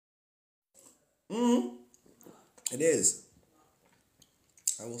It is.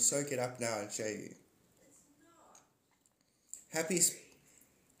 I will soak it up now and show you. Happy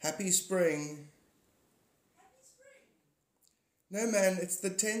spring. No, man, it's the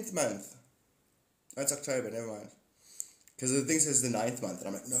 10th month. Oh, it's October, never mind. Because the thing says the 9th month, and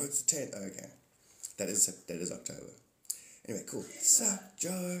I'm like, no, it's the 10th. Oh, okay. That is October. Anyway, cool. Sup,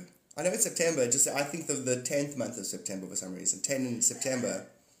 Joe? I know it's September, just I think the 10th month of September for some reason. 10 in September.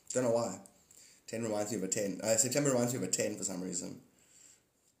 Don't know why. 10 reminds me of a 10. September reminds me of a 10 for some reason.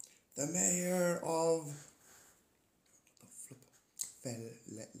 The mayor of... I don't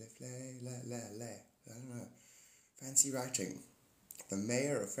know. Fancy writing. The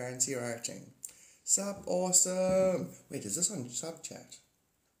mayor of fancy writing. Sup, awesome. Wait, is this on sub chat?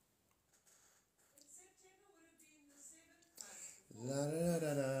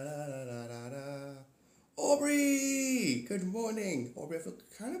 Aubrey! Good morning. Aubrey, I feel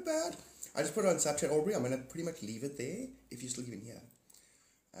kind of bad. I just put it on sub chat. Aubrey, I'm going to pretty much leave it there if you're still even here.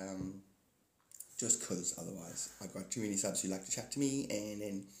 Just because otherwise I've got too many subs who like to chat to me, and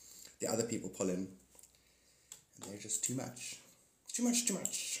then the other people pull in. And they're just too much. Too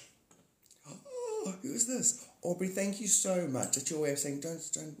much. Oh, who is this? Aubrey, thank you so much. That's your way of saying,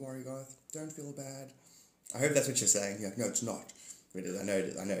 don't worry, Garth. Don't feel bad. I hope that's what you're saying. You're like, no, it's not. It is. I know it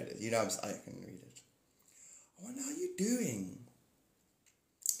is. You know, I can read it. I wonder how you're doing.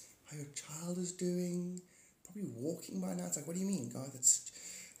 How your child is doing. Probably walking by now. It's like, what do you mean, Garth?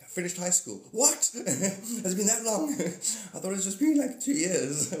 I finished high school. What? Has it been that long? I thought it's just been like 2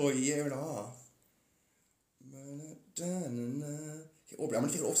 years or a year and a half. Okay, Aubrey, I'm going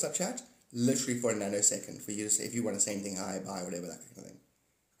to take it off sub chat literally for a nanosecond for you to say, if you want to say anything, hi, bye, whatever, that kind of thing.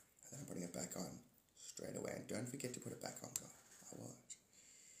 And then I'm putting it back on straight away. And don't forget to put it back on, God. I won't.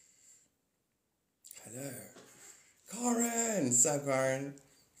 Hello. Corin! Sup, Corin?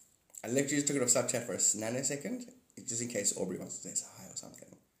 I literally just took it off sub chat for a nanosecond, just in case Aubrey wants to say hi or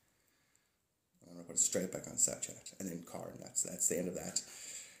something. I'm going to put it straight back on sub chat. And then Corin, that's the end of that.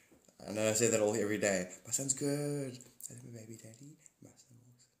 I know I say that all every day. My son's good. That's my baby daddy. My son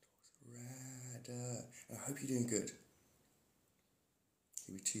walks and talks rad. And I hope you're doing good.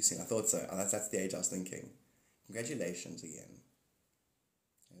 You'll be too soon. I thought so. That's the age I was thinking. Congratulations again.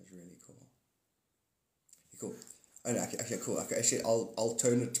 That was really cool. Cool. Oh no, okay, cool. Okay, actually, I'll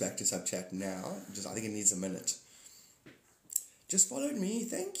turn it back to sub chat now. I think it needs a minute. Just followed me.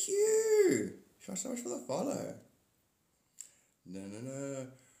 Thank you. Thanks so much for the follow. No.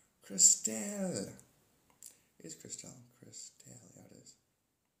 Christelle. Is Christelle? Christelle, yeah it is.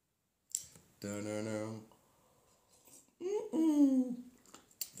 No.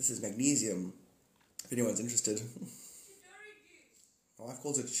 This is magnesium. If anyone's interested. My wife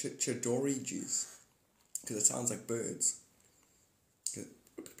calls it chidori juice because it sounds like birds.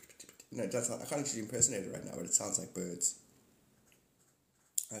 No, it doesn't. I can't actually impersonate it right now, but it sounds like birds.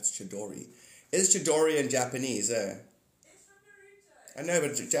 That's chidori. Is chidori in Japanese? I know,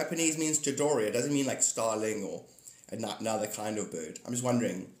 but Japanese means chidori. It doesn't mean like starling or another kind of bird. I'm just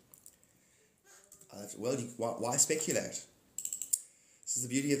wondering. Well, why speculate? This is the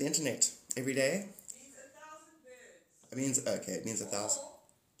beauty of the internet. Every day. It means 1,000 birds. It means 1,000.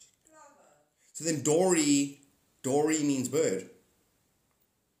 So then Dory means bird.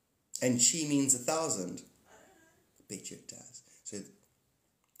 And chi means 1,000. I bet you it does. So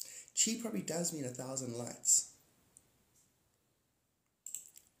chi probably does mean 1,000 lights.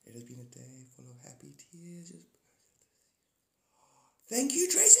 It has been a day full of happy tears. Thank you,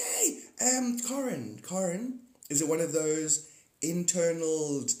 Tracy! Corin, is it one of those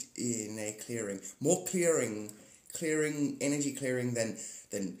internal in a clearing? More clearing, energy clearing than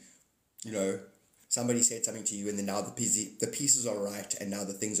you know, somebody said something to you and then now the pieces are right and now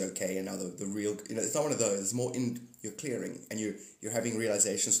the thing's okay and now the real, you know, it's not one of those. It's more you're clearing and you're having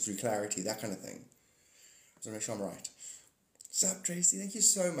realizations through clarity, that kind of thing. So make sure I'm right. Sup, Tracy? Thank you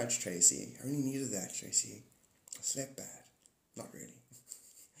so much, Tracy. I really needed that, Tracy. I slept bad. Not really.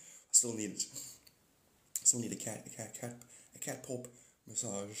 I still need it. I still need a cat pop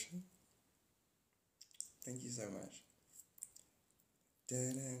massage. Thank you so much.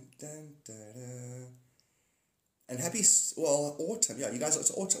 And happy, autumn. Yeah, you guys,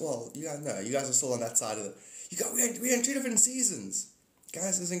 it's autumn. Well, you guys know, you guys are still on that side of it. We're in 2 different seasons.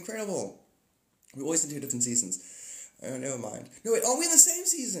 Guys, it's incredible. We're always in 2 different seasons. Oh, never mind. No, wait, are we in the same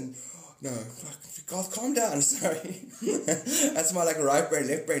season? No, God, calm down, sorry. That's my right brain,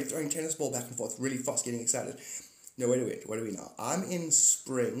 left brain, throwing tennis ball back and forth, really fast, getting excited. No, wait, what are we now? I'm in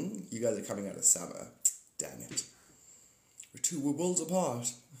spring, you guys are coming out of summer. Damn it. We're worlds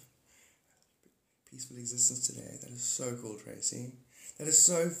apart. Peaceful existence today. That is so cool, Tracy. That is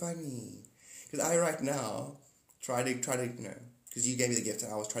so funny. Because I right now try to because you gave me the gift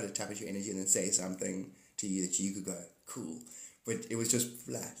and I was trying to tap into your energy and then say something to you that you could go, cool. But it was just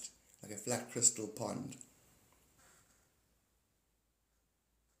flat, like a flat crystal pond.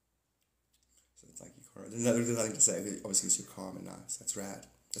 So it's like, there's nothing to say, obviously it's you're calm and nice, that's rad.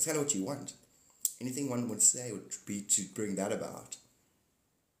 That's kind of what you want. Anything one would say would be to bring that about.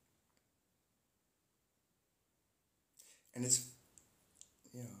 And it's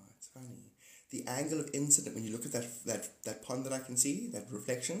funny. The angle of incident, when you look at that pond that I can see, that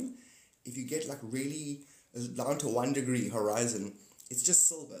reflection, if you get like really down to 1 degree horizon, it's just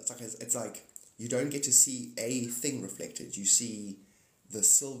silver. It's like you don't get to see a thing reflected. You see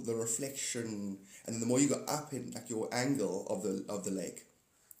the reflection, and then the more you go up in like your angle of the lake,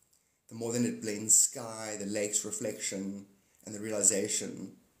 the more then it blends sky, the lake's reflection, and the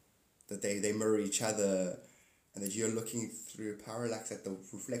realization that they mirror each other, and that you're looking through a parallax at the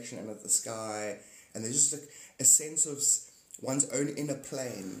reflection and at the sky, and there's just like a sense of one's own inner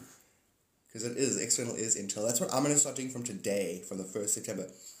plane, because external is internal. That's what I'm going to start doing from today, from the 1st September.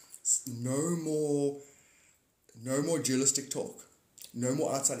 No more dualistic talk. No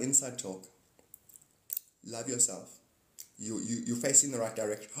more outside-inside talk. Love yourself. You're facing the right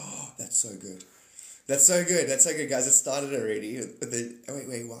direction. Oh, that's so good. That's so good, guys. It started already.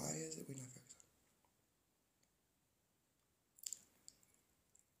 Wait, why is it we're not focused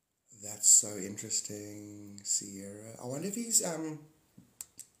on? That's so interesting, Sierra. I wonder if he's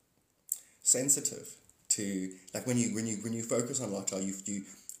sensitive to, like, when you focus on Lotto,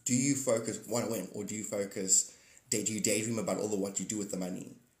 do you focus want to win, or do you daydream about what you do with the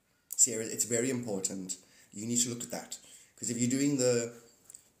money? Sierra, it's very important. You need to look at that, because if you're doing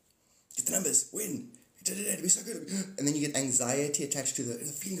get the numbers, win, it'll be so good, and then you get anxiety attached to the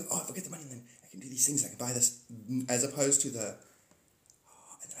feeling of, oh, forget the money, and then I can do these things, I can buy this, as opposed to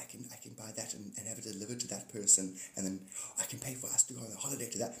and then I can buy that and have it delivered to that person, and then I can pay for us to go on a holiday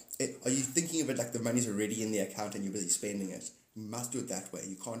to that. Are you thinking of it like the money's already in the account and you're busy spending it? You must do it that way.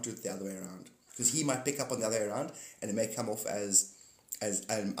 You can't do it the other way around, because he might pick up on the other way around, and it may come off as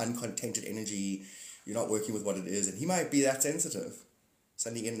an uncontented energy. You're not working with what it is, and he might be that sensitive.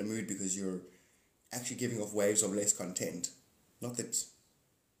 Suddenly get in the mood because you're actually giving off waves of less content. Not that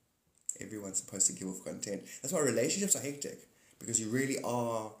everyone's supposed to give off content. That's why relationships are hectic, because you really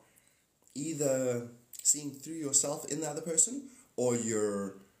are either seeing through yourself in the other person, or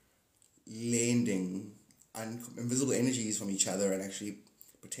you're lending invisible energies from each other and actually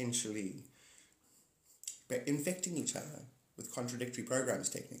potentially infecting each other with contradictory programs,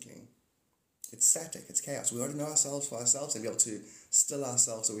 technically. It's static, it's chaos. We ought to know ourselves for ourselves and be able to still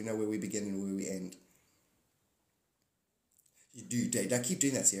ourselves so we know where we begin and where we end. You do, now keep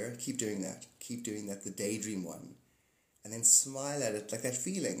doing that, Sierra. Keep doing that. Keep doing that, the daydream one. And then smile at it, like that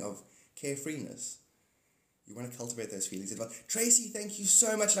feeling of carefreeness. You want to cultivate those feelings. Tracy, thank you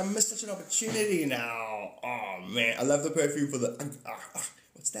so much. And I missed such an opportunity now. Oh, man. I love the perfume for the...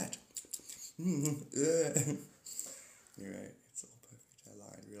 what's that? You're right. It's all perfect.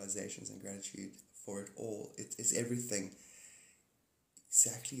 Aligned. Realizations and gratitude for it all. It's everything.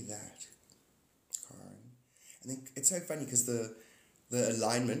 Exactly that, Karen. And then it's so funny because the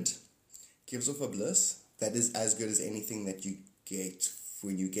alignment gives off a bliss that is as good as anything that you get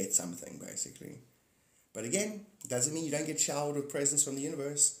when you get something, basically. But again, it doesn't mean you don't get showered with presence from the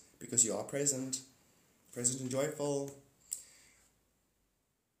universe, because you are present and joyful.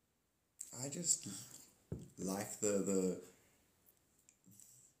 I just like the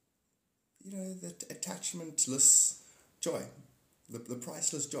attachmentless joy, the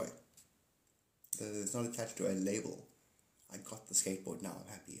priceless joy. It's not attached to a label. I got the skateboard now,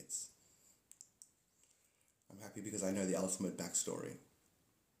 I'm happy. I'm happy because I know the ultimate backstory.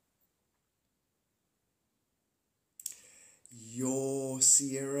 Your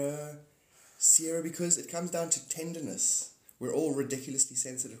Sierra, because it comes down to tenderness. We're all ridiculously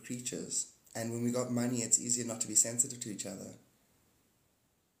sensitive creatures, and when we got money, it's easier not to be sensitive to each other.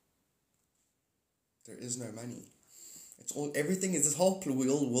 There is no money. Everything is, this whole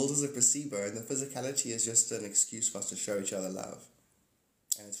world is a placebo, and the physicality is just an excuse for us to show each other love.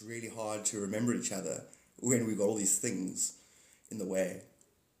 And it's really hard to remember each other when we've got all these things in the way.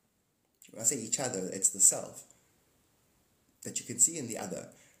 When I say each other, it's the self that you can see in the other,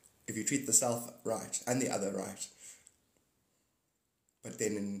 if you treat the self right and the other right. But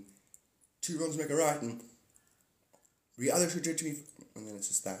then in two wrongs make a right, and the other should do it to me, and then it's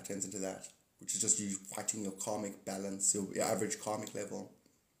just that, turns into that, which is just you fighting your karmic balance, your average karmic level.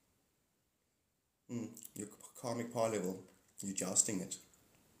 Your karmic power level, you're jousting it,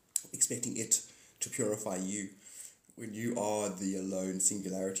 expecting it to purify you, when you are the alone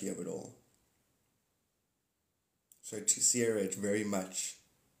singularity of it all. So to Sierra, it very much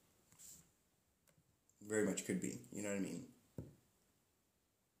could be. You know what I mean?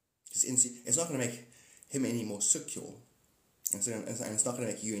 Because it's not going to make him any more secure. And it's not going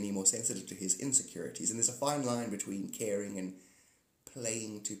to make you any more sensitive to his insecurities. And there's a fine line between caring and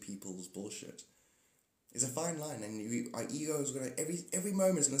playing to people's bullshit. There's a fine line, and our ego is going to, every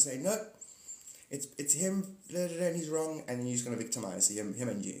moment is going to say, no, it's him, and he's wrong, and you're just going to victimize him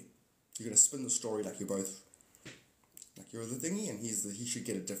and you. You're going to spin the story like you're both, like you're the thingy, and he should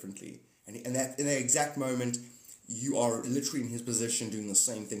get it differently. And that in that exact moment, you are literally in his position doing the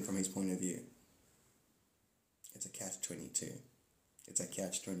same thing from his point of view. It's a catch-22. It's a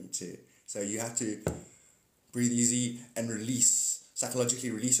catch-22. So you have to breathe easy and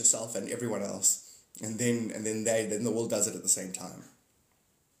psychologically release yourself and everyone else. And then the world does it at the same time.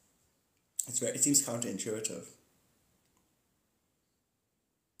 It seems counterintuitive.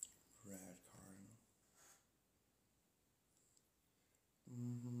 Rad card.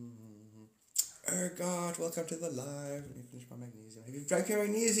 Oh God, welcome to the live. Let me finish my magnesium. Have you drank your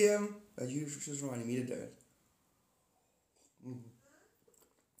magnesium? You just reminding me to do it.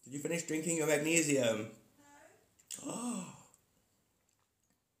 Did you finish drinking your magnesium? No. Oh.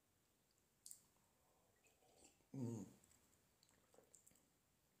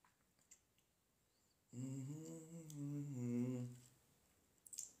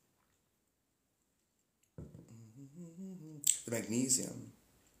 The magnesium.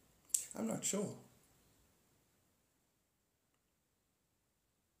 I'm not sure.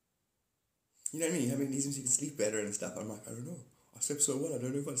 You know what I mean? You have magnesium so you can sleep better and stuff. I'm like, I don't know. I slept so well, I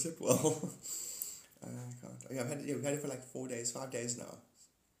don't know if I slept well. I can't. Yeah, we've had it for like 5 days now.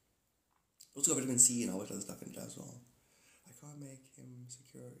 Also got vitamin C and all that other stuff in it as well. I can't make him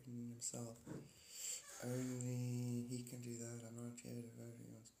secure in himself. Only he can do that. I'm not here to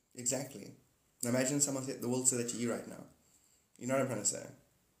vote. Exactly. Now imagine someone said the world said that to you right now. You know what I'm trying to say?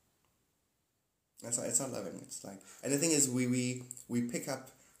 It's not loving. It's like, and the thing is, we pick up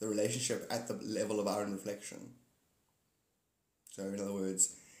the relationship at the level of our own reflection. So in other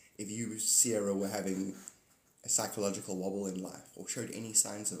words, if you, Sierra, were having a psychological wobble in life or showed any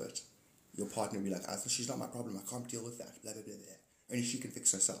signs of it, your partner would be like, she's not my problem, I can't deal with that, blah, blah, blah, blah. Only she can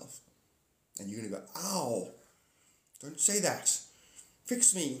fix herself. And you're going to go, ow, don't say that.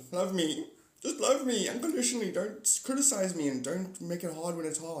 Fix me, love me, just love me unconditionally. Don't criticize me and don't make it hard when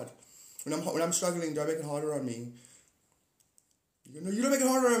it's hard. When I'm struggling, don't make it harder on me. You know, you don't make it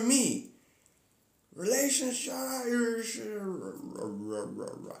harder on me. Relationship.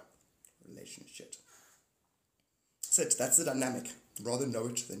 That's the dynamic. Rather know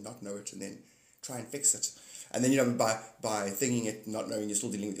it than not know it, and then try and fix it. And then, you know, by thinking it, not knowing, you're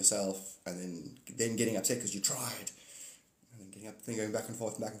still dealing with yourself, and then getting upset because you tried, and then getting up, then going back and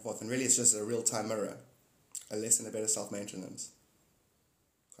forth, and really it's just a real-time mirror, a less and a better self-maintenance.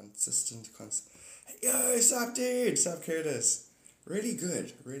 Consistent. Hey, yo, sup, dude? Sup, Curtis? Really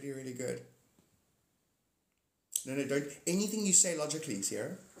good. Really, really good. No, don't. Anything you say logically,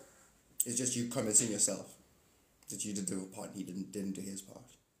 Sierra, is just you convincing yourself that you did the part and he didn't do his part.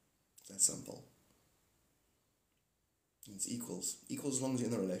 It's that simple. And it's equals. Equals as long as you're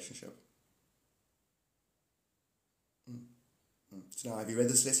in the relationship. So now, have you read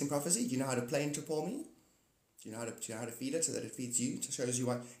the Celestial Prophecy? Do you know how to play into Paul me? Do you know how to feed it so that it feeds you?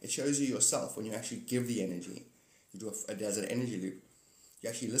 It shows you yourself when you actually give the energy. You do there's an energy loop. You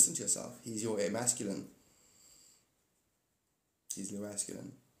actually listen to yourself. He's your masculine. He's your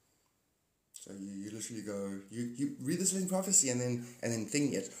masculine. So you literally go, you read the Celestial Prophecy and then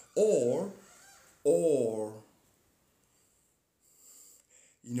think it. Or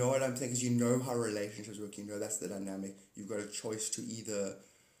you know what I'm saying? Because you know how relationships work. You know that's the dynamic. You've got a choice to either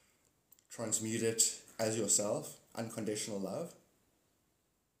transmute it as yourself, unconditional love.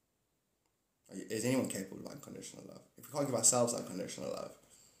 Is anyone capable of unconditional love? If we can't give ourselves unconditional love,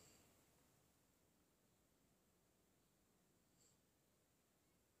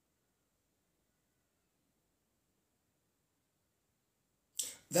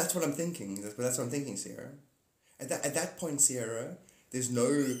 that's what I'm thinking. That's what I'm thinking, Sierra. At that point, Sierra, there's no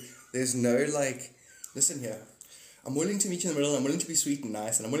like, listen here. I'm willing to meet you in the middle. I'm willing to be sweet and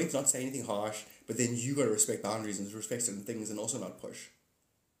nice, and I'm willing to not say anything harsh. But then you got to respect boundaries and respect certain things, and also not push.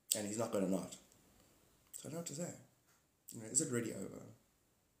 And he's not going to not. So I don't know what to say. You know, is it really over?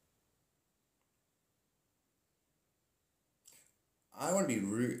 I want to be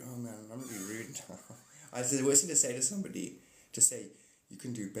rude. Oh man, I'm going to be rude now. I said the worst thing to say to somebody, to say, you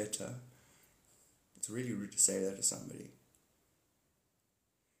can do better. It's really rude to say that to somebody.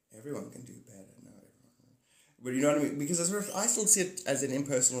 Everyone can do better. No, everyone. But you know what I mean? Because I still see it as an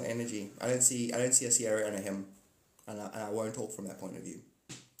impersonal energy. I don't see a Sierra and a him. and I won't talk from that point of view.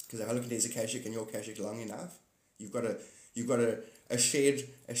 Because if I look at his Akashic and your Akashic long enough, you've got a shared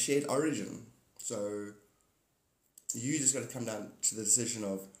origin. So you just got to come down to the decision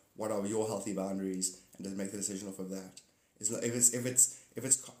of what are your healthy boundaries and just make the decision off of that. If it's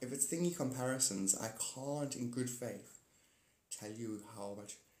thingy comparisons, I can't in good faith tell you how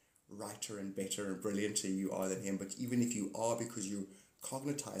much righter and better and brillianter you are than him. But even if you are, because you're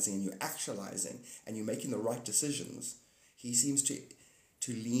cognitizing and you're actualizing and you're making the right decisions, he seems to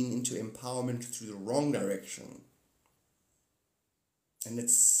lean into empowerment through the wrong direction. And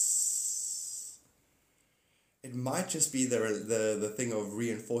it might just be the thing of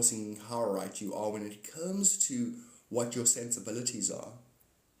reinforcing how right you are when it comes to what your sensibilities are.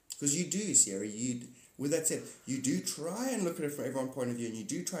 Because you do, Sierra, with that said, you do try and look at it from everyone's point of view, and you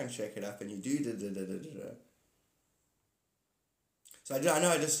do try and shake it up, and you do da-da-da-da-da-da. So I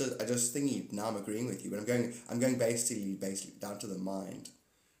know I just think now I'm agreeing with you, but I'm going basically down to the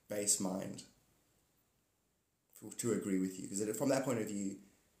base mind, to agree with you, because from that point of view,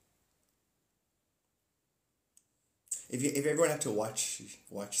 if everyone had to watch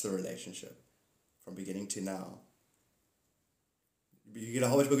the relationship from beginning to now, you get a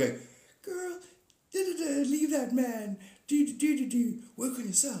whole bunch of people going, girl, leave that man, do, work on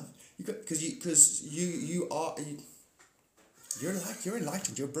yourself. You're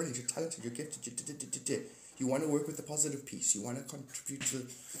enlightened, you're brilliant, you're talented, you're gifted, you want to work with the positive piece, you want to contribute to,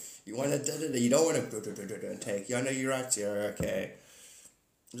 you want to you don't want to take, I know you're right, Sarah, okay.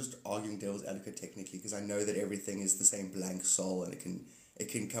 I'm just arguing devil's advocate technically, because I know that everything is the same blank soul, and it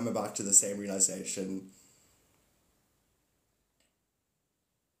can come about to the same realization.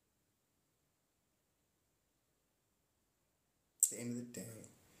 At the end of the day,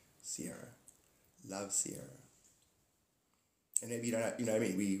 Sierra, love Sierra. And maybe you don't, what I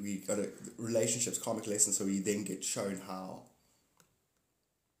mean, we got a relationships, karmic lessons, so we then get shown how.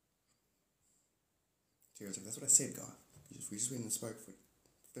 Sierra's like, that's what I said, Garth. We just went and spoke for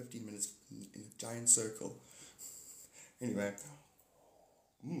 15 minutes in a giant circle. Anyway.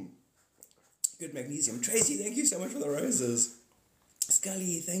 Good magnesium. Tracy, thank you so much for the roses.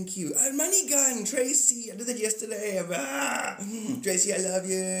 Scully, thank you. Oh, money gun, Tracy. I did that yesterday. Tracy, I love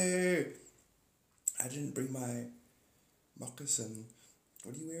you. I didn't bring my moccasin.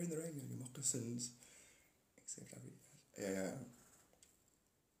 What do you wear in the rain? Your moccasins. Except yeah.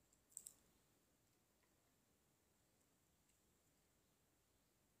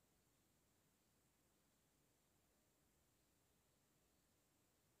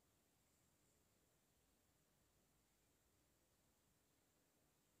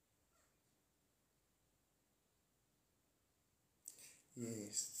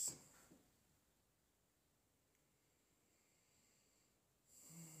 Yes.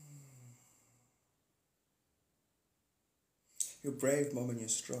 You're brave, Mom, and you're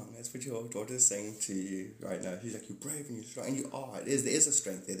strong. That's what your daughter's saying to you right now. She's like, you're brave and you're strong. And you are. There is a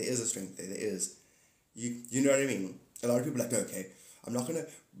strength there. There is a strength there. There is. You know what I mean? A lot of people are like, okay, I'm not going to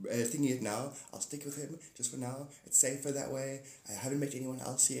think it now. I'll stick with him just for now. It's safer that way. I haven't met anyone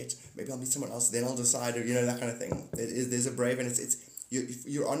else yet. Maybe I'll meet someone else. Then I'll decide, or, that kind of thing. There's a brave, and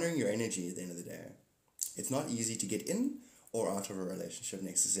you're honoring your energy at the end of the day. It's not easy to get in or out of a relationship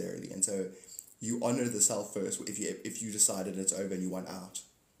necessarily. And so you honor the self first. If you decided it's over and you want out,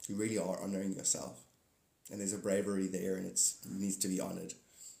 you really are honoring yourself. And there's a bravery there, and it needs to be honored.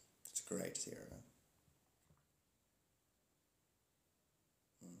 It's great, Sarah.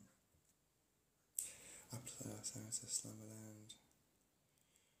 Slumberland.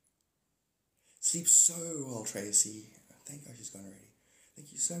 Sleep so well, Tracy. Thank God she's gone already.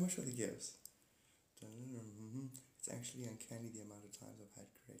 Thank you so much for the gifts. It's actually uncanny the amount of times I've had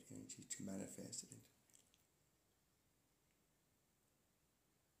great energy to manifest it.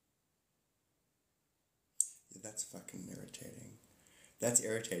 Yeah, that's fucking irritating. That's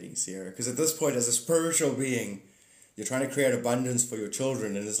irritating, Sierra. Because at this point, as a spiritual being, you're trying to create abundance for your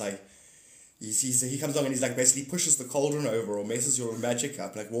children, and it's like, he comes along and he's like basically pushes the cauldron over or messes your magic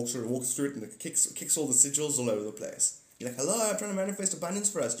up, like walks through it and kicks all the sigils all over the place. You're like, hello, I'm trying to manifest abundance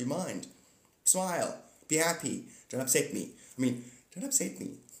for us. Do you mind? Smile. Be happy. Don't upset me. Don't upset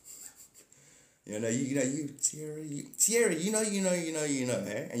me. Sierra, you know,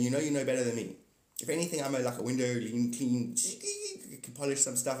 eh? And you know better than me. If anything, I'm like a window, lean, clean, can polish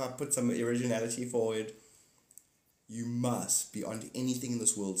some stuff up, put some originality forward. You must, beyond anything in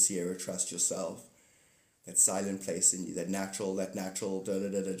this world, Sierra, trust yourself. That silent place in you, that natural,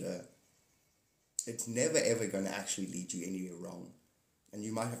 da-da-da-da-da. It's never, ever going to actually lead you anywhere wrong. And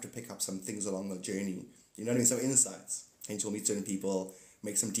you might have to pick up some things along the journey. You know what I mean? Some insights. Hence you'll meet certain people,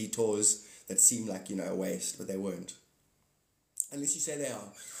 make some detours that seem like, a waste, but they weren't. Unless you say they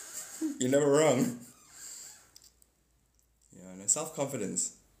are. You're never wrong. Yeah, no,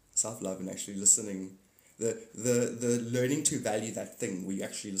 self-confidence, self-love, and actually listening, the learning to value that thing where you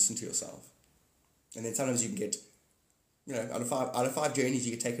actually listen to yourself. And then sometimes you can get, out of five journeys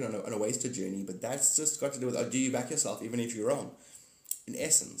you get taken on a wasted journey, but that's just got to do with, do you back yourself even if you're wrong? In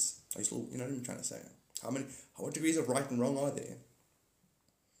essence, you know what I'm trying to say? What degrees of right and wrong are there?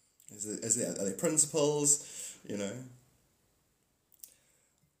 Are there principles, It went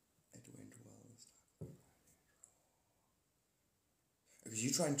well. Because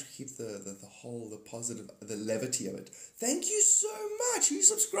you're trying to keep the positive, the levity of it. Thank you so much. Who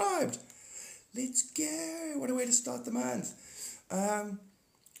subscribed? Let's go. What a way to start the month.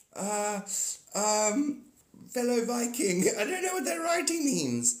 Fellow Viking. I don't know what that writing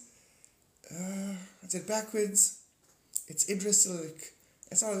means. Is it backwards? It's Idrisic.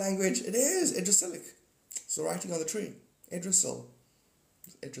 It's not a language. It is Idrisic. It's the writing on the tree. Idrisil.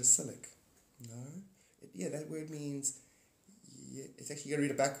 Idrisic. No? That word means... it's actually, you gotta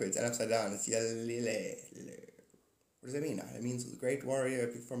read it backwards and upside down. It's Yalile. What does that mean? It means the great warrior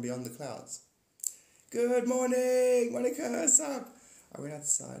from beyond the clouds. Good morning, Monica, what's up? I went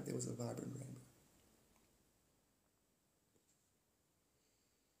outside, there was a vibrant rainbow.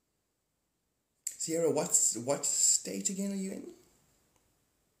 Sierra, what state again are you in?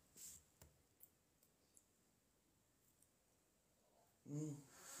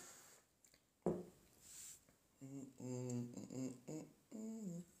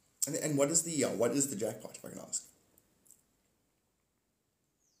 And what is the jackpot, if I can ask?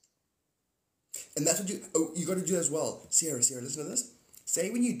 And that's what you got to do as well. Sierra, listen to this. Say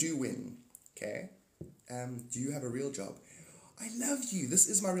when you do win, okay? Do you have a real job? I love you. This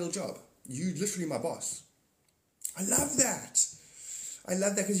is my real job. You literally my boss. I love that.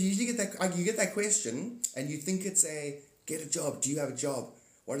 Because you usually get that question and you think it's get a job. Do you have a job?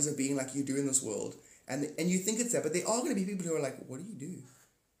 What is it being like you do in this world? And you think it's that, but there are going to be people who are like, what do you do?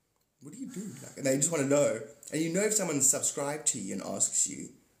 What do you do? Like, and they just want to know. And if someone's subscribed to you and asks you,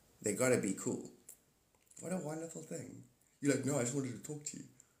 they got to be cool. What a wonderful thing. You're like, no, I just wanted to talk to you.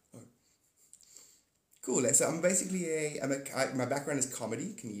 Oh. Cool. So I'm basically my background is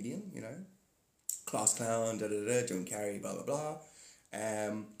comedy, comedian, class clown, Jim Carrey, blah, blah, blah.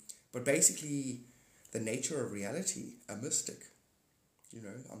 But basically, the nature of reality, a mystic.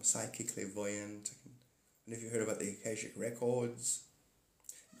 I'm psychic, clairvoyant. And if you heard about the Akashic records,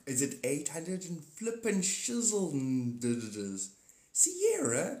 is it 800 and flippin' shizzle?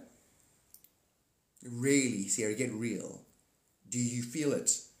 Sierra? Really, Sierra, get real. Do you feel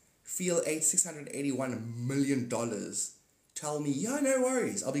it? Feel $681 million. Tell me, yeah, no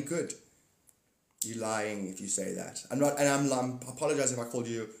worries, I'll be good. You're lying if you say that. I'm apologize if I called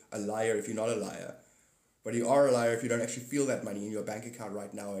you a liar if you're not a liar. But you are a liar if you don't actually feel that money in your bank account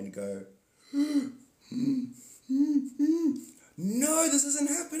right now and go, no, this isn't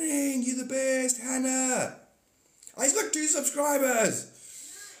happening. You're the best, Hannah. I just got 2 subscribers.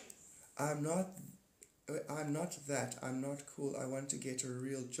 I'm not that. I'm not cool. I want to get a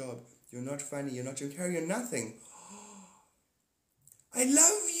real job. You're not funny. You're not Jim Carrey. You're nothing. I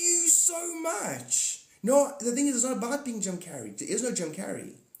love you so much. No, the thing is, it's not about being Jim Carrey. There is no Jim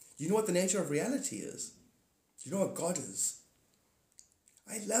Carrey. You know what the nature of reality is. You know what God is.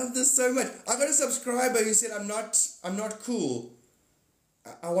 I love this so much. I got a subscriber who said, I'm not cool.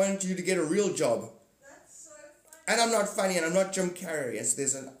 I want you to get a real job. That's so funny. And I'm not funny and I'm not Jim Carrey. And so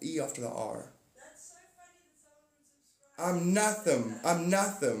there's an E after the R. That's so funny that someone would subscribe. I'm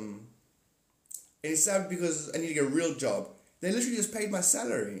nothing. And it's sad because I need to get a real job. They literally just paid my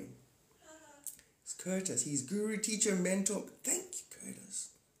salary. It's Curtis. He's guru, teacher, mentor. Thank you, Curtis.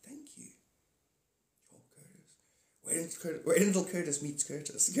 Thank you. You're Curtis. Wait until Curtis meets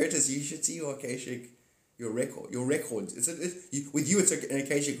Curtis. Curtis, you should see your Akashic, your records. With you, it's an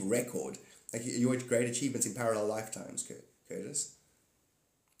Akashic record. Like your great achievements in parallel lifetimes, Curtis.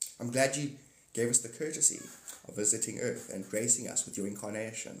 I'm glad you gave us the courtesy of visiting Earth and gracing us with your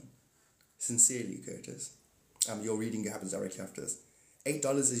incarnation. Sincerely, Curtis. Your reading happens directly after this.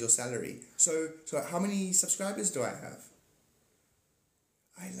 $8 is your salary. So how many subscribers do I have?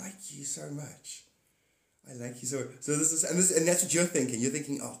 I like you so much. I like you so. So and that's what you're thinking. You're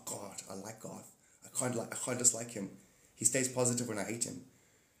thinking, oh God, I like Garth. I can't dislike him. He stays positive when I hate him.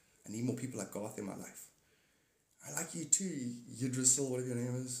 I need more people like Garth in my life. I like you too, Yidrisil, whatever your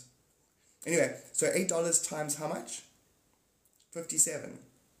name is. Anyway, so $8 times how much? 57.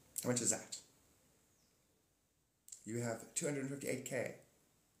 How much is that? You have 258k,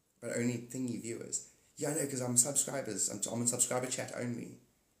 but only thingy viewers. Yeah, I know, because I'm subscribers. I'm on subscriber chat only.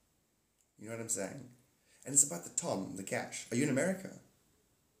 You know what I'm saying? And it's about the Tom, the cash. Are you in America?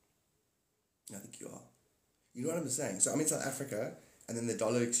 I think you are. You know what I'm saying? So I'm in South Africa, and then the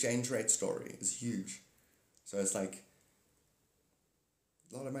dollar exchange rate story is huge. So it's like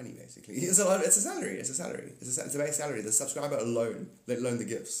a lot of money, basically. It's a salary. It's a base salary. The subscriber alone, let alone the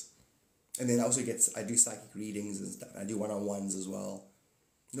gifts. And then I also I do psychic readings and stuff. I do one-on-ones as well.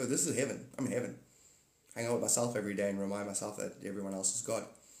 No, this is heaven. I'm in heaven. Hang out with myself every day and remind myself that everyone else is God.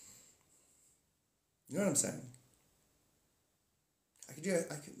 You know what I'm saying?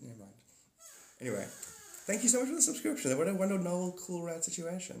 Never mind. Anyway, thank you so much for the subscription. What a wonderful, cool, rad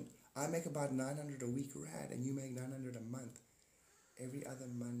situation. I make about 900 a week rad, and you make 900 a month. Every other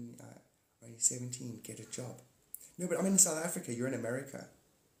month, only 17, get a job. No, but I'm in South Africa, you're in America.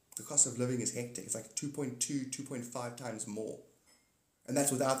 The cost of living is hectic. It's like 2.5 times more. And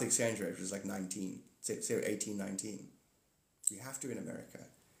that's without the exchange rate, which is like 19, say 18, 19. You have to in America.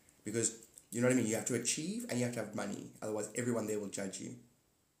 Because, you know what I mean, you have to achieve and you have to have money. Otherwise, everyone there will judge you.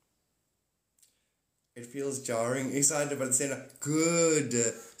 It feels jarring, excited, but at the same time, good,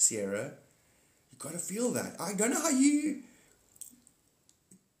 Sierra. You got to feel that. I don't know how you...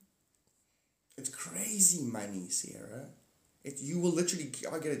 It's crazy money, Sierra. You will literally...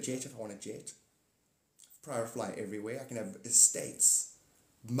 I'll get a jet if I want a jet. Private fly everywhere. I can have estates.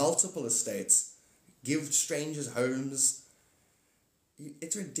 Multiple estates. Give strangers homes.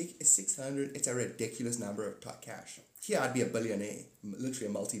 It's ridiculous. 600. It's a ridiculous number of cash. Here I'd be a billionaire. Literally a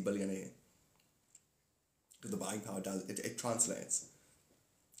multi-billionaire. Because the buying power does... It translates.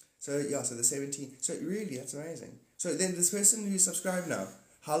 So, yeah, so the 17... So, really, that's amazing. So, then this person who's subscribed now,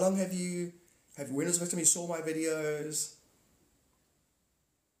 how long have you... When was the first time you saw my videos?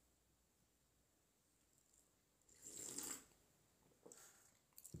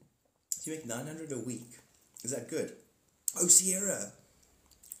 You make 900 a week. Is that good? Oh, Sierra.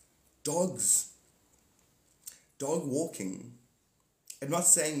 Dogs. Dog walking. I'm not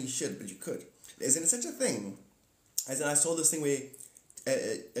saying you should, but you could. Isn't it such a thing? As in, I saw this thing where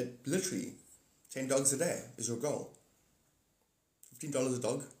literally 10 dogs a day is your goal. $15 a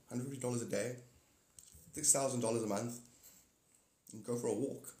dog, $150 a day, $6,000 a month. And go for a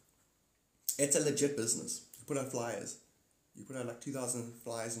walk. It's a legit business. You put out flyers. You put out like 2,000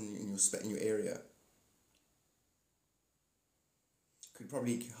 flyers in your area. Could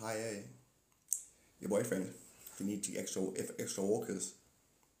probably hire your boyfriend if you need extra walkers.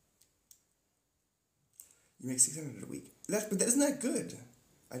 You make 600 a week. But isn't that good?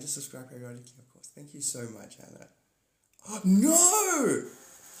 I just subscribe periodically, of course. Thank you so much, Hannah. Oh, no!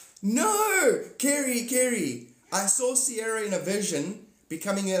 No! Kerry. I saw Sierra in a vision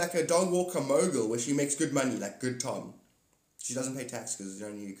becoming like a dog walker mogul where she makes good money, like good Tom. She doesn't pay tax because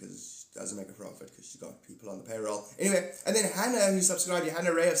she doesn't make a profit because she's got people on the payroll. Anyway, and then Hannah, who subscribed to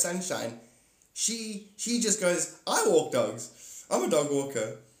Hannah Ray of Sunshine, she just goes, I walk dogs. I'm a dog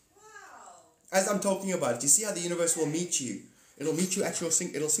walker. Wow. As I'm talking about it, you see how the universe will meet you. It'll meet you at your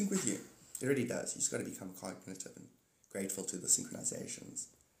sync. It'll sync with you. It already does. You just got to become cognitive and grateful to the synchronizations.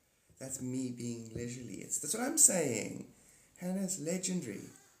 That's me being leisurely. That's what I'm saying. Hannah's legendary.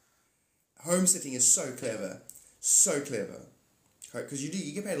 Home sitting is so clever. So clever. Because you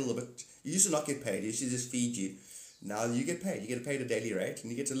get paid a little bit. You used to not get paid. You used to just feed you. Now you get paid. You get paid a daily rate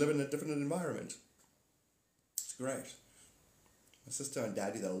and you get to live in a different environment. It's great. My sister and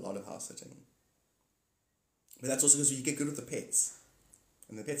dad do that a lot of house sitting. But that's also because you get good with the pets.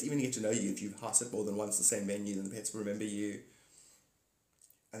 And the pets even get to know you. If you house sit more than once the same venue, then the pets will remember you.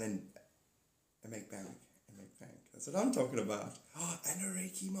 And then make bank. That's what I'm talking about. Oh, and a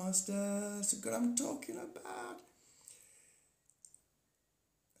Reiki master. That's what I'm talking about.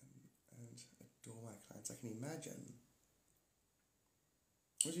 And adore my clients. I can imagine.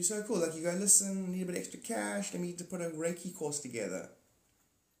 Which is so cool. Like you go, listen, need a bit extra cash. Let me to put a Reiki course together.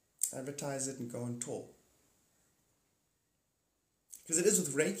 Advertise it and go on tour. Because it is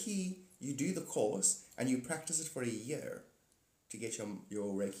with Reiki, you do the course and you practice it for a year to get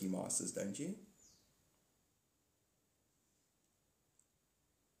your Reiki masters, don't you?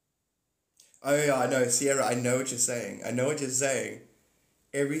 Oh yeah, I know, Sierra, I know what you're saying.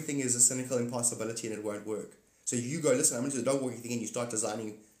 Everything is a cynical impossibility and it won't work. So you go, listen, I'm into the dog walking thing and you start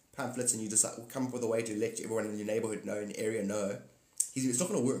designing pamphlets and you decide, come up with a way to let everyone in your neighborhood know, in the area know. It's not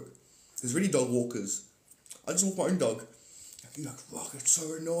going to work. There's really dog walkers. I just walk my own dog. You're like, fuck, it's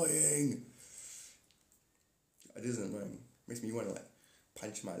so annoying. It is annoying. Makes me want to like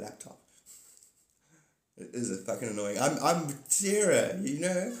punch my laptop. It is a fucking annoying. I'm Sierra, you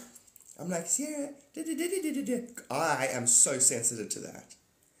know? I'm like, Sierra, I am so sensitive to that.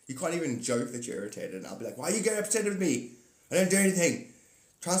 You can't even joke that you're irritated. And I'll be like, why are you getting upset with me? I don't do anything.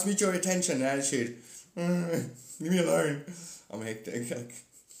 Transmute your attention and attitude. Leave me alone. I'm hectic. Like,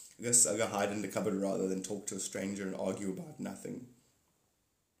 I guess I'll go hide in the cupboard rather than talk to a stranger and argue about nothing.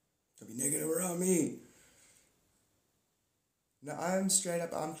 Don't be negative around me. No, I'm straight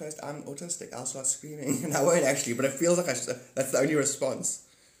up, I'm closed, I'm autistic, I'll start screaming. And I won't actually, but it feels like that's the only response.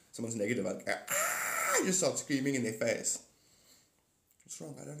 Someone's negative, I just start screaming in their face. What's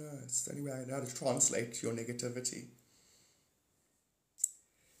wrong? I don't know. It's the only way I know how to translate your negativity.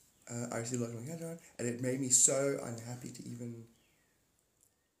 I received a lot of my head, and it made me so unhappy to even...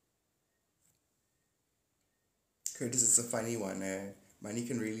 Curtis, it's a funny one. Money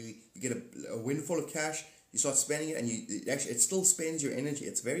can really... You get a windfall of cash, you start spending it, and it still spends your energy.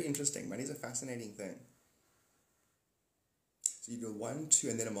 It's very interesting. Money is a fascinating thing. So you do 1, 2,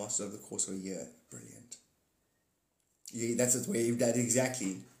 and then a master over the course of a year. Brilliant. Yeah, that's it. Where that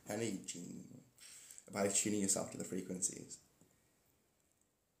exactly. How you tune by tuning yourself to the frequencies.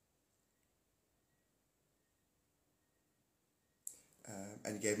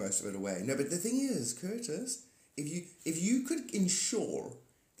 And you gave most of it away. No, but the thing is, Curtis, if you could ensure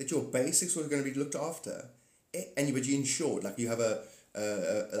that your basics were going to be looked after, but you insured, like you have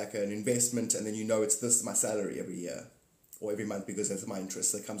like an investment, and then you know it's this my salary every year or every month because that's my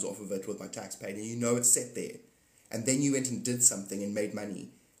interest that comes off of it with my tax paid, and you know it's set there, and then you went and did something and made money,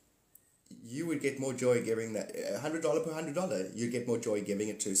 you would get more joy giving that $100 per $100. You'd get more joy giving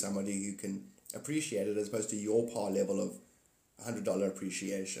it to somebody who can appreciate it as opposed to your par level of $100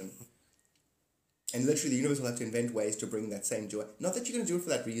 appreciation. And literally the universe will have to invent ways to bring that same joy. Not that you're going to do it for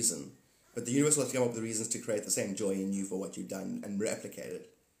that reason, but the universe will have to come up with reasons to create the same joy in you for what you've done and replicate it.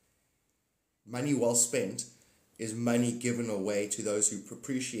 Money well spent is money given away to those who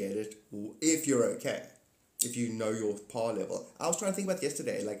appreciate it if you're okay, if you know your par level. I was trying to think about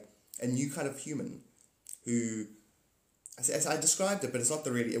yesterday, like a new kind of human who, as I described it, but it's not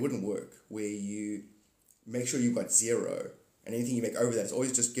it wouldn't work, where you make sure you've got zero, and anything you make over that is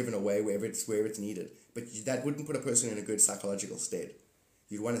always just given away wherever it's needed. But that wouldn't put a person in a good psychological state.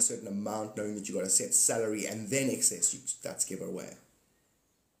 You'd want a certain amount, knowing that you've got a set salary, and then excess, that's given away.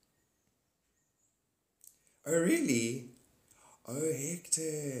 Oh, really? Oh,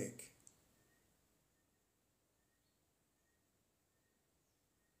 hectic.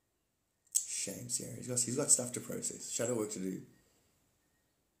 Shame, Sierra. He's got stuff to process. Shadow work to do.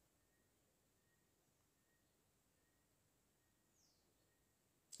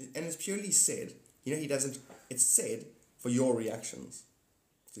 And it's purely said. He doesn't... It's said for your reactions.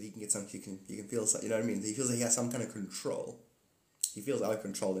 So he can get some... He can feel... You know what I mean? He feels like he has some kind of control. He feels out of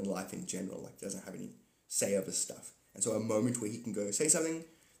control in life in general. Like, doesn't have any say over stuff. And so a moment where he can go say something,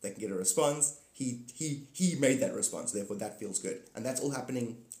 they can get a response. He made that response. Therefore, that feels good. And that's all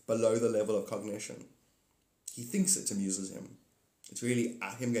happening below the level of cognition. He thinks it amuses him. It's really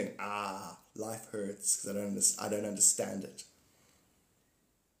him going, life hurts because I don't understand it.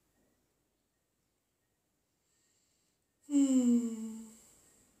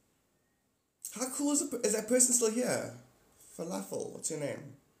 How cool is that person still here? Falafel, what's your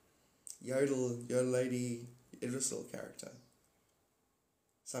name? Yodel lady, Idrisil character.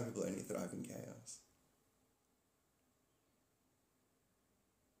 Some people only thrive in chaos.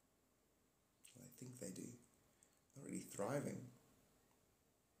 Well, I think they do. Not really thriving.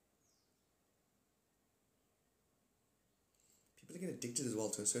 People get addicted as well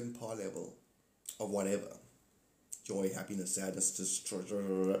to a certain par level of whatever. Joy, happiness, sadness,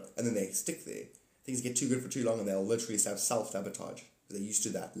 and then they stick there. Things get too good for too long and they'll literally have self-sabotage because they're used to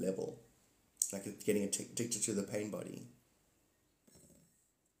that level. Like getting addicted to the pain body.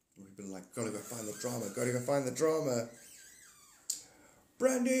 People are like, gotta go find the drama.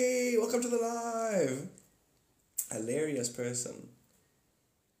 Brandy, welcome to the live. Hilarious person.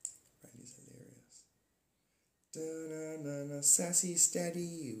 Brandy's hilarious. Sassy,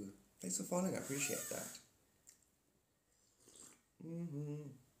 steady. Thanks for following, I appreciate that.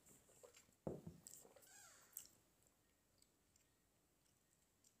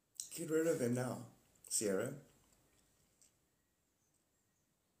 Get rid of him now, Sierra.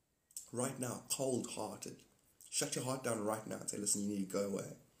 Right now, cold-hearted. Shut your heart down right now and say, listen, you need to go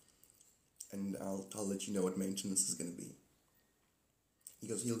away. And I'll let you know what maintenance is going to be.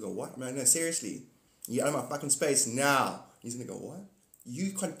 He'll go, what? Man, no, seriously. You're out of my fucking space now. He's going to go, what?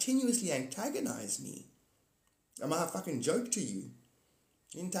 You continuously antagonize me. I'm a fucking joke to you.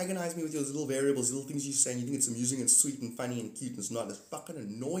 You antagonize me with your little variables, little things you say, and you think it's amusing and sweet and funny and cute, and it's not. It's fucking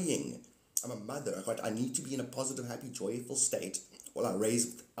annoying. I'm a mother. I need to be in a positive, happy, joyful state while I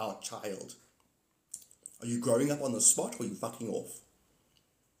raise our child. Are you growing up on the spot or are you fucking off?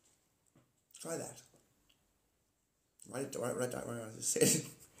 Try that. Write it down what I just said.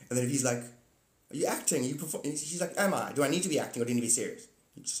 And then if he's like, Are you acting? Are you perform? She's like, am I? Do I need to be acting or do I need to be serious?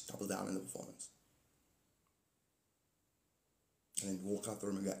 You just double down in the performance. And then walk out the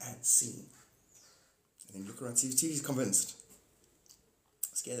room and go, and scene. And then look around, see if he's convinced.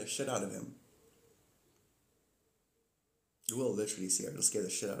 Scare the shit out of him. You will literally see her. It'll scare the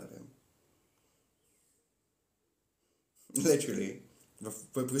shit out of him. Literally. But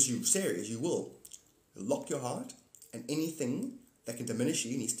because you're serious, you will. You'll lock your heart, and anything that can diminish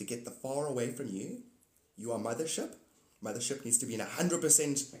you needs to get the far away from you. You are mothership. Mothership needs to be in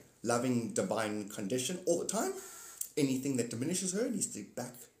 100% loving, divine condition all the time. Anything that diminishes her needs to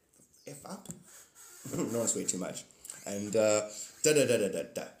back the F up. No one swear too much. And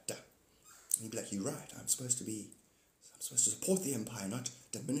And you'd be like, you're right, I'm supposed to support the empire, not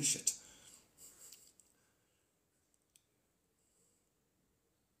diminish it.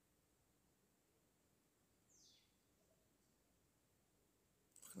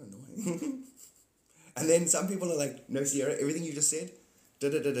 Kind of annoying. And then some people are like, no, Sierra, everything you just said,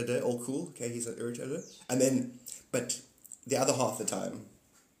 all cool, okay, he's an irritator. And then, but the other half of the time,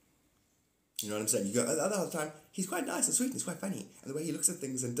 you know what I'm saying? You go, the other half of the time, he's quite nice and sweet and he's quite funny. And the way he looks at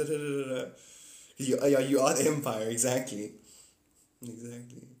things and You are the empire, exactly.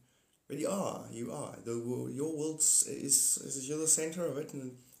 Exactly. But you are. Your world is you're the center of it,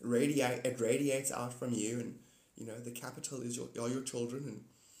 and it radiates out from you, and you know the capital is your children, and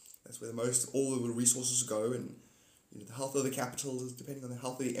that's where all the resources go, and you know the health of the capital is depending on the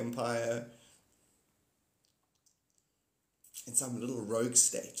health of the empire. In some little rogue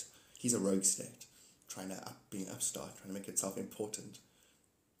state, he's a rogue state, being upstart, trying to make itself important.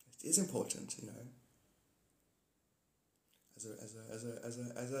 It is important, you know.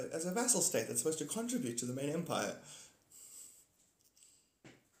 As a vassal state that's supposed to contribute to the main empire.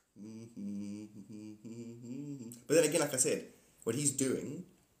 But then again, like I said, what he's doing,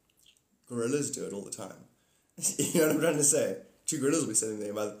 gorillas do it all the time. You know what I'm trying to say? Two gorillas will be sitting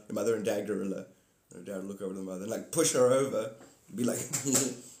there, mother and dad gorilla. And dad will look over the mother and like push her over. Be like,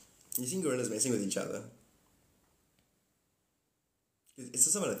 you've seen gorillas messing with each other. It's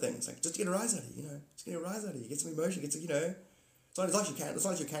just some of the things, like just to get a rise out of you, you know. Just get a rise out of you, get some emotion, you know. It's not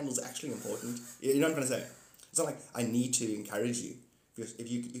like your candle's actually important. You know what I'm trying to say? It's not like I need to encourage you. If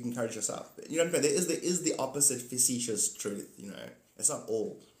you can encourage yourself. You know what I'm saying? There is the opposite facetious truth, you know. It's not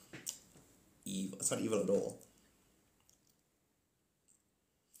all evil. It's not evil at all.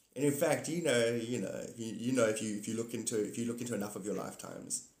 And in fact, if you look into enough of your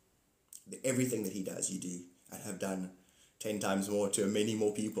lifetimes, everything that he does, you do and have done 10 times more to many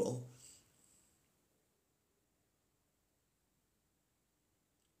more people.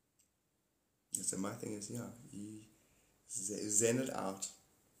 So my thing is, you zen it out.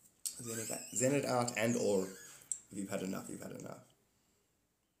 Zen it out, and or if you've had enough, you've had enough.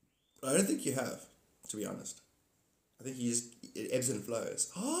 But I don't think you have, to be honest. I think it ebbs and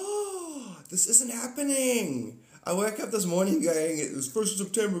flows. Oh, this isn't happening. I woke up this morning going, it's 1st of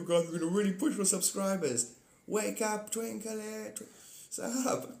September, guys, we're going to really push for subscribers. Wake up, twinkle it.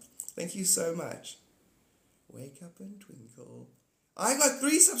 Up. Thank you so much. Wake up and twinkle. I got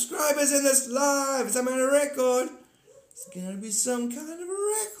 3 subscribers in this live. Is that a record? It's gonna be some kind of a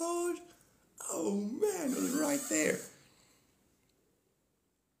record. Oh man, it was right there.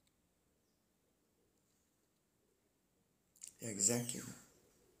 Yeah, exactly.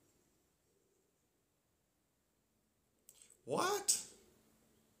 What?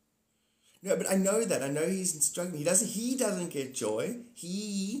 No, but I know that. I know he's struggling. He doesn't get joy.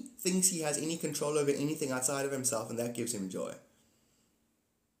 He thinks he has any control over anything outside of himself, and that gives him joy.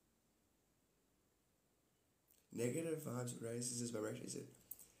 Negative vibes raises his vibration. He said,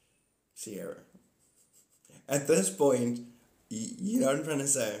 Sierra. At this point, you know what I'm trying to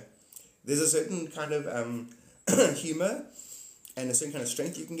say? There's a certain kind of humor and a certain kind of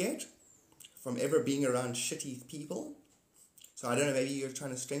strength you can get from ever being around shitty people. So I don't know, maybe you're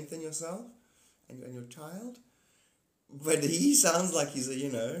trying to strengthen yourself and your child. But he sounds like he's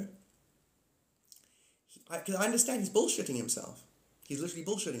because I understand he's bullshitting himself. He's literally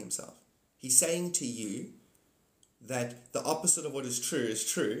bullshitting himself. He's saying to you that the opposite of what is true,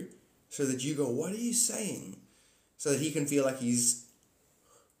 so that you go, what are you saying? So that he can feel like he's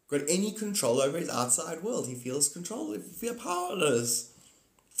got any control over his outside world. He feels control. He feels powerless.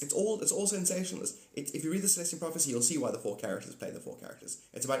 It's all sensationalist. If you read the Celestial Prophecy, you'll see why the 4 characters play the 4 characters.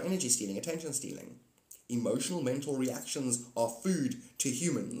 It's about energy stealing, attention stealing. Emotional mental reactions are food to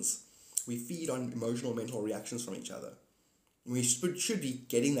humans. We feed on emotional mental reactions from each other. We should be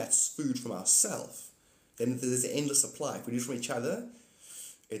getting that food from ourselves. Then there's an endless supply. If we do it from each other,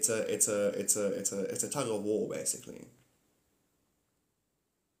 it's a tug of war, basically.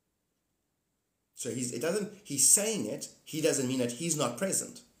 So he's saying it, he doesn't mean it, he's not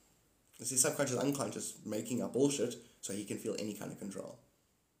present. It's his subconscious, unconscious making up bullshit so he can feel any kind of control.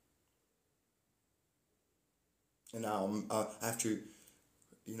 And now I have to,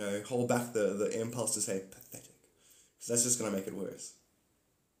 hold back the impulse to say pathetic. Because that's just going to make it worse.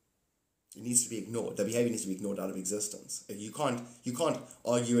 It needs to be ignored. The behavior needs to be ignored out of existence. If you can't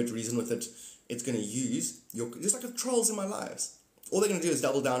argue it, reason with it. It's going to use just like the trolls in my lives. All they're going to do is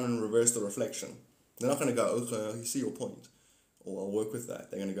double down and reverse the reflection. They're not going to go, okay, you see your point. Or I'll work with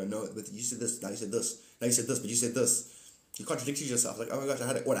that. They're going to go, no, but you said this, now you said this, now you said this, but you said this. You contradicted yourself. Like, oh my gosh, I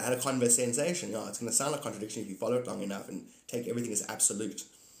had a converse sensation. It's going to sound like contradiction if you follow it long enough and take everything as absolute.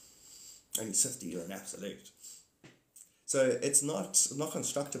 Only 50 are an absolute. So it's not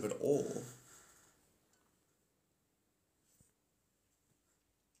constructive at all.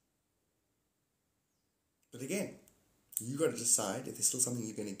 But again, you got to decide if there's still something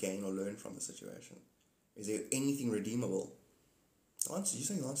you're going to gain or learn from the situation. Is there anything redeemable? You're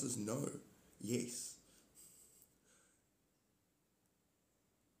saying the answer is no. Yes.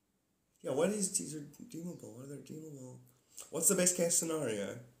 Yeah, what is redeemable? What are they redeemable? What's the best case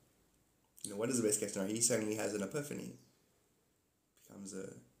scenario? What is the best case scenario? He suddenly has an epiphany. Becomes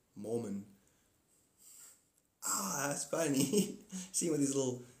a Mormon. That's funny. See him with his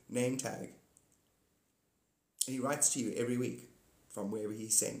little name tag. And he writes to you every week from wherever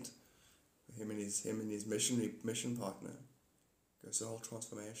he's sent. Him and his mission partner. Goes through the whole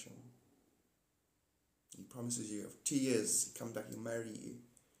transformation. He promises you, after 2 years, he comes back, he'll marry you.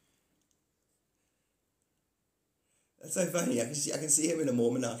 That's so funny. I can see him in a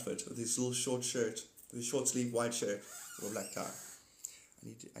Mormon outfit with his little short shirt, with his short sleeve white shirt, with a black tie.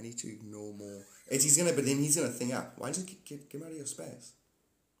 I need to ignore more. But then he's gonna thing up. Why don't you get him out of your space?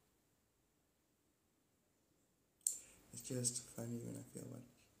 It's just funny when I feel what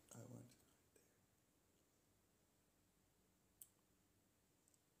I want.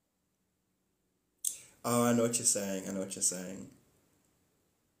 Oh, I know what you're saying.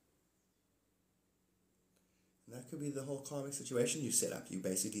 That could be the whole karmic situation you set up. You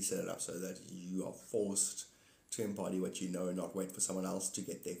basically set it up so that you are forced to embody what you know and not wait for someone else to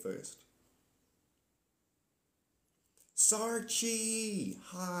get there first. Sarchi!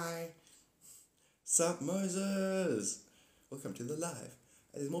 Hi! Sup, Moses? Welcome to the live.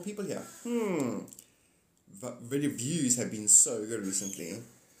 There's more people here. Video views have been so good recently.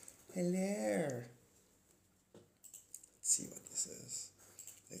 Hello! Let's see what this is.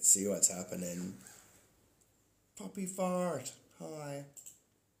 Let's see what's happening. Poppy fart. Hi.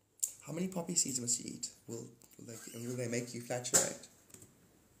 How many poppy seeds must you eat? Will they make you flatulate?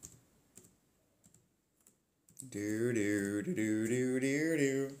 Do.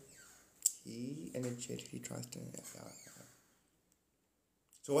 He energetically tries to. Yeah.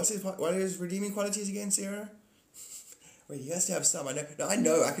 So what are his redeeming qualities again, Sarah? Wait, he has to have some. I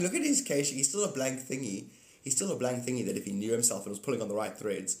know. I can look at his case. He's still a blank thingy. That if he knew himself and was pulling on the right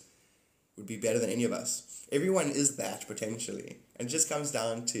threads, would be better than any of us. Everyone is that, potentially. And it just comes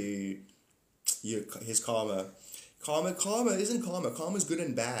down to his karma. Karma isn't karma. Karma's good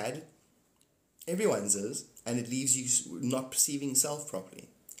and bad. Everyone's is. And it leaves you not perceiving self properly.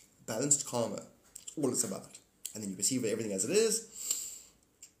 Balanced karma. That's all it's about. And then you perceive everything as it is.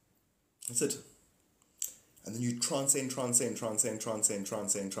 That's it. And then you transcend.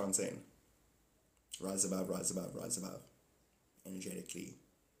 Rise above. Energetically.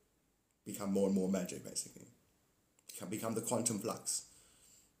 Become more and more magic, basically. Become the quantum flux.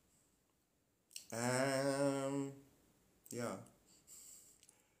 Yeah.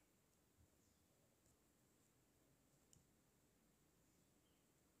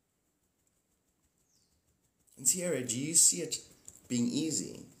 And Sierra, do you see it being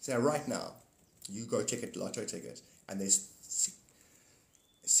easy? So right now, you go check a lotto ticket, and there's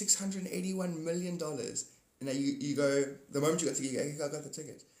 $681 million. And now you go, the moment you got the ticket, I got the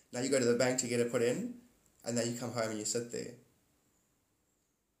ticket. Now you go to the bank to get it put in, and then you come home and you sit there.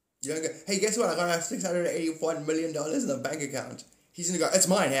 You don't go, hey, guess what? I got $681 million in the bank account. He's going to go, it's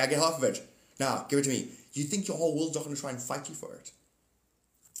mine. Hey, I get half of it. Now, give it to me. You think your whole world's not going to try and fight you for it?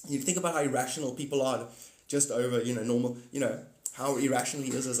 You think about how irrational people are just over, normal, how irrational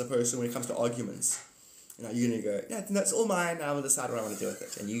he is as a person when it comes to arguments. You're going to go, yeah, that's all mine. Now I will decide what I want to do with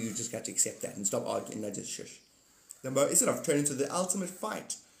it. And you just got to accept that and stop arguing. Just shush. Instead of turning into the ultimate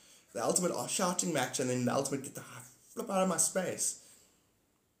fight, the ultimate shouting match, and then the ultimate get the flip out of my space.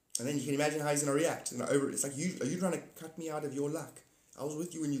 And then you can imagine how he's going to react. It's like, are you trying to cut me out of your luck? I was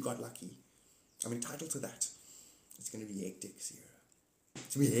with you when you got lucky. I'm entitled to that. It's going to be hectic, Sierra.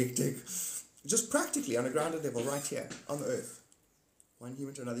 It's going to be hectic. Just practically on a grounded level right here on the earth. one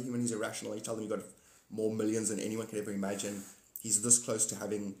human to another human who's irrational. You tell them you've got more millions than anyone could ever imagine. He's this close to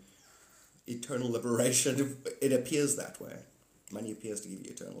having eternal liberation. It appears that way. Money appears to give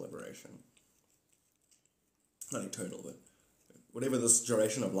you eternal liberation. Not eternal, but whatever this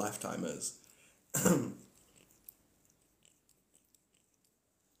duration of lifetime is.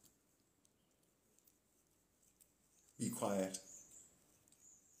 Be quiet.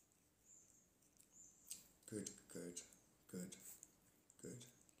 Good.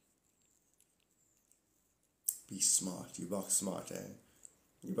 Be smart. You box smart, eh?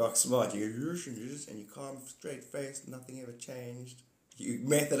 You box smart. You and you calm, straight faced. Nothing ever changed. You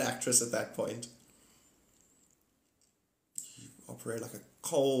method actress at that point. You operate like a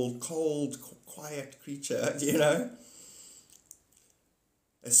cold, quiet creature. You know.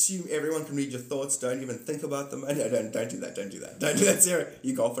 Assume everyone can read your thoughts. Don't even think about them. No, don't do that. Don't do that, Sarah.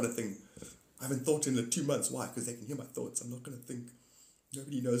 You go off on a thing. I haven't thought in 2 months. Why? Because they can hear my thoughts. I'm not going to think.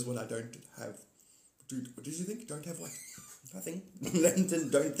 Nobody knows what I don't have. Dude, what did you think? Don't have what? Nothing.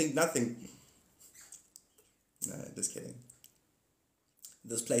 Don't think nothing. No, just kidding.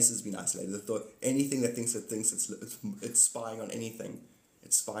 This place has been isolated. The thought, anything that thinks it's spying on anything.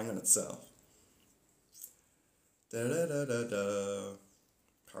 It's spying on itself.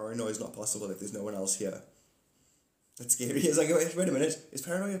 Paranoia is not possible if there's no one else here. That's scary. It's like, wait a minute. Is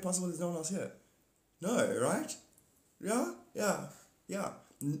paranoia possible if there's no one else here? No, right? Yeah.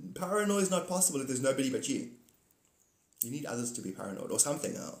 Paranoia is not possible if there's nobody but you. You need others to be paranoid or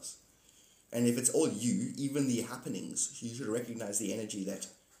something else. And if it's all you, even the happenings, you should recognize the energy that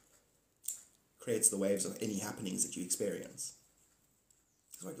creates the waves of any happenings that you experience.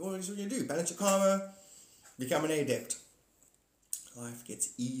 It's like, what are you going to do? Balance your karma, become an adept. Life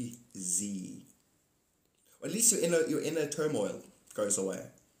gets easy. Or at least your inner turmoil goes away.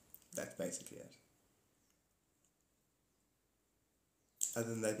 That's basically it.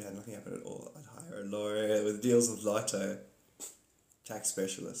 Other than that, nothing happened at all. I'd hire a lawyer with deals with lotto, tax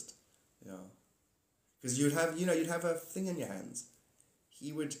specialist, because you'd have a thing in your hands.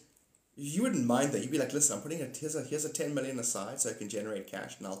 You wouldn't mind that. You'd be like, listen, I'm putting here's a 10 million aside so I can generate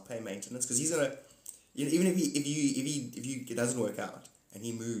cash and I'll pay maintenance, because he's gonna, even if it doesn't work out and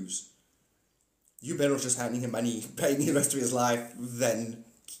he moves, you better off just handing him money, paying the rest of his life than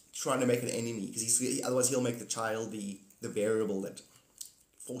trying to make an enemy, because otherwise he'll make the child the variable that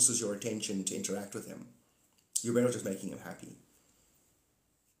forces your attention to interact with him. You're better just making him happy.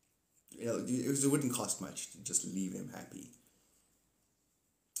 It wouldn't cost much to just leave him happy.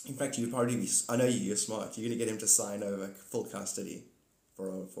 In fact, you'd probably be. I know you're smart. You're gonna get him to sign over full custody for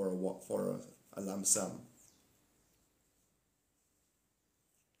a lump sum.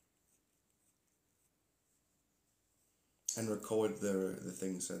 And record the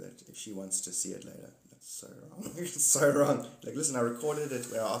thing so that if she wants to see it later. So wrong. It's so wrong. Like, listen, I recorded it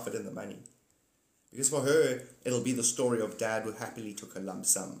where I offered in the money. Because for her, it'll be the story of dad who happily took a lump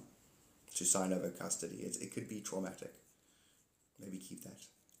sum to sign over custody. It could be traumatic. Maybe keep that.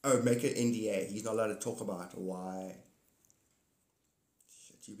 Oh, make an NDA. He's not allowed to talk about why.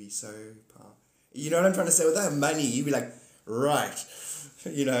 Should you be so powerful? You know what I'm trying to say? With that money, you'd be like, right.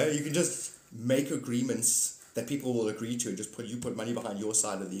 You can just make agreements that people will agree to, and just put money behind your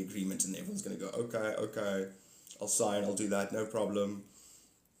side of the agreement, and everyone's going to go, okay, I'll sign, I'll do that, no problem.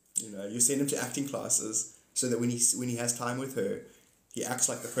 You send him to acting classes so that when he has time with her, he acts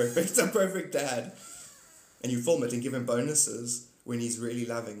like the perfect dad. And you film it and give him bonuses when he's really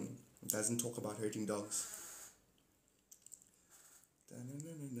loving. He doesn't talk about hurting dogs.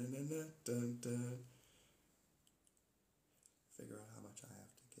 Figure out how much I have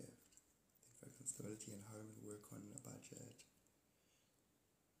to give. Focus on stability and home and work on a budget.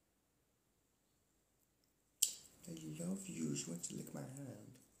 I love you. She wants to lick my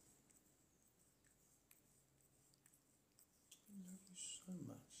hand. I love you so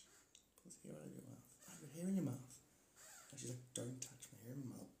much. Pull the hair out of your mouth. I have hair in your mouth. And she's like, don't touch my hair in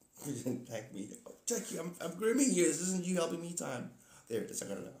my mouth. You didn't thank me. Oh, Jackie, I'm grooming you. This isn't you helping me time. There it is. I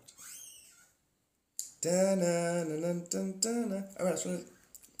got it out. Da-na-na-na-na-na-na. Alright, so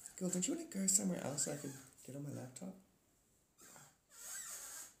girl, don't you want to go somewhere else so I can get on my laptop?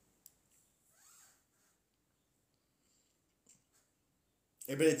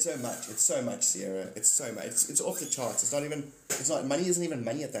 Yeah, but it's so much, Sierra. It's so much. It's off the charts. Money isn't even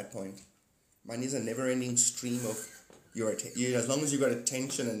money at that point. Money is a never-ending stream of as long as you've got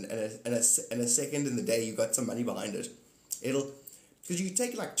attention and a second in the day, you've got some money behind it. Because you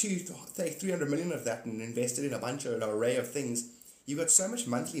take like 300 million of that and invest it in an array of things. You've got so much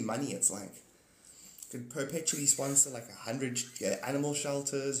monthly money, it's like, you could perpetually sponsor like 100 animal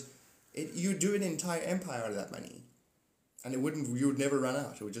shelters. You do an entire empire out of that money. And you would never run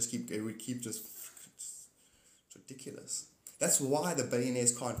out. It would keep just, it's ridiculous. That's why the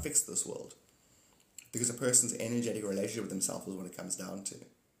billionaires can't fix this world. Because a person's energetic relationship with themselves is what it comes down to.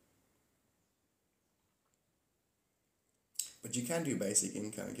 But you can do basic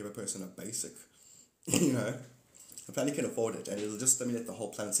income and give a person a basic, the planet can afford it, and it'll just stimulate the whole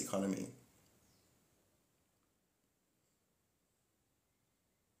planet's economy.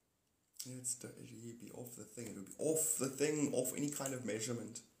 You'd be off the thing. It would be off the thing, off any kind of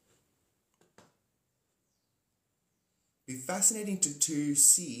measurement. It'd be fascinating to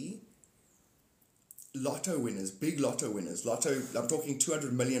see lotto winners, big lotto winners, I'm talking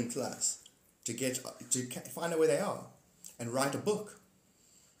 200 million plus, to find out where they are and write a book,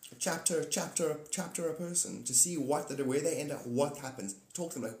 a chapter a person, to see where they end up, what happens.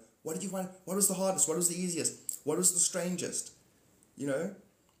 Talk to them like, what did you find? What was the hardest? What was the easiest? What was the strangest?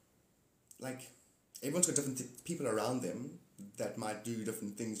 Like, everyone's got different people around them that might do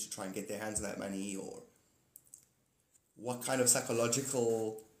different things to try and get their hands on that money, or what kind of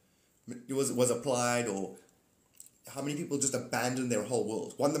psychological was applied, or how many people just abandoned their whole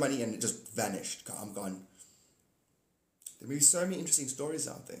world, won the money and it just vanished. I'm gone. There may be so many interesting stories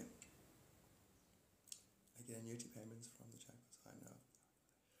out there. I get annuity payments from the chapters. I know.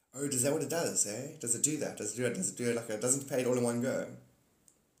 Oh, is that what it does, eh? Does it do that? Does it do it like it doesn't pay it all in one go?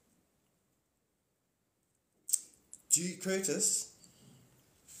 Curtis?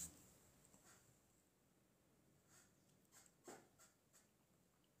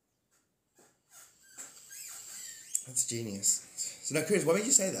 That's genius. So now, Curtis, why would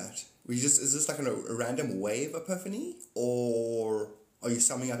you say that? Is this like a random wave epiphany? Or are you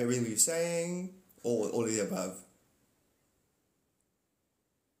summing up everything you're saying? Or all of the above?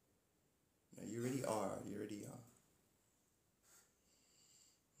 No, you really are.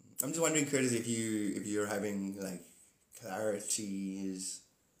 I'm just wondering, Curtis, if you're having like clarities,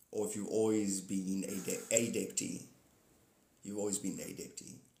 or if you've always been adepty. You've always been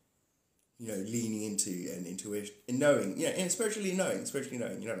adepty. Leaning into an intuition, and knowing, and spiritually knowing, you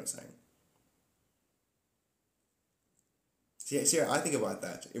know what I'm saying? See, I think about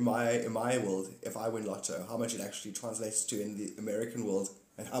that. In my world, if I win lotto, how much it actually translates to in the American world,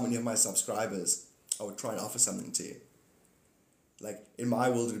 and how many of my subscribers I would try and offer something to. Like, in my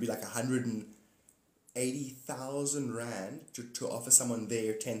world, it would be like 180,000 Rand to offer someone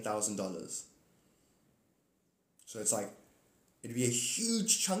there $10,000. So it's like, it'd be a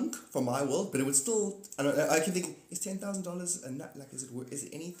huge chunk for my world, but it would still, I can think, is $10,000 enough? Like, is it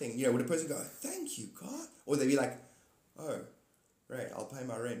anything? Would a person go, thank you, God? Or they'd be like, oh, great, I'll pay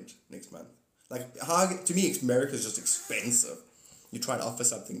my rent next month. Like, to me, America's just expensive. You try to offer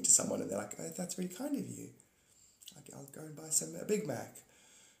something to someone and they're like, oh, that's really kind of you. I'll go and buy a Big Mac.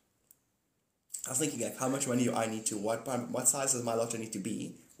 I was thinking, like, how much money do I need to, what size does my lotto need to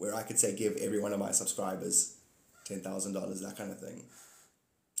be, where I could say give every one of my subscribers $10,000, that kind of thing.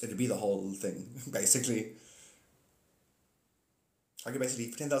 It'd be the whole thing, basically. I could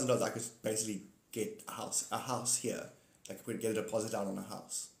basically, for $10,000, I could basically get a house here. I could get a deposit down on a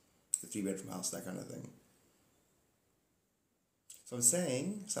house, a 3-bedroom house, that kind of thing. So I'm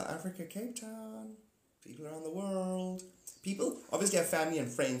saying, South Africa, Cape Town, people around the world. People obviously have family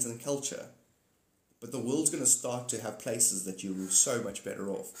and friends and culture, but the world's going to start to have places that you're so much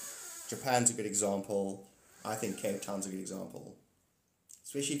better off. Japan's a good example. I think Cape Town's a good example,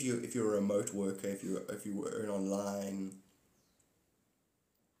 especially if you're a remote worker, if you earn online,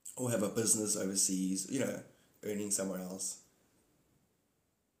 or have a business overseas, earning somewhere else.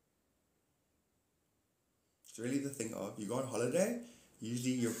 It's really the thing of, you go on holiday,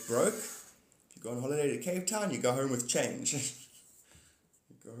 usually you're broke. If you go on holiday to Cape Town, you go home with change. You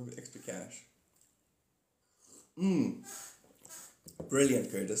go home with extra cash.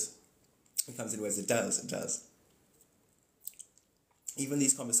 Brilliant, Curtis. It comes in ways, it does. Even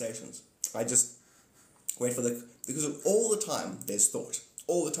these conversations, I just wait for because all the time there's thought,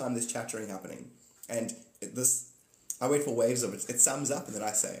 all the time there's chattering happening, and I wait for waves of it. It sums up, and then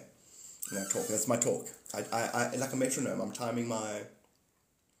I say, and I talk. That's my talk. I like a metronome. I'm timing my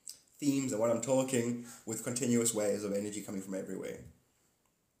themes and what I'm talking with continuous waves of energy coming from everywhere.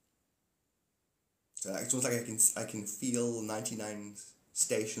 So it's almost like I can feel 99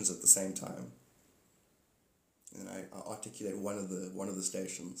 stations at the same time, and I articulate one of the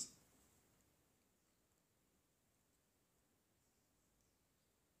stations.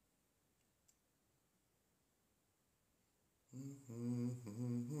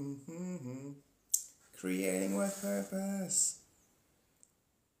 Creating with purpose.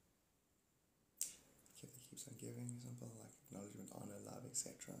 Keeps on giving, example like acknowledgement, honor, love,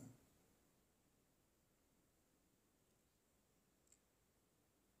 etc.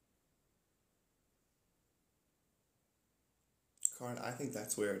 Karen, I think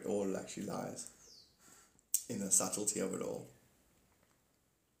that's where it all actually lies. In the subtlety of it all.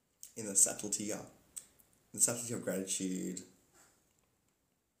 In the subtlety, yeah. The subtlety of gratitude.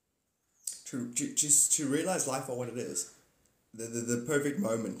 To realize life for what it is. The perfect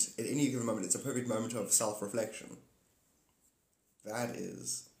moment. At any given moment, it's a perfect moment of self-reflection. That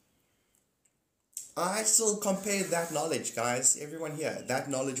is... I still compare that knowledge, guys, everyone here, that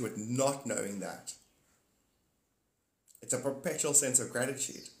knowledge with not knowing that. It's a perpetual sense of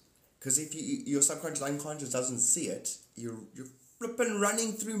gratitude. Because if your subconscious, unconscious doesn't see it, you're flipping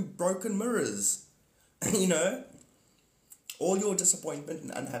running through broken mirrors. You know? All your disappointment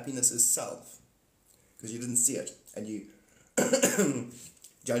and unhappiness is self. Because you didn't see it. And you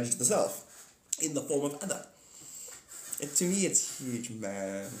judged the self in the form of other. To me, it's huge,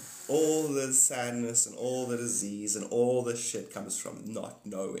 man. All the sadness and all the disease and all the shit comes from not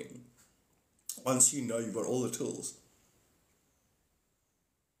knowing. Once you know, you've got all the tools.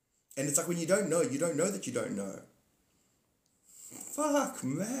 And it's like when you don't know that you don't know. Fuck,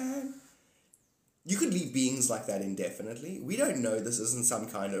 man. You could leave beings like that indefinitely. We don't know this isn't some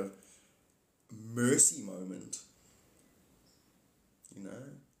kind of mercy moment. You know?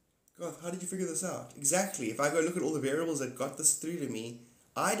 God, how did you figure this out? Exactly. If I go look at all the variables that got this through to me,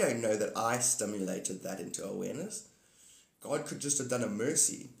 I don't know that I stimulated that into awareness. God could just have done a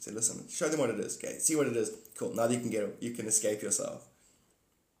mercy. Say, listen, show them what it is. Okay, see what it is. Cool. Now you can escape yourself.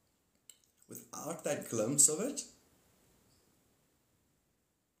 Without that glimpse of it,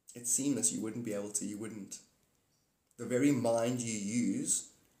 it's seamless. You wouldn't be able to. You wouldn't. The very mind you use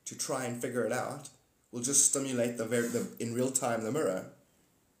to try and figure it out will just stimulate in real time the mirror.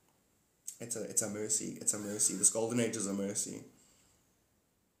 It's a mercy. It's a mercy. This golden age is a mercy.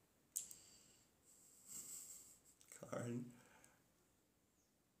 Karen.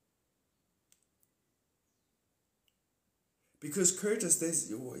 Because Curtis,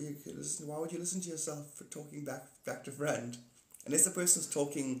 why would you listen to yourself for talking back to front? Unless the person's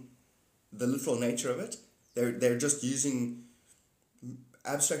talking the literal nature of it, they're just using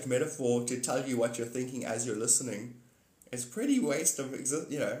abstract metaphor to tell you what you're thinking as you're listening. It's pretty waste of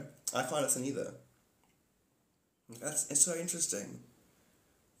I can't listen either. It's so interesting.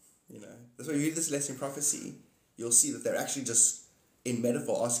 That's why you read this lesson in prophecy, you'll see that they're actually just in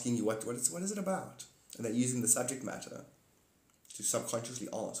metaphor asking you what is it about, and they're using the subject matter to subconsciously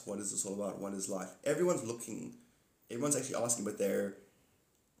ask, what is this all about? What is life? Everyone's actually asking, but they're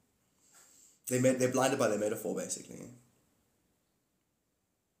blinded by their metaphor, basically.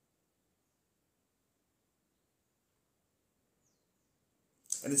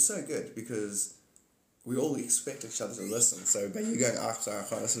 And it's so good because we all expect each other to listen. So, but you're going, sorry, I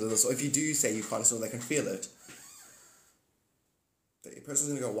can't listen to this. Or if you do say you can't listen, they can feel it. The person's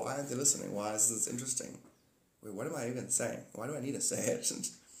going to go, why aren't they listening? Why is this interesting? Wait, what am I even saying? Why do I need to say it? So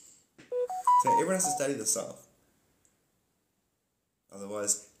everyone has to study the self.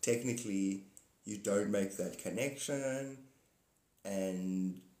 Otherwise, technically, you don't make that connection,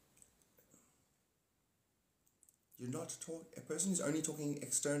 and you're not a person who's only talking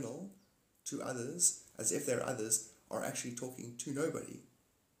external to others, as if they're others, are actually talking to nobody.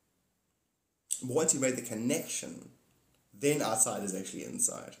 But once you've made the connection, then outside is actually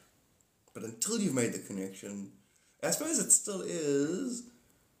inside. But until you've made the connection, I suppose it still is.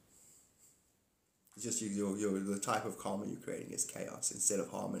 It's just the type of karma you're creating is chaos instead of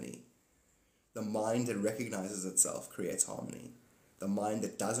harmony. The mind that recognizes itself creates harmony. The mind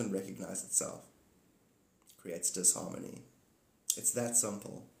that doesn't recognize itself creates disharmony. It's that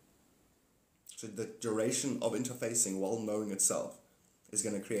simple. So the duration of interfacing while knowing itself is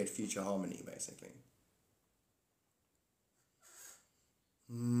going to create future harmony, basically.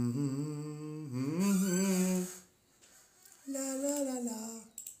 La la la la.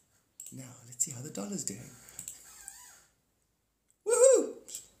 Now, let's see how the dollar's doing. Woohoo!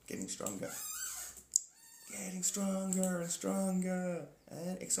 Getting stronger. Getting stronger and stronger.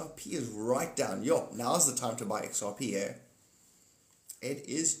 And XRP is right down. Yo, now's the time to buy XRP, eh? It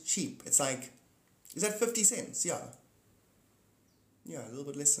is cheap. It's like, is that 50 cents? Yeah. Yeah, a little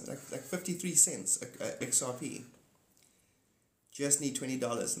bit less than, like 53 cents XRP. Just need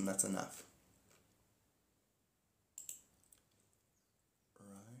 $20 and that's enough.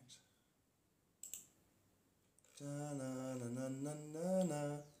 Right. Da na na na na na na.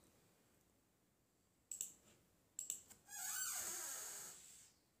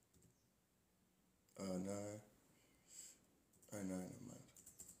 Oh no. Oh no, never mind.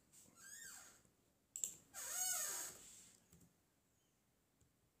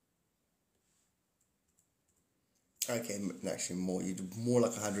 Okay, actually more. You do more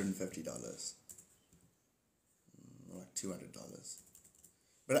like $150. Like like $200.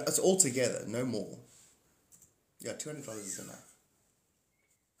 But it's all together, no more. Yeah, $200 is enough.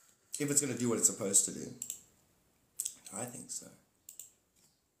 If it's going to do what it's supposed to do. I think so.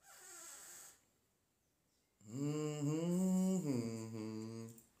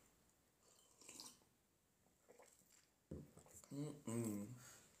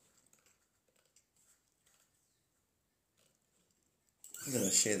 I'm going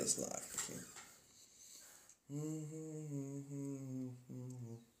to share this live quickly.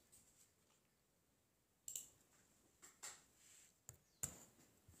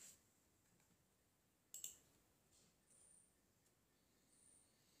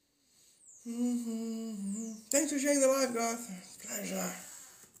 Thanks for sharing the live, Garth. Pleasure.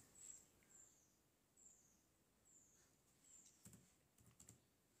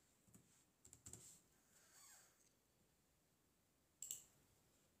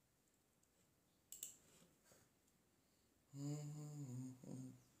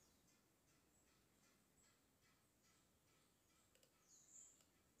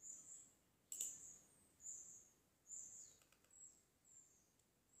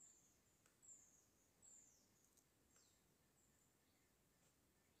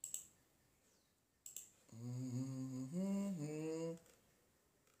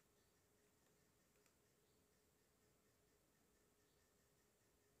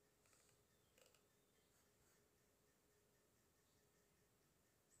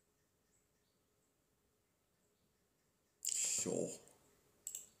 Sure.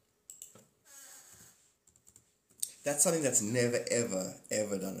 That's something that's never, ever,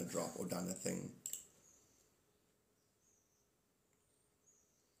 ever done a drop or done a thing.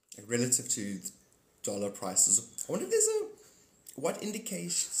 Like relative to dollar prices. I wonder if there's what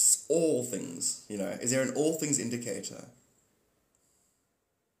indicates all things, you know? Is there an all things indicator?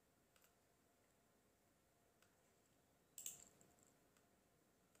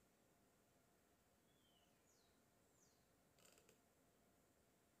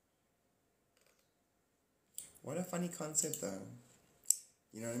 What a funny concept, though.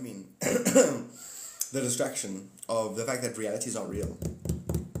 You know what I mean? The distraction of the fact that reality is not real.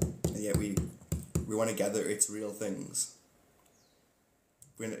 And yet we want to gather its real things.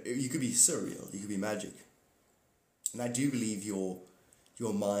 You could be surreal, you could be magic. And I do believe your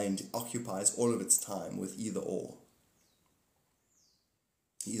mind occupies all of its time with either or.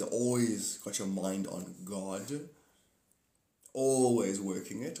 You either always got your mind on God, always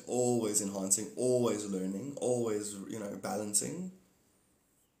working it, always enhancing, always learning, always, balancing.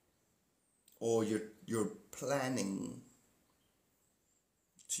 Or you're planning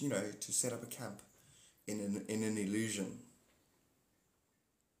to set up a camp in an illusion.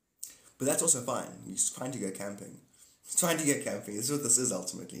 But that's also fine. You're just trying to go camping. Trying to get camping. This is what this is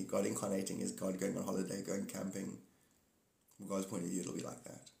ultimately. God incarnating is God going on holiday, going camping. From God's point of view, it'll be like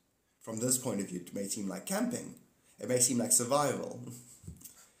that. From this point of view, it may seem like camping. It may seem like survival.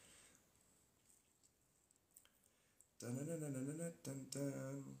 Dun, dun, dun, dun, dun, dun, dun,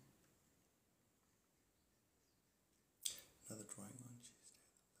 dun. Another drawing on Tuesday.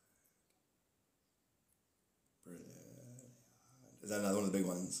 Brilliant. Is that another one of the big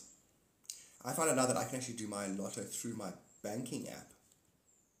ones? I found out now that I can actually do my lotto through my banking app.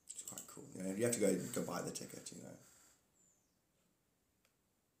 It's quite cool. You have to go buy the ticket,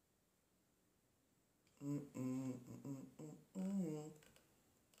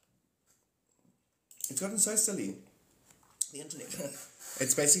 It's gotten so silly. The internet.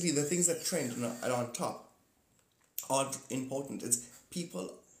 It's basically the things that trend and are on top aren't important. It's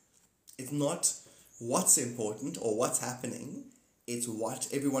people. It's not what's important or what's happening. It's what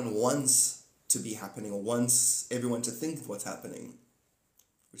everyone wants to be happening or wants everyone to think what's happening.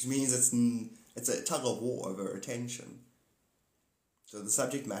 Which means it's a tug of war over attention. So the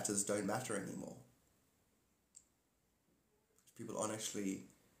subject matters don't matter anymore. People aren't actually,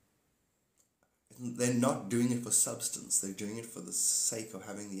 they're not doing it for substance, they're doing it for the sake of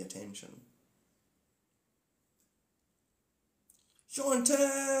having the attention.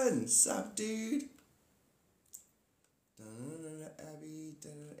 Shaunton! Sup, dude? Abby,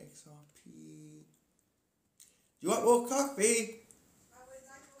 XRP. You want more coffee?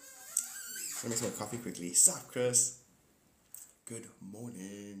 Let me make some more coffee quickly. Sup, Chris? Good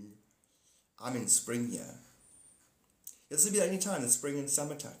morning. I'm in spring here. This will be the only time that spring and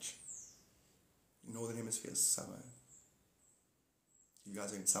summer touch. Northern Hemisphere is summer. You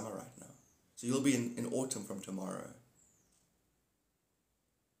guys are in summer right now. So you'll be in autumn from tomorrow.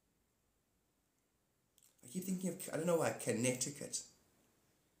 I keep thinking of, I don't know why, Connecticut.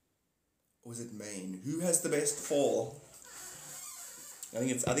 Or is it Maine? Who has the best fall? I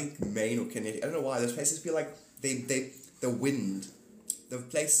think Maine or Connecticut. I don't know why. Those places feel like the wind, the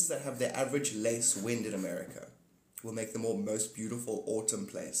places that have the average less wind in America will make the most beautiful autumn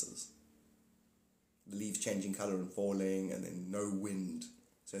places. The leaves changing color and falling, and then no wind.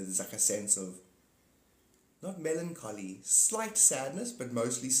 So there's like a sense of, not melancholy, slight sadness, but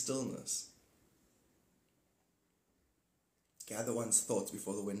mostly stillness. Gather one's thoughts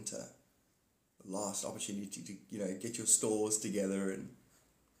before the winter. The last opportunity to, get your stores together. And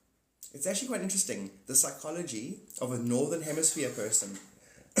it's actually quite interesting, the psychology of a northern hemisphere person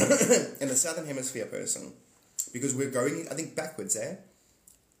and a southern hemisphere person. Because we're going, I think, backwards, eh?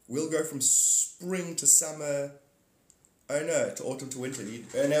 We'll go from spring to summer, to autumn to winter.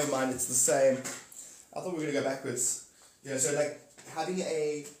 Never mind, it's the same. I thought we were going to go backwards. So like having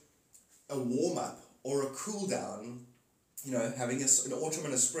a warm-up or a cool-down, having an autumn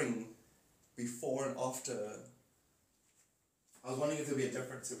and a spring before and after. I was wondering if there'd be a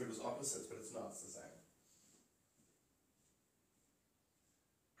difference if it was opposites, but it's not, it's the same.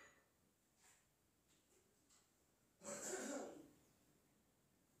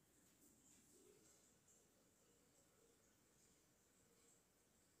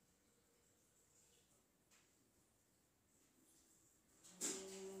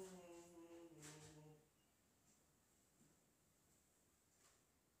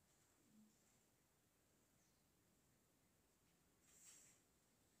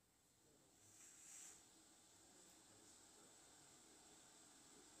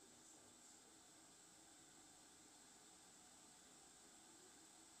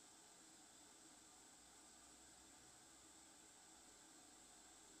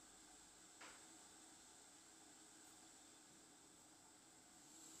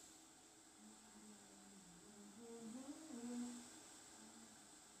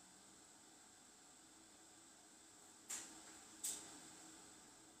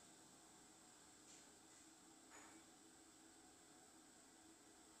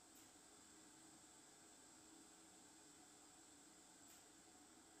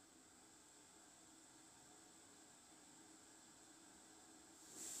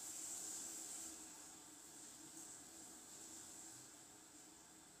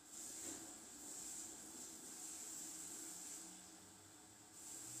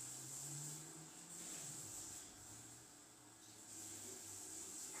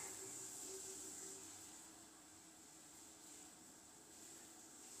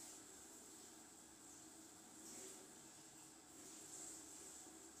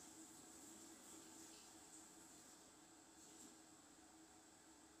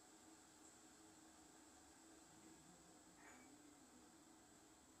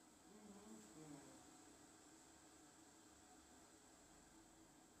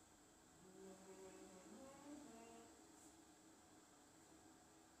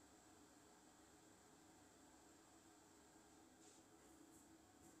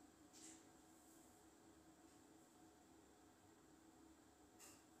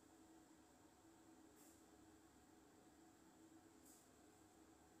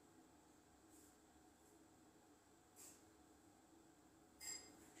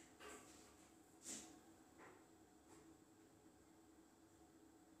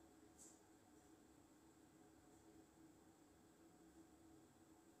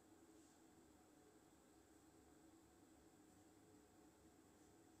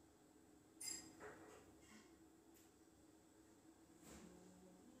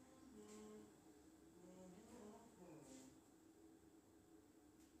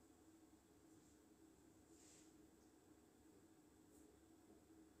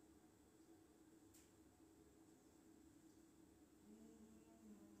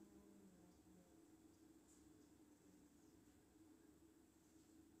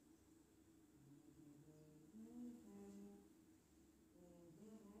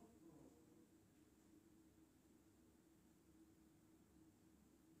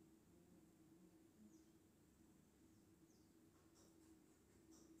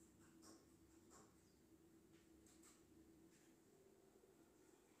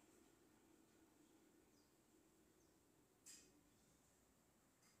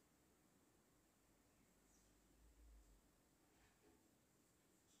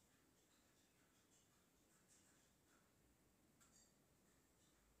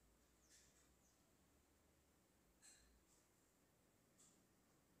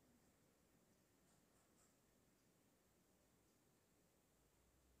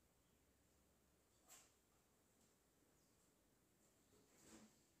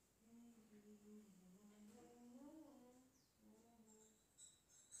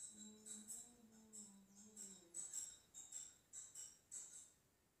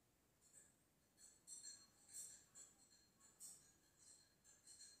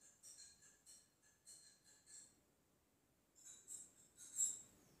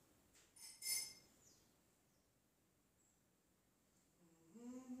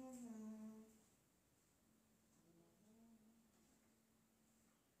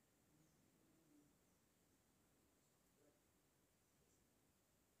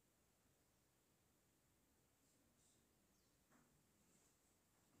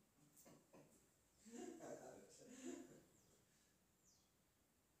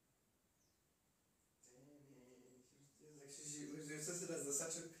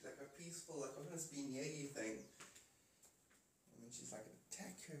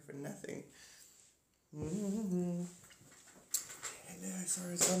 Okay, for nothing. Mm-hmm. Hello,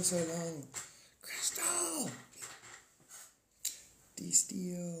 sorry it's gone so long. Crystal!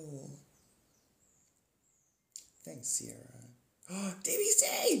 D-Steel. Thanks, Sierra. Oh,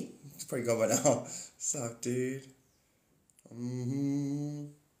 DBC! It's pretty good by now. What's up, dude? Mm-hmm.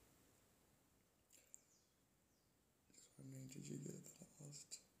 Just wondering, did you get the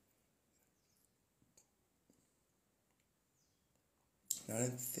last? No, I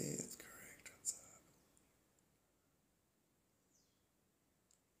don't think it's correct. What's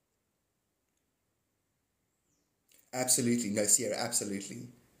up? Absolutely. No, Sierra, absolutely.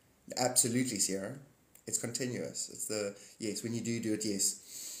 Absolutely, Sierra. It's continuous. It's the, yes, when you do it,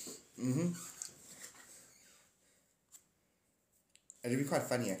 yes. Mm-hmm. It'd be quite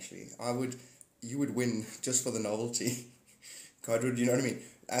funny, actually. You would win just for the novelty. God would, you know what I mean?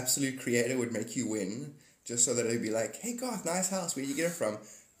 Absolute creator would make you win just so that it'd be like, hey, Garth, nice house. Where did you get it from?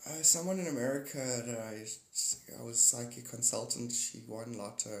 Someone in America that I was psychic consultant. She won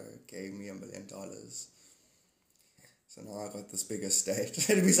lotto, gave me $1 million. So now I got this big estate.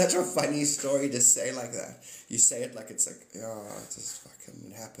 It'd be such a funny story to say like that. You say it like it's like, oh, it just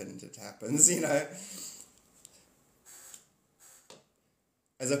fucking happened. It happens, you know.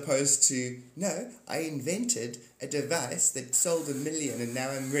 As opposed to, no, I invented a device that sold 1 million and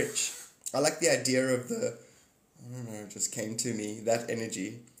now I'm rich. I like the idea of the, I don't know, it just came to me, that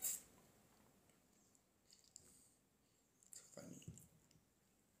energy. It's funny.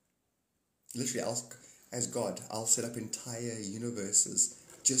 Literally, as God, I'll set up entire universes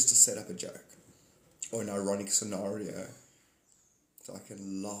just to set up a joke or an ironic scenario so I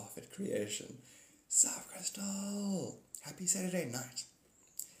can laugh at creation. Sup, Crystal? Happy Saturday night.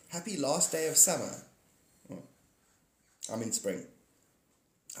 Happy last day of summer. Oh, I'm in spring.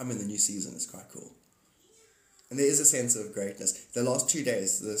 I'm in the new season. It's quite cool. And there is a sense of greatness. The last 2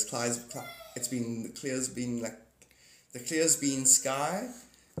 days, the clear's been sky.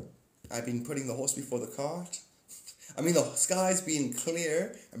 I've been putting the horse before the cart. I mean, the sky's been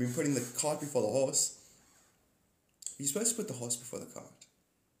clear. I've been putting the cart before the horse. You're supposed to put the horse before the cart.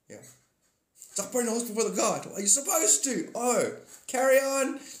 Yeah. Stop putting the horse before the cart. Are you supposed to? Oh, carry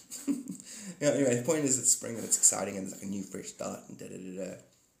on. Yeah, anyway, the point is it's spring and it's exciting and it's like a new fresh start and da-da-da-da.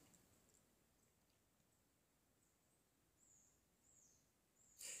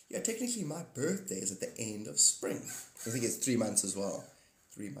 Yeah, technically my birthday is at the end of spring. I think it's 3 months as well.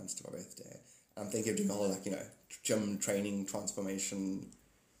 3 months to my birthday. I'm thinking of doing a whole, like, you know, gym training, transformation.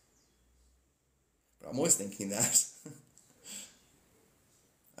 But I'm always thinking that.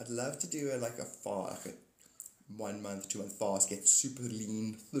 I'd love to do a 1 month, 2 month fast, get super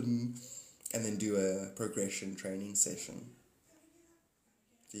lean, thin, and then do a progression training session.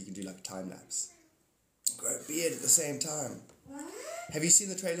 So you can do like time lapse. Grow a beard at the same time. What? Have you seen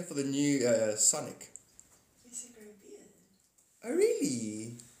the trailer for the new Sonic? You said grow a beard. Oh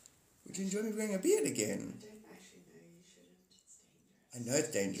really? Would you enjoy me growing a beard again? I don't actually know you shouldn't. It's dangerous. I know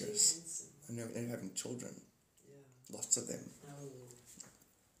it's dangerous. Too handsome. I know having children. Yeah. Lots of them. No.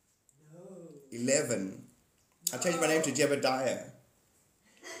 11. I changed my name to Jebediah.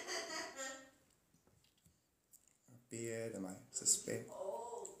 A beard, am I suspect?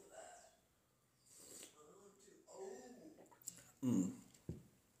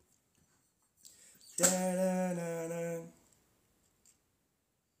 Da da da da.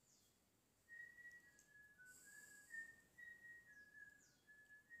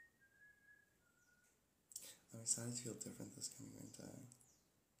 I'm excited to feel different this coming winter.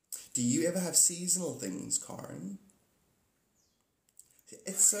 Do you ever have seasonal things, Karen?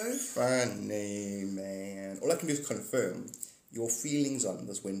 It's so funny, man. All I can do is confirm your feelings on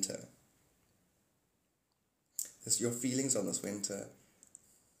this winter. Your feelings on this winter.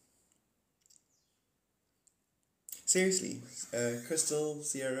 Seriously, Crystal,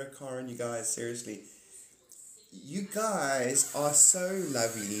 Sierra, Karen, you guys, seriously. You guys are so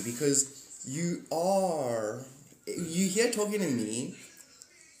lovely because you here talking to me,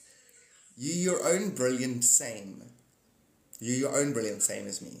 you're your own brilliant same. You're your own brilliant same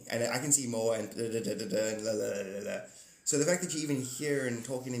as me. And I can see more and da. So the fact that you're even here and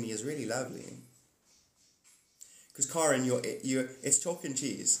talking to me is really lovely. Because Karen, it's chalk and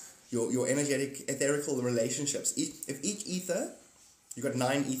cheese. Your energetic, etherical relationships. If each ether, you've got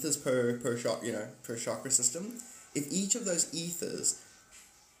 9 ethers per chakra system. If each of those ethers,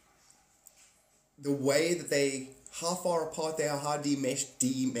 the way that how far apart they are, how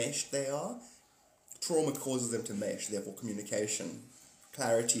demeshed they are, trauma causes them to mesh, therefore communication,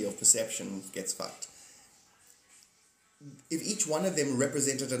 clarity of perception gets fucked. If each one of them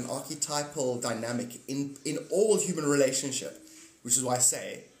represented an archetypal dynamic in all human relationship, which is why I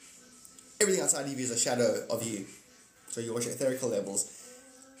say everything outside of you is a shadow of you. So your etherical levels,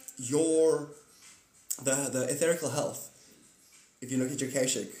 the etherical health, if you look at your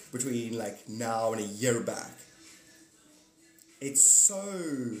Kashik between like now and a year back, it's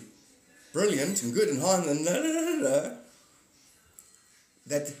so brilliant and good and hard and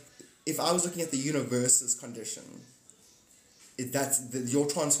that if I was looking at the universe's condition, your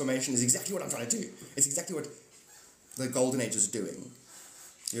transformation is exactly what I'm trying to do. It's exactly what the Golden Age is doing.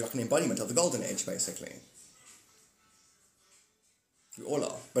 You're like an embodiment of the Golden Age, basically. You all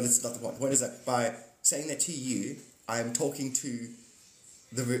are, but it's not the point. The point is that by saying that to you, I'm talking to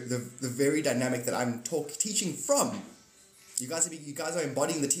the very dynamic that I'm teaching from. You guys are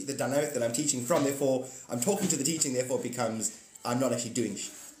embodying the dynamic that I'm teaching from. Therefore, I'm talking to the teaching. Therefore, it becomes I'm not actually doing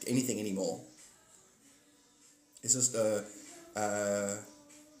anything anymore. It's just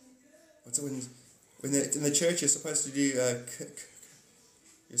what's it when in the church you're supposed to do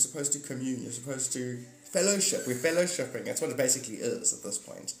you're supposed to commune. You're supposed to fellowship. We're fellowshipping. That's what it basically is at this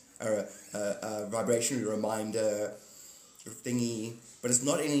point. A vibrational reminder thingy, but it's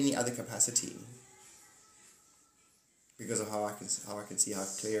not in any other capacity. Because of how I can see how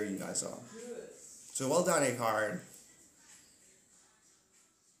clear you guys are. So well done, Eckhart.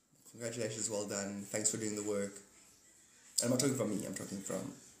 Congratulations, well done. Thanks for doing the work. And I'm not talking from me, I'm talking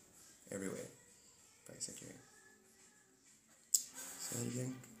from everywhere, basically. So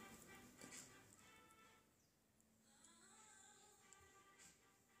again.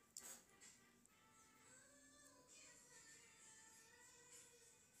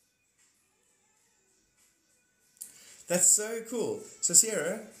 That's so cool. So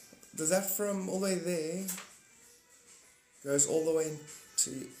Sierra, does that from all the way there goes all the way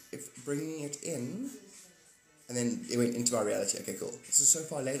to bringing it in, and then it went into our reality. Okay, cool. This is so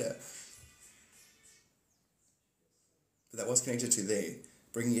far later, but that was connected to there,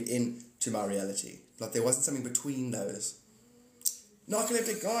 bringing it in to my reality. Like there wasn't something between those.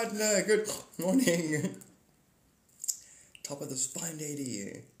 Narcoleptic Gardener, good morning. Top of this fine day to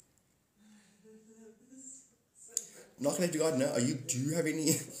you. Narcoleptic Gardener, do you have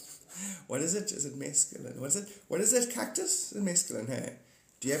any, what is it? Is it mescaline? What is it? Cactus? Is it mescaline, hey?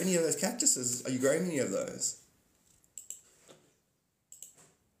 Do you have any of those cactuses? Are you growing any of those?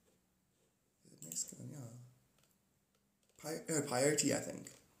 Is it mescaline? Yeah. Peyote, I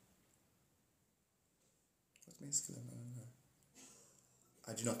think. What's mescaline? I don't know.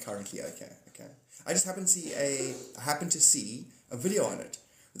 I do not currently. Okay. I just happened to see a video on it.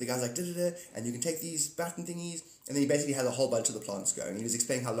 The guy's like, and you can take these batten thingies, and then he basically has a whole bunch of the plants going. He was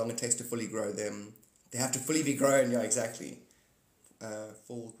explaining how long it takes to fully grow them. They have to fully be grown, yeah, exactly.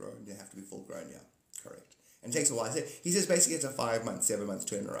 Full grown, they have to be full grown, yeah, correct. And it takes a while. He says basically it's a 5 month, 7 month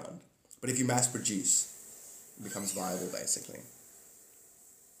turnaround. But if you mass produce, it becomes viable, basically.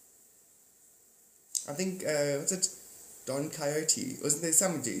 I think, what's it? Don Quixote, wasn't there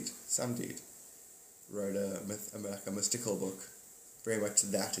some dude wrote a mystical book. Very much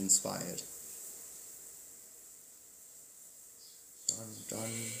that inspired. Don.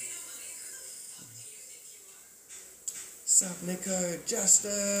 Sup, Nico?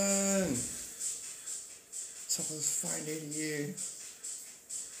 Justin! Sup, it was fine day to you.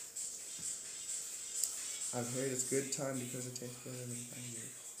 I've heard it's good time because it tastes better than fungi.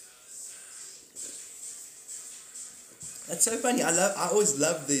 That's so funny. I always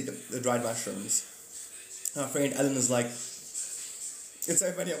love the dried mushrooms. My friend Alan is like, it's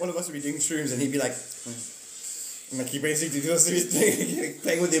so funny, all of us would be doing shrooms and he'd be like, and like he basically was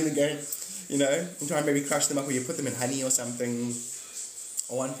playing with them and going, you know, and try and maybe crush them up or you put them in honey or something.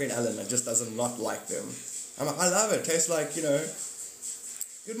 Or one friend, Alan, that just doesn't not like them. I'm like, I love it, tastes like, you know,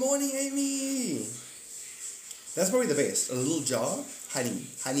 good morning, Amy. That's probably the best. A little jar,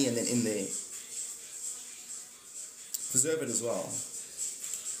 honey and then in there. Preserve it as well.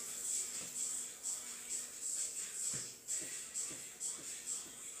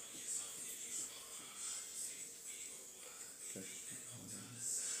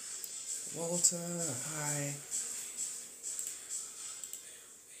 Walter, hi.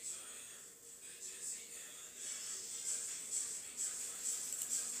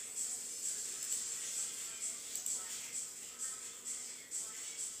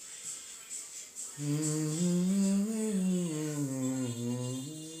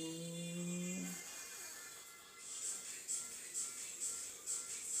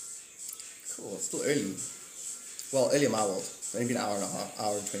 Cool, it's still early. Well, early in my world. Maybe an hour and a half,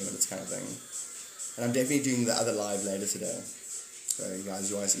 hour and 20 minutes kind of thing. And I'm definitely doing the other live later today. So you guys,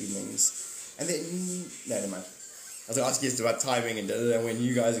 yours evenings. And then, no, never mind. I was going to ask you about timing and when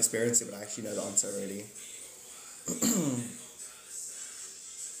you guys experience it, but I actually know the answer already.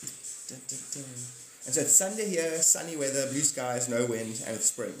 And so it's Sunday here, sunny weather, blue skies, no wind, and it's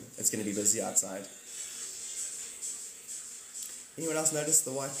spring. It's going to be busy outside. Anyone else notice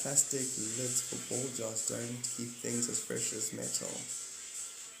the white plastic lids for ball jars don't keep things as fresh as metal?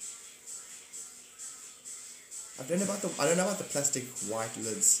 I don't know about the plastic white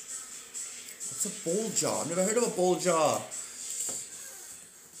lids. What's a ball jar? I've never heard of a ball jar.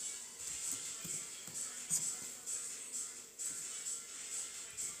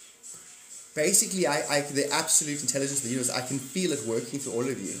 Basically, the absolute intelligence of the universe, I can feel it working through all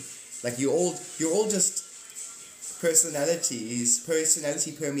of you. Like you're all just personality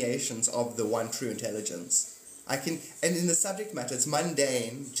permeations of the one true intelligence. And in the subject matter, it's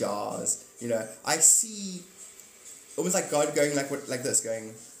mundane jars. I see almost like God going like this,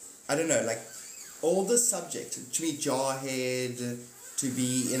 going, I don't know, like all the subject to be jarhead, to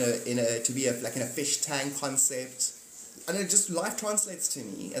be in a fish tank concept. I know, just life translates to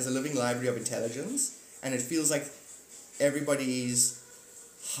me as a living library of intelligence, and it feels like everybody's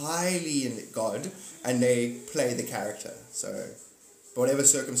highly in God, and they play the character. So, whatever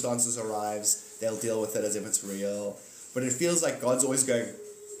circumstances arrives, they'll deal with it as if it's real. But it feels like God's always going,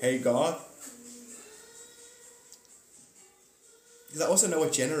 "Hey God," because I also know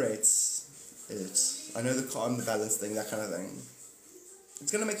what generates it. I know the calm, the balance thing, that kind of thing.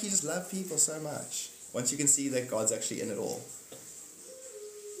 It's gonna make you just love people so much. Once you can see that God's actually in it all.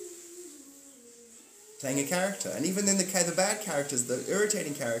 Playing a character. And even then the bad characters, the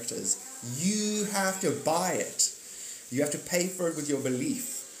irritating characters, you have to buy it. You have to pay for it with your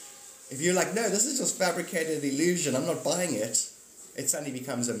belief. If you're like, no, this is just fabricated illusion, I'm not buying it, it suddenly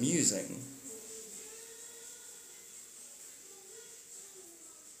becomes amusing.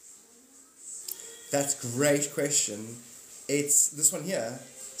 That's a great question. It's this one here,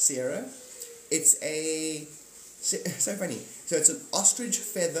 Sierra. It's so funny. So it's an ostrich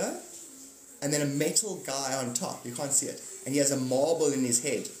feather and then a metal guy on top. You can't see it. And he has a marble in his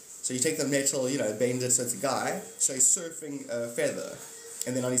head. So you take the metal, bend it so it's a guy. So he's surfing a feather.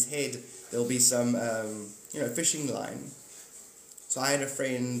 And then on his head, there'll be some, fishing line. So I had a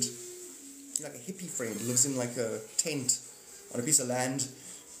friend, like a hippie friend, lives in like a tent on a piece of land.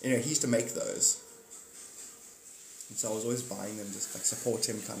 He used to make those. And so I was always buying them, just like support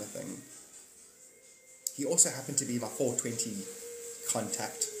him kind of thing. He also happened to be my 420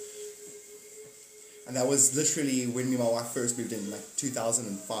 contact. And that was literally when me and my wife first moved in, like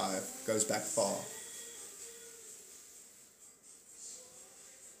 2005. Goes back far.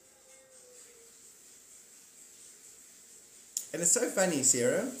 And it's so funny,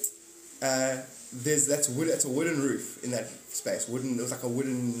 Sarah. That's a wooden roof in that space. It was like a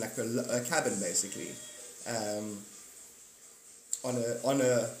wooden, like a cabin basically. On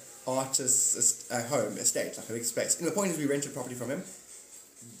a artist's home, estate, like a big space. And the point is we rented property from him.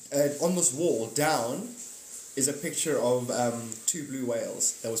 On this wall, down, is a picture of two blue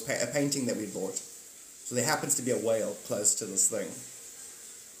whales. That was a painting that we bought. So there happens to be a whale close to this thing.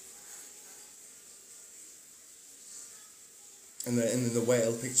 And then the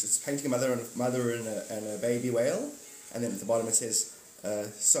whale picture, it's painting a mother and a baby whale. And then at the bottom it says,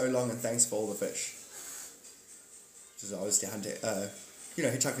 "So long and thanks for all the fish." Which is obviously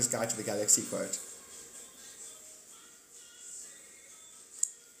Hitchhiker's Guide to the Galaxy quote.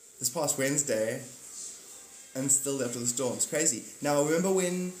 This past Wednesday, and still after the storm. It's crazy. Now, remember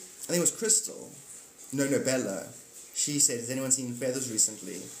when, I think it was Crystal, Bella, she said, "Has anyone seen feathers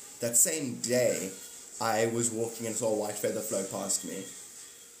recently?" That same day, I was walking and saw a white feather float past me.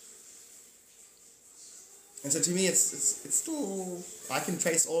 And so to me, it's still, I can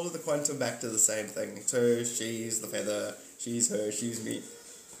trace all of the quantum back to the same thing. It's her, she's the feather, she's her, she's me.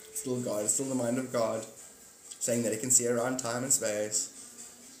 It's still God, it's still the mind of God, saying that it can see around time and space.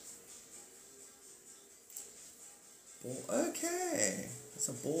 Okay, that's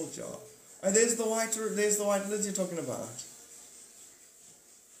a ball jar. Oh, there's the white lids you're talking about.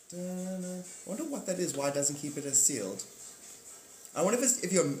 I wonder what that is. Why it doesn't keep it as sealed? I wonder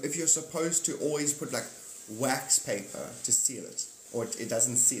if you're supposed to always put like wax paper to seal it, or it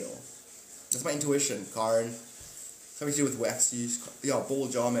doesn't seal. That's my intuition, Karen. Something to do with wax use. Yeah, ball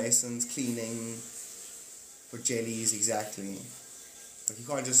jar masons, cleaning, for jellies, exactly. Like you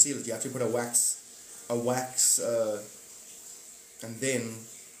can't just seal it. You have to put a wax, and then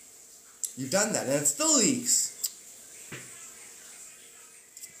you've done that, and it still leaks.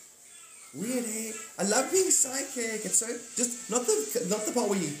 Weird, hey? I love being psychic. It's so just not the part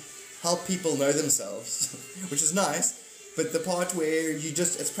where you help people know themselves, which is nice, but the part where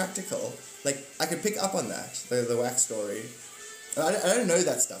it's practical. Like I could pick up on that, the wax story. I don't know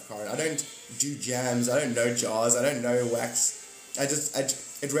that stuff, Karen. I don't do jams. I don't know jars. I don't know wax.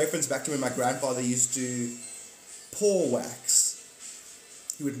 it referenced back to when my grandfather used to pour wax.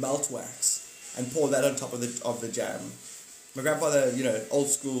 He would melt wax and pour that on top of the jam. My grandfather, old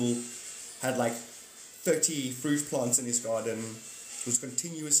school, had like 30 fruit plants in his garden, was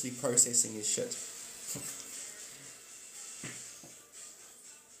continuously processing his shit.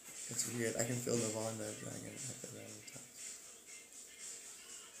 It's weird. I can feel Nirvana dragging at the random time.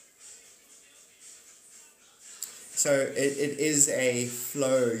 So it is a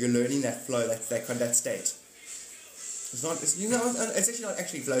flow. You're learning that flow, that state. It's actually not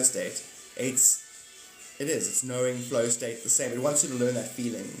actually flow state. It's knowing flow state the same. It wants you to learn that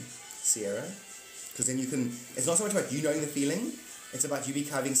feeling, Sierra. Because then you can, it's not so much about you knowing the feeling, it's about you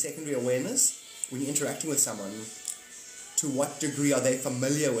having secondary awareness when you're interacting with someone. To what degree are they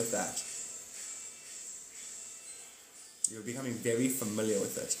familiar with that? You're becoming very familiar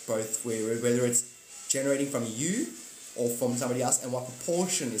with it, both whether it's generating from you or from somebody else, and what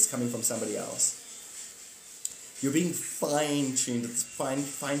proportion is coming from somebody else. You're being fine-tuned,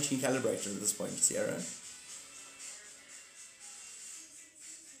 fine-tuned, calibrated at this point, Sierra.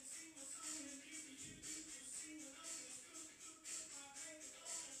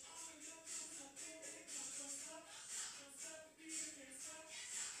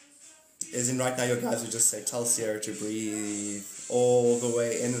 As in right now, your guys would just say, tell Sierra to breathe all the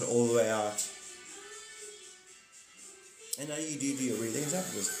way in and all the way out. And now you do your breathing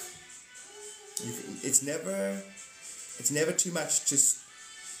exactly. It's never too much to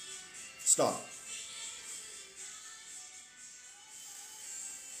stop.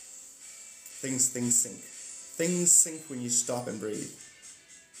 Things sink. Things sink when you stop and breathe.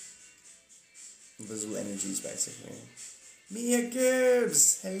 Invisible energies, basically. Mia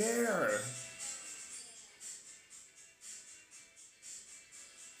Gibbs, hello.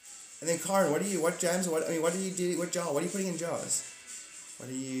 And then Karen, what jams, what do you do, what are you putting in jars?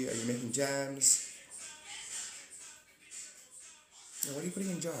 Are you making jams? Yeah, what are you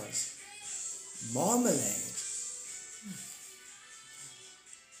putting in jars? Marmalade.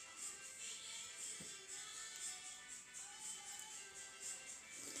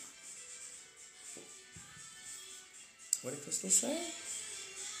 What did Crystal say?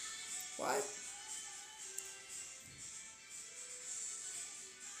 What?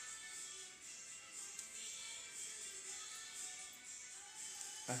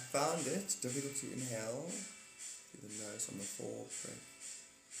 I found it difficult to inhale through the nose on the full breath.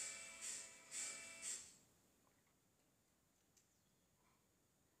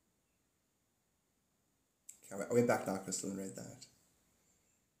 Okay, I went back now, Crystal, and read that.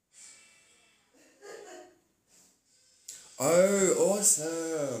 Oh,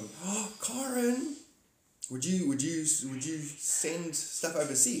 awesome! Oh, Karen, would you send stuff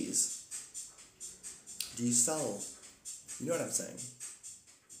overseas? Do you sell? You know what I'm saying?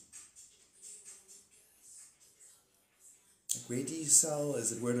 Like, where do you sell?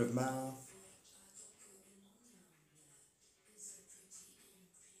 Is it word of mouth?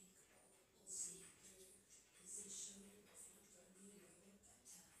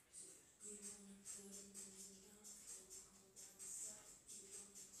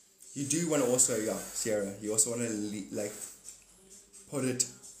 You do want to also, Sierra, you also want to put it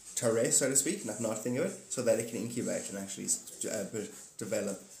to rest, so to speak, not think of it, so that it can incubate and actually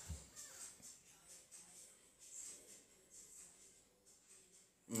develop.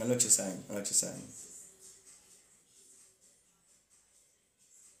 I know what you're saying.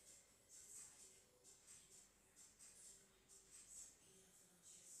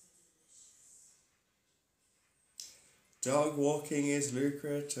 Dog walking is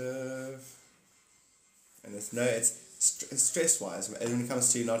lucrative. And it's stress-wise. And when it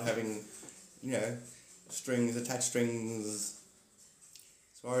comes to not having, attached strings,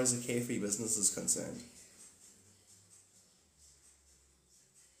 as far as the carefree business is concerned.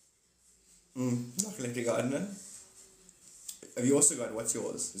 Not electric gardener. Have you also got, what's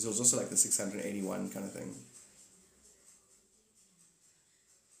yours? Is yours also like the 681 kind of thing?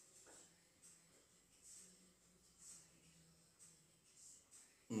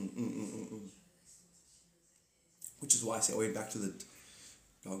 Which is why I went back to the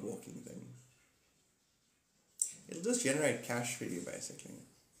dog walking thing. It'll just generate cash for you, basically.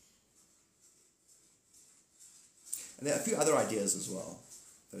 And there are a few other ideas as well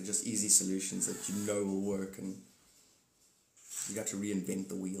that are just easy solutions that you know will work, and you got to reinvent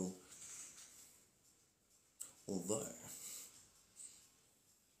the wheel. Although,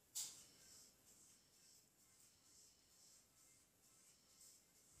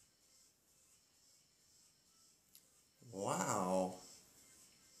 wow.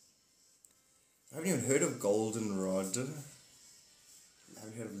 I haven't even heard of goldenrod. I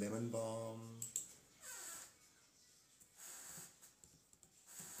Have you heard of lemon balm?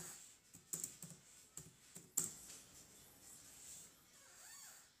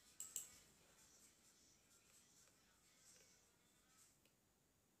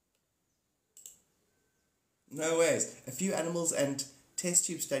 No ways. A few animals and test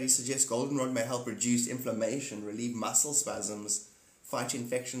tube studies suggest goldenrod may help reduce inflammation, relieve muscle spasms, fight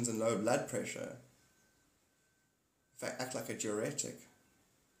infections and lower blood pressure. In fact, act like a diuretic.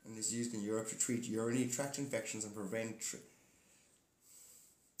 And is used in Europe to treat urinary tract infections and prevent...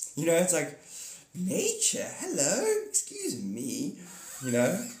 it's like, nature, hello, excuse me.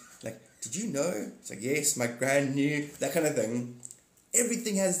 Like, did you know? It's like, yes, my grand new, that kind of thing.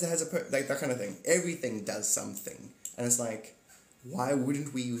 Everything has like that kind of thing. Everything does something. And it's like, why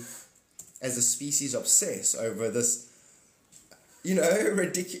wouldn't we, as a species, obsess over this,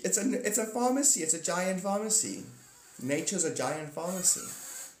 ridiculous... It's a pharmacy. It's a giant pharmacy. Nature's a giant pharmacy.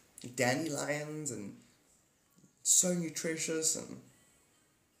 Dandelions and so nutritious and...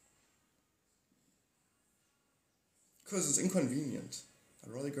 Because it's inconvenient.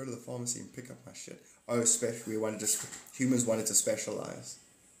 I'd rather go to the pharmacy and pick up my shit. Oh, especially humans wanted to specialize.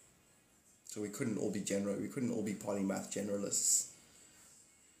 So we couldn't all be we couldn't all be polymath generalists.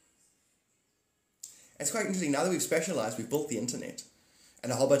 It's quite interesting, now that we've specialized, we've built the internet.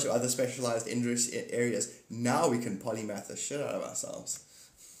 And a whole bunch of other specialized interest areas. Now we can polymath the shit out of ourselves.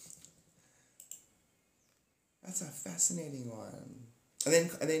 That's a fascinating one.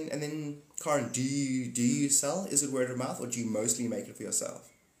 And then, Karen, do you sell? Is it word of mouth, or do you mostly make it for yourself?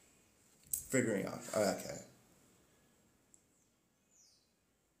 Figuring out. Oh, okay.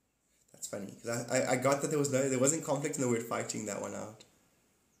 That's funny, because I got that there wasn't conflict in the word fighting that one out.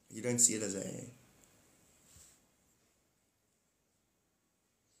 You don't see it as a...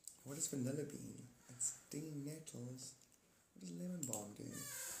 What is vanilla bean? It's stinging nettles. What does lemon balm do?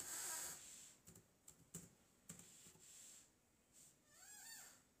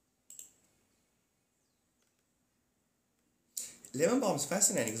 Lemon balm is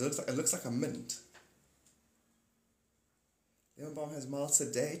fascinating because it looks like a mint. Lemon balm has mild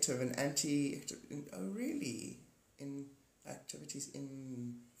sedative and oh really? In activities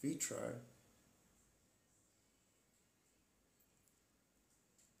in vitro.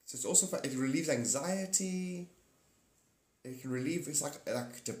 So it's also it relieves anxiety. It can relieve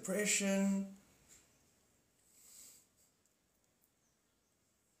like depression.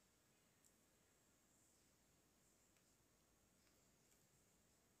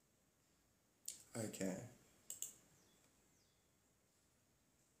 Okay.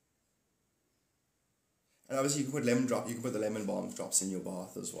 And obviously you can put the lemon balm drops in your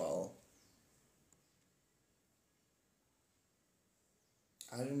bath as well.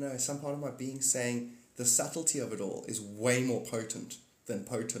 I don't know, some part of my being saying the subtlety of it all is way more potent than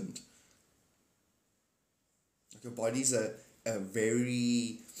potent. Like your body's a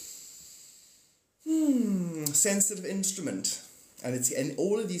very sensitive instrument. And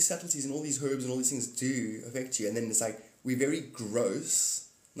all of these subtleties and all these herbs and all these things do affect you. And then it's like, we're very gross,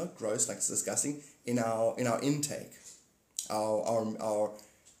 not gross, like it's disgusting, in our intake. Our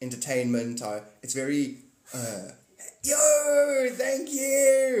entertainment, it's very, yo, thank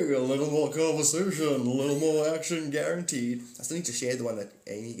you, a little more conversation, a little more action guaranteed. I still need to share the one that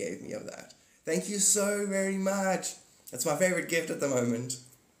Amy gave me of that. Thank you so very much. That's my favorite gift at the moment.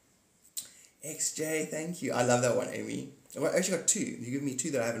 XJ, thank you. I love that one, Amy. I actually got two. You give me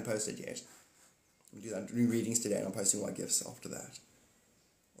two that I haven't posted yet. I'll do that. I'm doing readings today and I'm posting my gifts after that.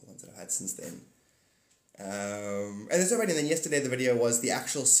 The ones that I've had since then. And there's already, and then yesterday the video was the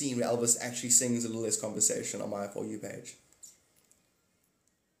actual scene where Elvis actually sings A Little Less Conversation on my For You page.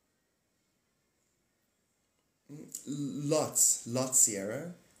 Lots,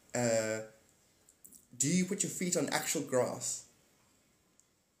 Sierra. Do you put your feet on actual grass?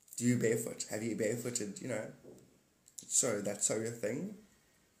 Do you barefoot? Have you barefooted, So that's your thing.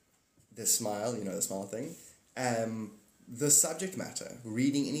 The smile, the smile thing. The subject matter,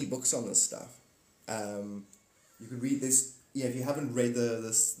 reading any books on this stuff. You could read this, if you haven't read the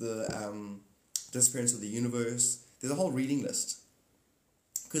Disappearance of the Universe, there's a whole reading list.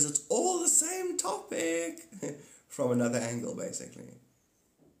 Because it's all the same topic from another angle, basically.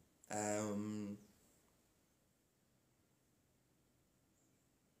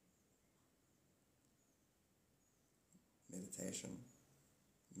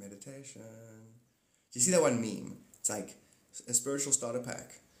 Meditation. Do you see that one meme? It's like a spiritual starter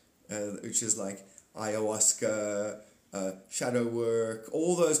pack, which is like ayahuasca, shadow work,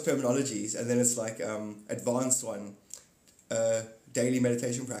 all those terminologies, and then it's like advanced one, daily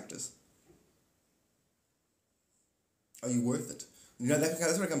meditation practice. Are you worth it? You know,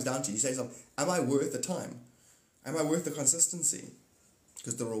 that's what it comes down to. You say to yourself, am I worth the time? Am I worth the consistency?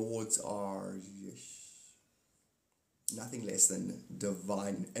 Because the rewards are nothing less than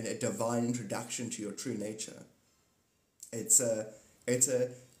divine, and a divine introduction to your true nature. It's a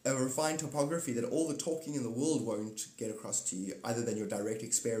refined topography that all the talking in the world won't get across to you, other than your direct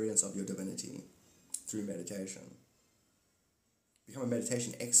experience of your divinity through meditation. Become a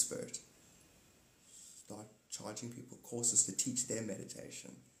meditation expert. Start charging people courses to teach their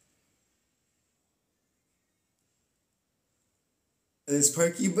meditation. There's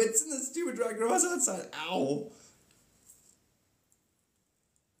pokey bits in the stupid dry grass outside. Ow!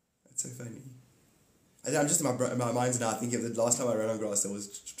 That's so funny. I'm just in my mind's now thinking of the last time I ran on grass that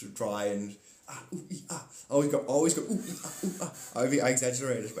was dry and I always go I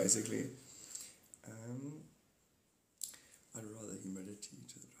exaggerate it basically. I'd rather humidity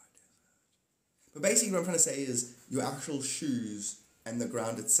to the dry desert. But basically what I'm trying to say is your actual shoes and the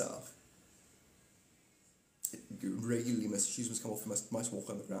ground itself. Regularly, shoes must come off, must walk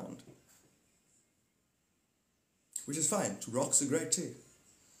on the ground. Which is fine. Rocks are great too.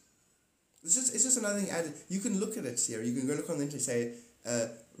 It's just another thing added. You can look at it here. You can go look on the internet, say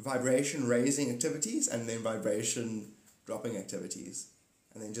vibration raising activities and then vibration dropping activities,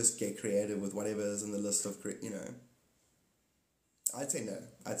 and then just get creative with whatever is in the list of I'd say no.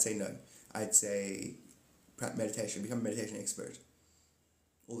 I'd say meditation. Become a meditation expert.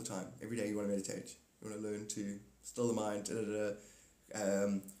 All the time. Every day you want to meditate. You want to learn to still the mind.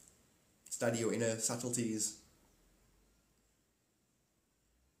 Study your inner subtleties.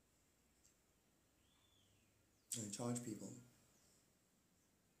 And charge people.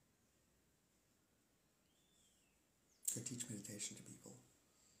 Go teach meditation to people.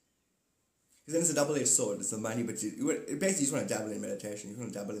 Because then it's a double-edged sword. It's the money, but basically you just want to dabble in meditation. You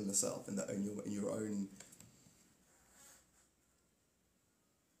want to dabble in the self, in your own.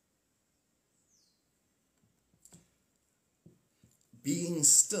 Being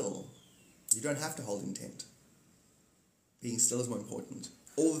still. You don't have to hold intent. Being still is more important.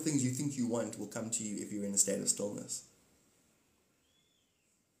 All the things you think you want will come to you if you're in a state of stillness.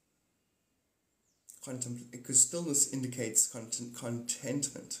 Because stillness indicates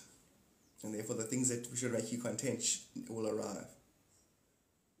contentment. And therefore the things that should make you content will arrive.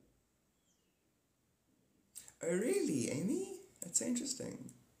 Oh really, Amy? That's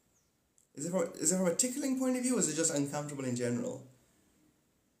interesting. Is it from a tickling point of view, or is it just uncomfortable in general?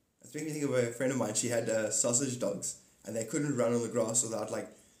 It's making me think of a friend of mine. She had sausage dogs, and they couldn't run on the grass without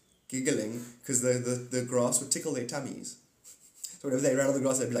giggling, because the grass would tickle their tummies. So whenever they ran on the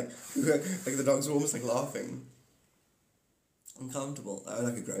grass, they'd be like the dogs were almost laughing. Uncomfortable. Oh,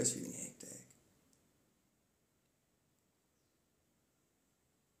 like a gross feeling, hectic.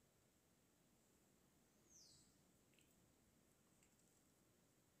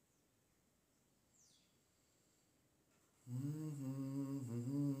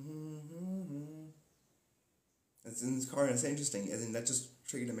 It's in this car, and it's interesting, as in that just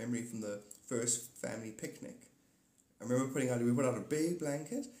triggered a memory from the first family picnic. I remember we put out a big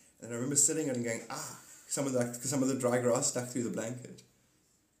blanket, and I remember sitting on it and going, some of the dry grass stuck through the blanket.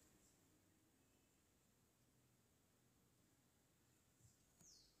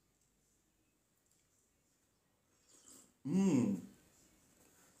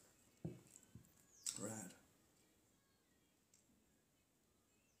 Rad.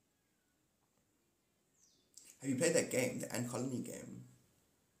 Have you played that game, the Ant Colony game?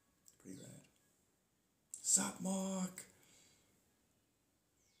 Pretty rad. Sup, Mark?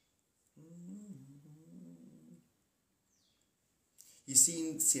 You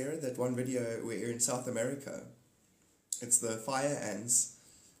seen, Sierra, that one video where you're in South America? It's the fire ants.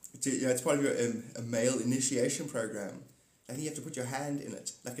 It's part of your a male initiation program. I think you have to put your hand in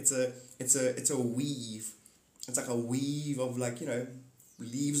it. It's a weave. It's like a weave of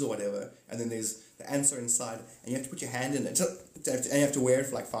leaves or whatever, and then there's the ants are inside, and you have to put your hand in it, and you have to wear it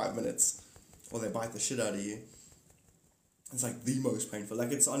for 5 minutes, or they bite the shit out of you. It's the most painful.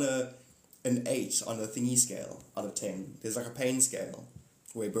 It's on an 8 on a thingy scale out of 10. There's a pain scale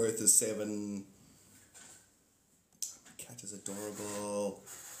where birth is 7. My cat is adorable.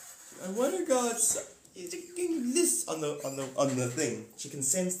 I want to go. She's doing this on the thing. She can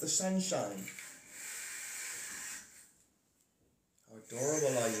sense the sunshine. How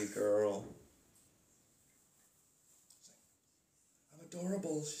adorable are you, girl? I'm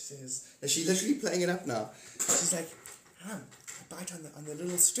adorable, she says. And she's literally playing it up now. She's like, I bite on the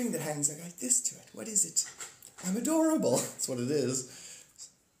little string that hangs. I go like this to it. What is it? I'm adorable. That's what it is. It's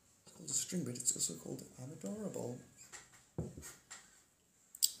called a string, but it's also called I'm adorable.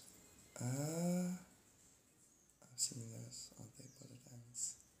 I've seen this, aren't they? But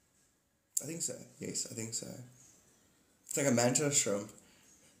think so. Yes, I think so. It's like a mantra shrimp.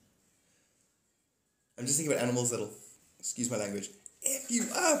 I'm just thinking about animals that'll, excuse my language, F you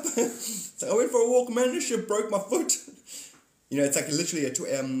up. It's like, I went for a walk, man, this shit broke my foot. You know, it's like literally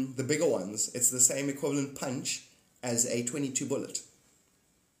the bigger ones. It's the same equivalent punch as a 22 bullet.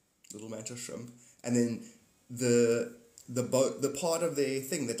 Little mantis shrimp. And then the part of the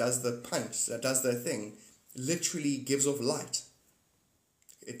thing that does the punch, that does the thing, literally gives off light.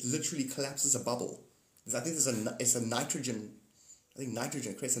 It literally collapses a bubble. I think it's a nitrogen. I think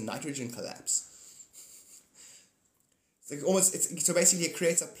nitrogen creates a nitrogen collapse. It's like almost. So basically it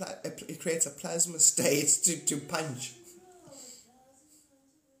creates a plasma state to punch.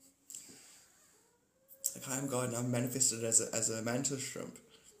 Like, I am God and I'm manifested as a mantis shrimp.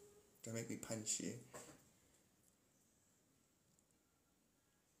 Don't make me punch you.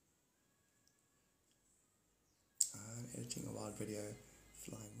 I'm editing a wild video,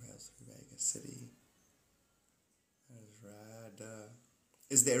 flying whales through Vegas City. That is rad.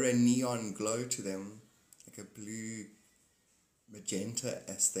 Is there a neon glow to them? Like a blue magenta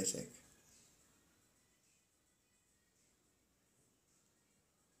aesthetic?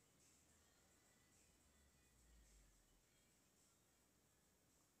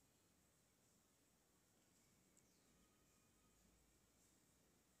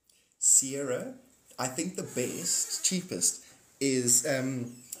 Sierra, I think the best, cheapest, is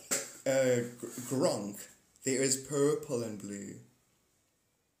Gronk. There is purple and blue.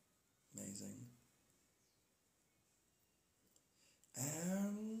 Amazing.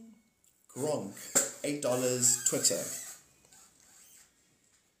 Gronk, $8 Twitter.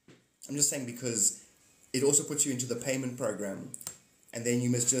 I'm just saying because it also puts you into the payment program, and then you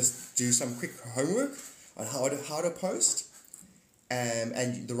must just do some quick homework on how to post.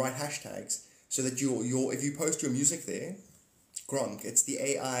 And the right hashtags, so that if you post your music there, Gronk, it's the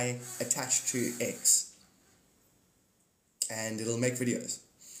AI attached to X, and it'll make videos.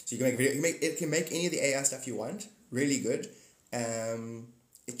 So you can make it can make any of the AI stuff you want, really good.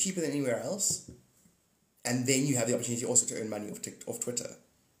 It's cheaper than anywhere else, and then you have the opportunity also to earn money off Twitter.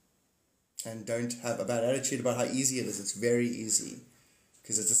 And don't have a bad attitude about how easy it is. It's very easy,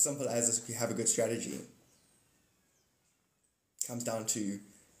 because it's as simple as you have a good strategy. Comes down to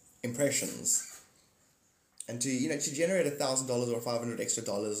impressions, and to generate $1,000 or $500 extra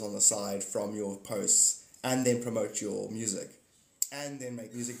on the side from your posts, and then promote your music, and then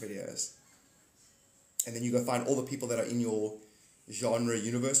make music videos, and then you go find all the people that are in your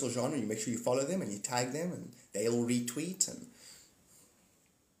universal genre. You make sure you follow them and you tag them, and they'll retweet. And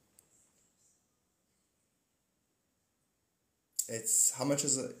it's how much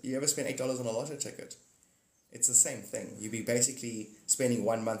is it? You ever spend $8 on a lotto ticket? It's the same thing. You'd be basically spending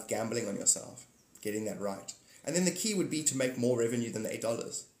 1 month gambling on yourself, getting that right. And then the key would be to make more revenue than the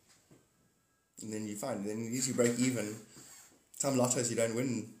 $8. And then then you usually break even. Some lottos you don't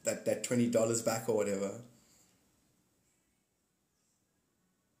win that $20 back or whatever.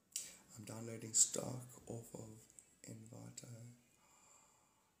 I'm downloading stock off of Envato.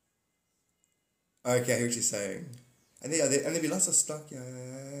 Okay, I hear what you're saying. And there'll be lots of stock.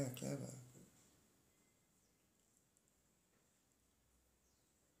 Yeah, clever.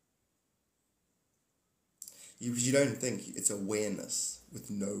 You don't think. It's awareness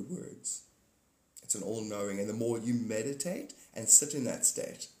with no words. It's an all-knowing, and the more you meditate and sit in that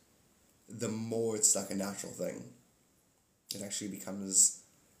state, the more it's like a natural thing. It actually becomes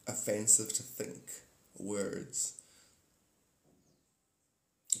offensive to think words.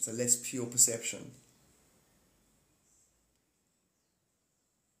 It's a less pure perception.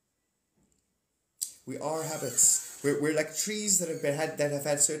 We are habits. We're like trees that have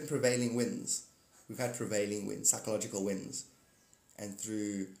had certain prevailing winds. We've had prevailing winds, psychological winds, and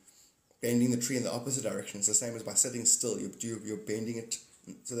through bending the tree in the opposite direction, it's the same as by sitting still. You're bending it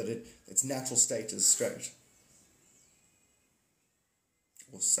so that its natural state is straight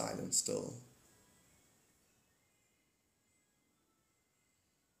or silent still.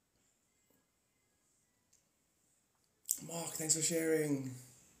 Mark, thanks for sharing.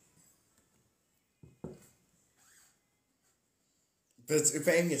 But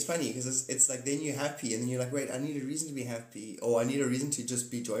for Amy, it's funny because it's like then you're happy and then you're like, wait, I need a reason to be happy, or I need a reason to just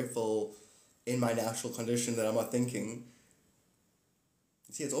be joyful in my natural condition that I'm not thinking.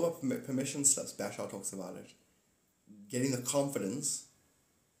 See, it's all about permission stuff. Bashar talks about it. Getting the confidence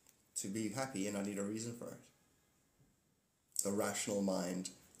to be happy and I need a reason for it. The rational mind,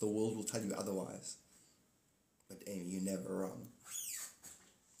 the world will tell you otherwise. But Amy, you're never wrong.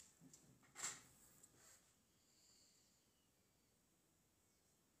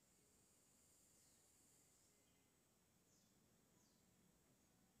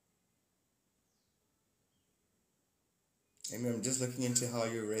 Amy, I'm just looking into how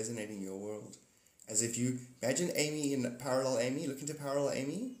you're resonating in your world. As if you imagine Amy in parallel Amy, look into parallel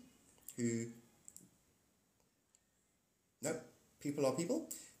Amy, who, nope, people are people,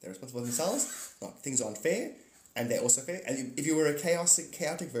 they're responsible for themselves, things aren't fair, and they're also fair. And if you were a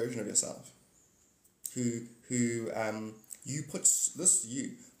chaotic version of yourself, who you put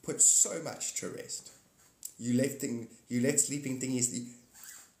so much to rest. You let sleeping thingies.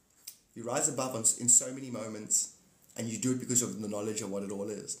 You rise above in so many moments, and you do it because of the knowledge of what it all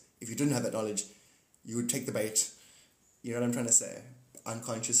is. If you didn't have that knowledge, you would take the bait. You know what I'm trying to say?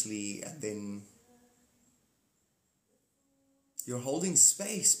 Unconsciously, and then you're holding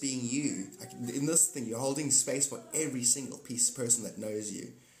space being you. Like in this thing, you're holding space for every single person that knows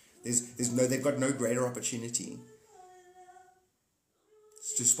you. They've got no greater opportunity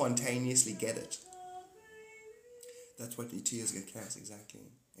to spontaneously get it. That's what 2 years ago counts, exactly.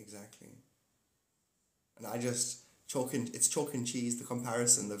 And I just it's chalk and cheese, the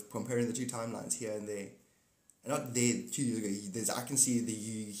comparison, comparing the two timelines here and there. And not there 2 years ago, I can see the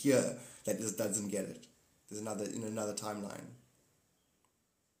you here that just doesn't get it. There's another timeline.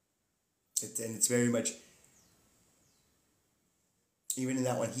 It's very much, even in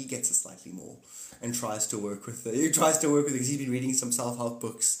that one, he gets it slightly more and tries to work with it. He tries to work with it because he's been reading some self-help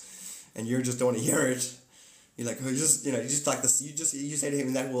books and you just don't want to hear it. You're like, you just like this. You say to him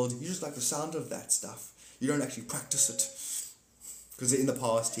in that world, you just like the sound of that stuff. You don't actually practice it because in the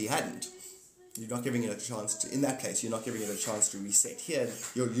past he hadn't. You're not giving it a chance to. In that case, you're not giving it a chance to reset. Here,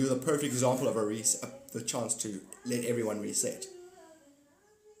 you're the perfect example of the chance to let everyone reset.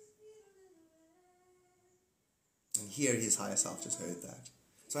 And here, his higher self just heard that.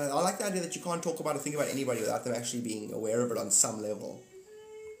 So I like the idea that you can't talk about or think about anybody without them actually being aware of it on some level.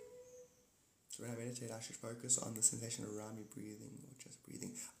 So when I meditate, I should focus on the sensation around me, breathing or just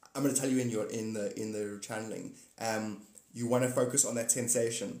breathing. I'm going to tell you in the channeling. You want to focus on that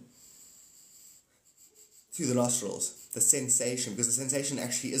sensation through the nostrils. The sensation, because the sensation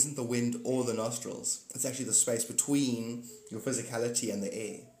actually isn't the wind or the nostrils. It's actually the space between your physicality and the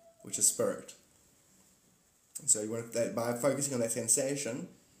air, which is spirit. And so you want that by focusing on that sensation,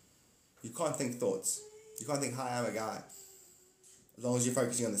 you can't think thoughts. You can't think, hi, I'm a guy. As long as you're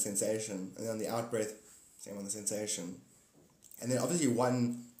focusing on the sensation. And then on the out-breath, same on the sensation. And then obviously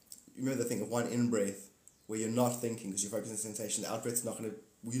remember the thing of one in-breath where you're not thinking because you're focusing on the sensation. The out-breath's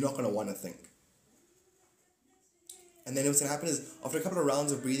you're not going to want to think. And then what's going to happen is, after a couple of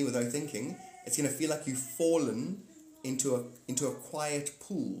rounds of breathing without thinking, it's going to feel like you've fallen into a quiet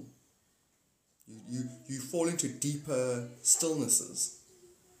pool. You fall into deeper stillnesses.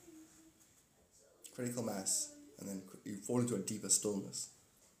 Critical mass. And then you fall into a deeper stillness.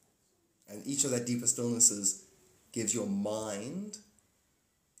 And each of that deeper stillnesses gives your mind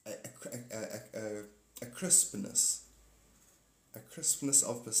a crispness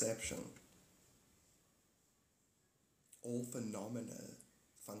of perception. All phenomena,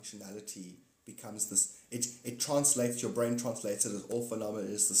 functionality becomes this, it translates, your brain translates it as all phenomena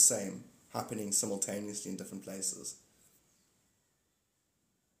is the same, happening simultaneously in different places.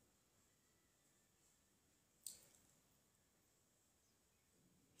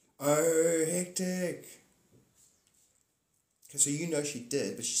 Oh, hectic. Okay, so she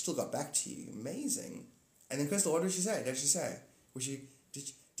did, but she still got back to you. Amazing. And then Crystal, what did she say?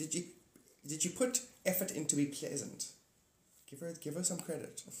 Did you put effort in to be pleasant? Give her some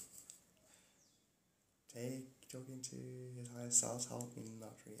credit. Talking to his higher self, help me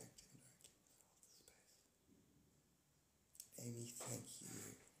not react. Amy, thank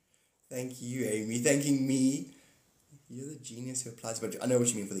you. Thank you, Amy. Thanking me. You're the genius who applies, but I know what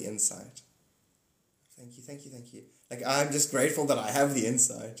you mean for the insight. Thank you. Like, I'm just grateful that I have the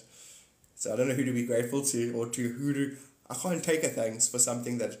insight. So I don't know who to be grateful to, or I can't take a thanks for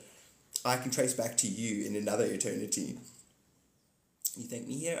something that I can trace back to you in another eternity. You thank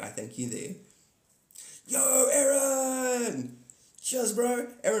me here, I thank you there. Yo, Aaron! Cheers, bro.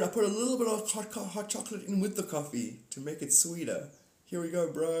 Aaron, I put a little bit of hot chocolate in with the coffee to make it sweeter. Here we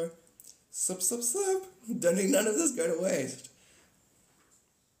go, bro. Sip. Don't need none of this go to waste.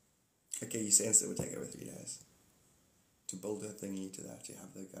 Okay, you sensed it would take over 3 days to build her thingy to that, to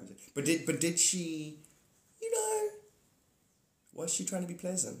have the guns. But did she, was she trying to be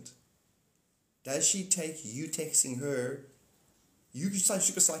pleasant? Does she take you texting her? You sound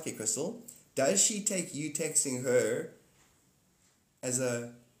super psychic, Crystal. Does she take you texting her as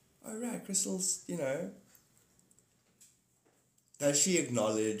a, oh right, Crystal's, does she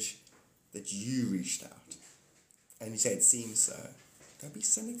acknowledge that you reached out? And you say it seems so. Don't be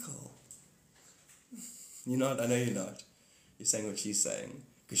cynical. You're not, I know you're not. You're saying what she's saying.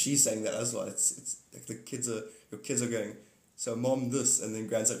 Because she's saying that as well. It's like your kids are going, So mom this, and then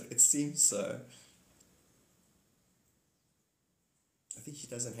Gran's like, it seems so. I think she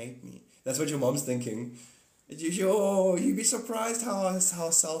doesn't hate me. That's what your mom's thinking. You'd be surprised how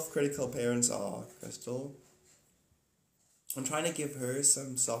self-critical parents are, Crystal. I'm trying to give her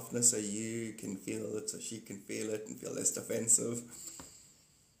some softness so you can feel it, so she can feel it and feel less defensive.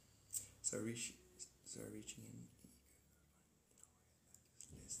 So reaching in.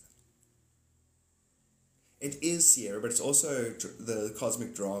 It is Sierra, but it's also the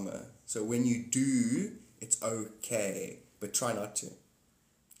cosmic drama. So when you do, it's okay, but try not to.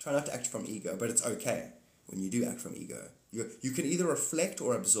 Try not to act from ego, but it's okay when you do act from ego. You can either reflect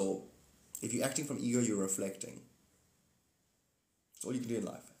or absorb. If you're acting from ego, you're reflecting. That's all you can do in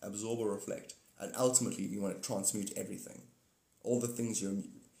life. Absorb or reflect. And ultimately, you want to transmute everything. All the things you're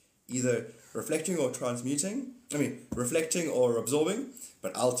either reflecting or transmuting. Reflecting or absorbing.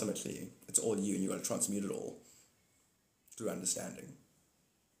 But ultimately, it's all you, and you got to transmute it all through understanding.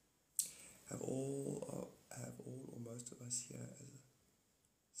 Have all or most of us here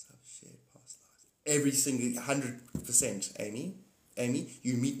as a shared past lives. Every single 100%, Amy. Amy,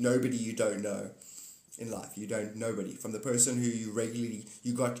 you meet nobody you don't know in life. You don't nobody. From the person who you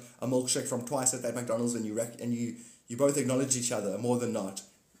got a milkshake from twice at that McDonald's and you both acknowledge each other more than not.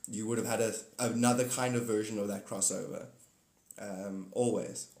 You would have had another kind of version of that crossover.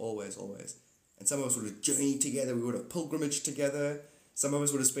 Always. And some of us would have journeyed together. We would have pilgrimaged together. Some of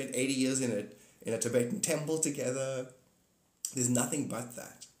us would have spent 80 years in a Tibetan temple together. There's nothing but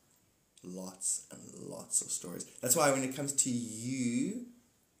that. Lots and lots of stories. That's why when it comes to you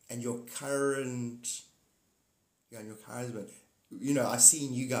and your current, and your husband, I've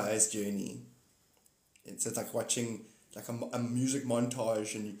seen you guys journey. It's like watching like a music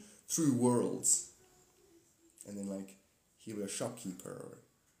montage and through worlds. And then like he'll be a shopkeeper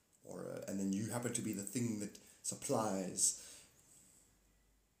and then you happen to be the thing that supplies.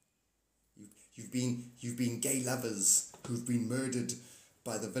 You've been gay lovers who've been murdered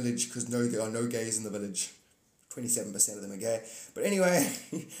by the village because no, there are no gays in the village. 27% of them are gay. But anyway,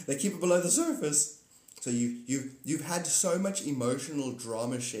 they keep it below the surface. So you've had so much emotional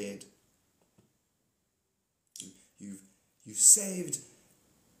drama shared. You've saved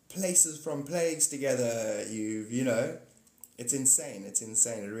places from plagues together. It's insane. It's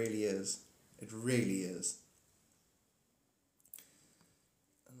insane. It really is. It really is.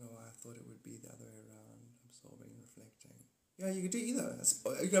 I don't know why I thought it would be the other way around. Absorbing and reflecting. Yeah, you could do either.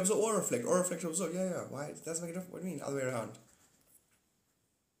 You can absorb or reflect. Or reflect or absorb. Yeah. Why? It doesn't make a difference. What do you mean? Other way around.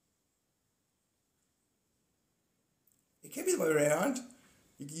 It can be the other way around.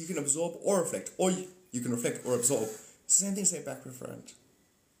 You can absorb or reflect. Or you can reflect or absorb. It's the same thing, say back referent.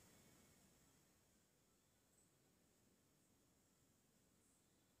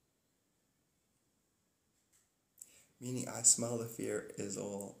 Meaning I smell the fear is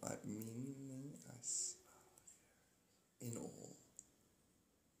all. I smell the fear in all.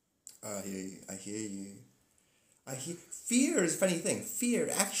 I hear you. Fear is a funny thing. Fear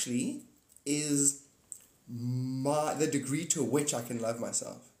actually is the degree to which I can love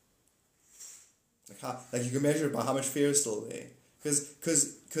myself. Like you can measure it by how much fear is still there.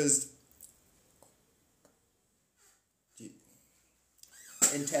 Because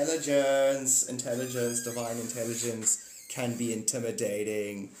intelligence, divine intelligence can be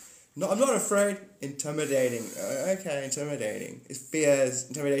intimidating. No, I'm not afraid. Intimidating. Okay, intimidating.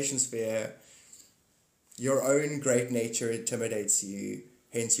 Intimidation's fear. Your own great nature intimidates you.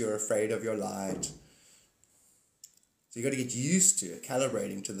 Hence you're afraid of your light. So you got to get used to it,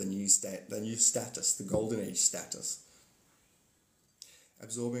 calibrating to the new status, the golden age status.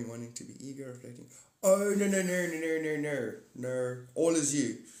 Absorbing, wanting to be eager, reflecting. Oh, no. All is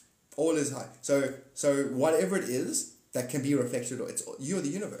you. All is high. So whatever it is that can be reflected, you're the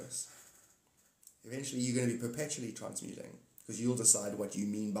universe. Eventually you're going to be perpetually transmuting because you'll decide what you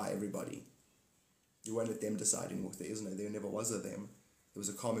mean by everybody. You won't let them decide anymore. There is no, there never was a them. There was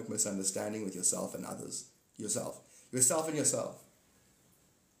a karmic misunderstanding with yourself and others. Yourself and yourself.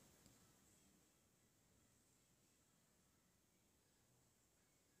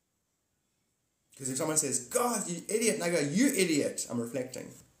 Because if someone says, God, you idiot, and I go, you idiot, I'm reflecting.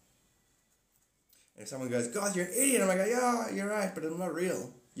 And if someone goes, God, you're an idiot, and I go, yeah, you're right, but I'm not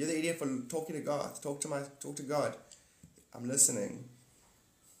real. You're the idiot for talking to God. Talk to God. I'm listening.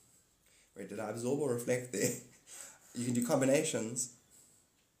 Wait, did I absorb or reflect there? You can do combinations.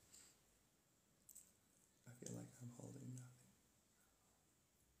 I feel like I'm holding nothing.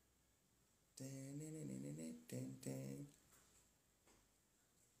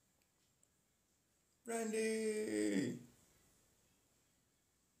 Brandy!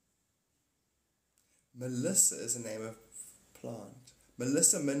 Melissa is the name of plant.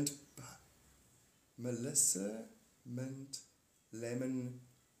 Melissa mint lemon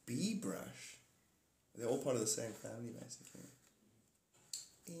bee brush. They're all part of the same family, basically.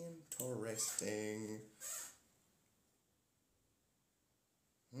 Interesting.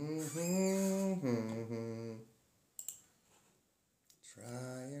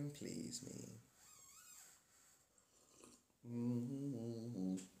 Try and please me.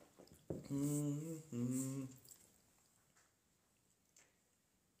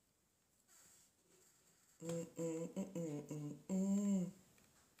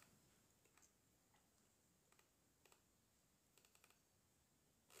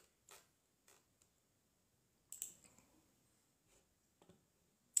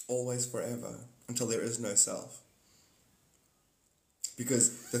 Always, forever, until there is no self.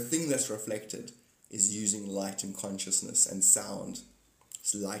 Because the thing that's reflected is using light and consciousness and sound.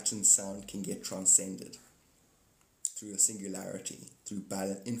 So light and sound can get transcended through a singularity, through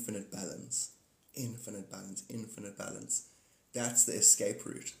infinite balance. That's the escape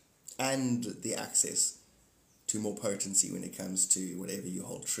route and the access to more potency when it comes to whatever you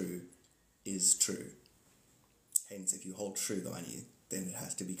hold true is true. Hence, if you hold true the money, then it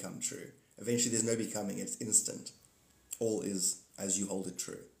has to become true. Eventually, there's no becoming, it's instant. All is as you hold it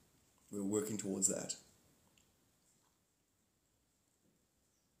true. We're working towards that.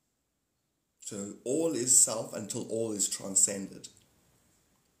 So all is self until all is transcended.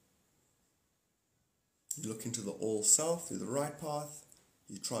 You look into the all self through the right path,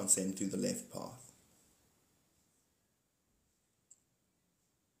 you transcend through the left path.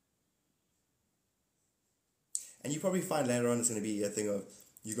 And you probably find later on it's going to be a thing of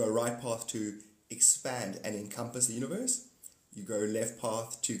you go right path to expand and encompass the universe. You go left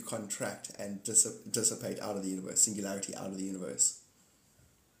path to contract and dissipate out of the universe, singularity out of the universe.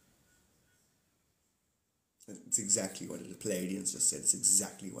 It's exactly what it is. Palladians just said it's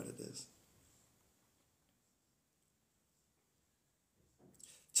exactly what it is.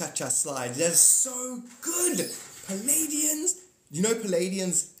 Cha-cha slide. That's so good. Palladians. You know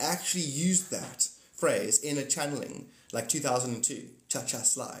Palladians actually used that phrase in a channeling like 2002. Cha-cha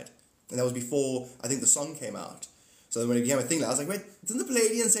slide. And that was before, I think, the song came out. So when it became a thing, I was like, wait, didn't the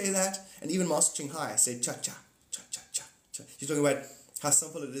Palladians say that? And even Master Ching Hai said cha-cha, cha-cha-cha. She's talking about how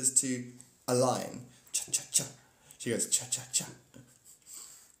simple it is to align. Cha-cha-cha. She goes, cha-cha-cha.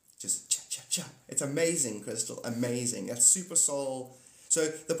 Just cha-cha-cha. It's amazing, Crystal. Amazing. That's super soul. So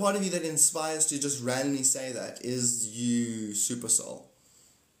the part of you that inspires to just randomly say that is you, super soul.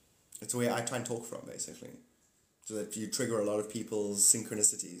 It's where I try and talk from, basically. So that you trigger a lot of people's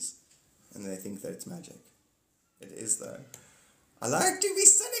synchronicities. And they think that it's magic. It is, though. I like to be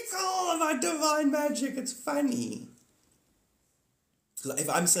cynical about divine magic. It's funny. If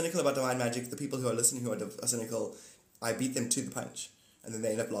I'm cynical about divine magic, the people who are listening who are cynical, I beat them to the punch. And then they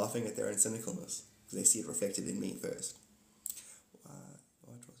end up laughing at their own cynicalness. Because they see it reflected in me first.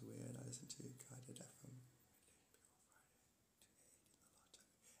 What was weird? I listened to Guided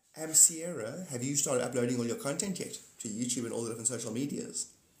FM. Sierra, have you started uploading all your content yet? To YouTube and all the different social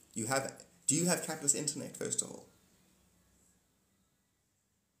medias? You have. Do you have capitalist internet, first of all?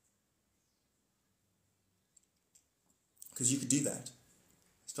 Because you could do that.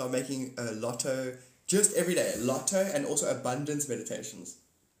 Start making a lotto, just every day, lotto and also abundance meditations.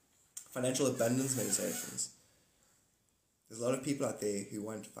 Financial abundance meditations. There's a lot of people out there who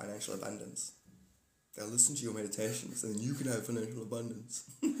want financial abundance. They'll listen to your meditations and then you can have financial abundance.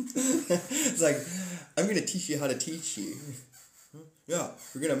 It's like, I'm going to teach you how to teach you. Yeah,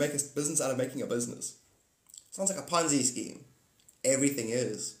 we're going to make a business out of making a business. Sounds like a Ponzi scheme. Everything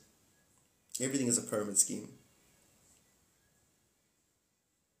is. Everything is a pyramid scheme.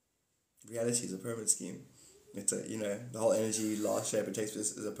 Reality is a pyramid scheme. It's a, the whole energy, last shape it takes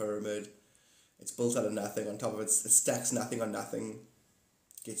is a pyramid. It's built out of nothing. On top of it, it stacks nothing on nothing.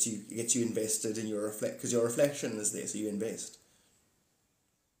 Gets you invested in your because your reflection is there, so you invest.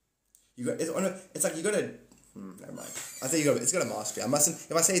 It's like you got to. Never mind. I think it's got a mastery.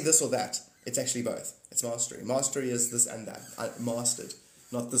 If I say this or that, it's actually both. It's mastery. Mastery is this and that. I mastered,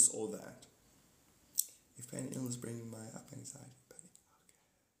 not this or that. If pain and illness bring my up anxiety,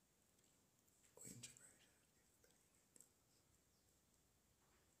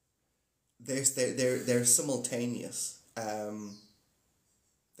 they're simultaneous.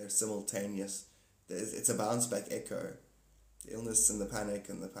 They're simultaneous. It's a bounce back echo. The illness and the panic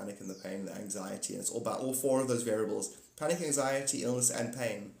and the pain, the anxiety, and it's all about all four of those variables. Panic, anxiety, illness, and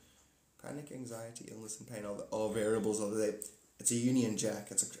pain. Panic, anxiety, illness, and pain are variables of the. It's a Union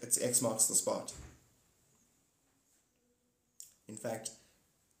Jack. It's X marks the spot. In fact,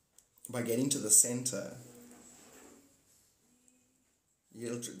 by getting to the center,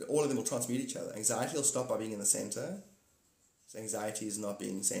 All of them will transmute each other. Anxiety will stop by being in the center. So anxiety is not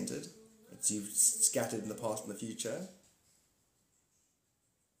being centered. It's you've scattered in the past and the future.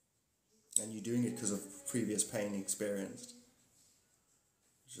 And you're doing it because of previous pain experienced.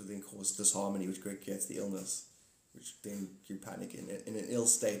 Which will then cause disharmony, which gets the illness. Which then you panic in. In an ill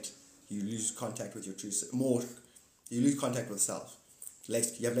state, you lose contact with your true self. You lose contact with self.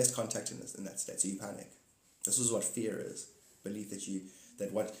 You have less contact in that state, so you panic. This is what fear is. Belief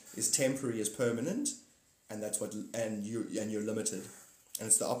that what is temporary is permanent, and you're limited. And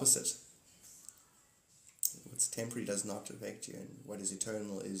it's the opposite. What's temporary does not affect you, and what is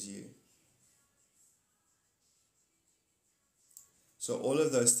eternal is you. So all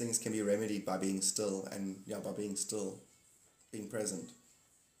of those things can be remedied by being still, being present.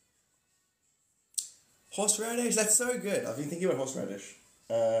 Horseradish, that's so good. I've been thinking about horseradish.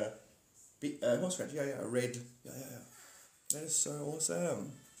 Horseradish, red. Yeah. That is so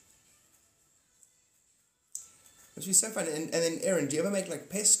awesome. Must be so fun. And then, Aaron, do you ever make like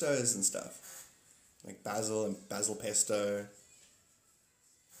pestos and stuff? Like basil pesto?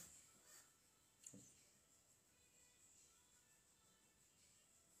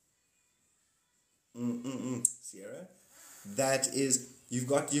 Sierra? That is, you've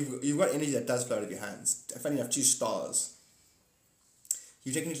got energy that does flow out of your hands. Funny enough, 2 stars.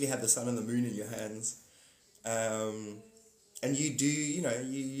 You technically have the sun and the moon in your hands. And you do,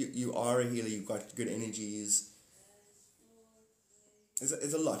 you are a healer, you've got good energies.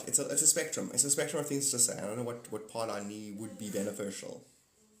 It's a lot. It's a spectrum. It's a spectrum of things to say. I don't know what part I need would be beneficial.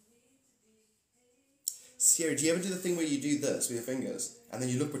 Sierra, do you ever do the thing where you do this with your fingers, and then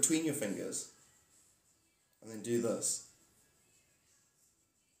you look between your fingers, and then do this?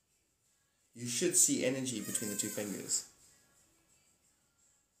 You should see energy between the 2 fingers.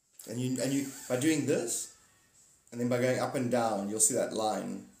 And you by doing this, and then by going up and down, you'll see that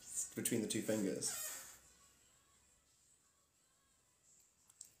line between the 2 fingers.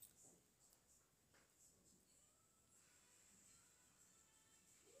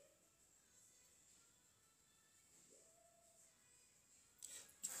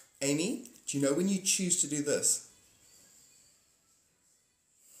 Amy, do you know when you choose to do this?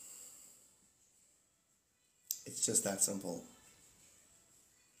 It's just that simple.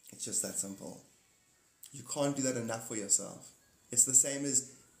 It's just that simple. You can't do that enough for yourself. It's the same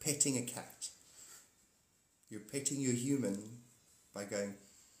as petting a cat. You're petting your human by going,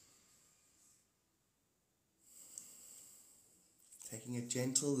 taking a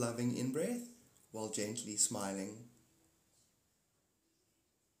gentle, loving in-breath while gently smiling.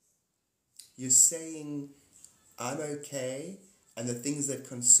 You're saying, I'm okay, and the things that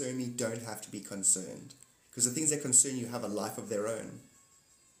concern me don't have to be concerned. Because the things that concern you have a life of their own.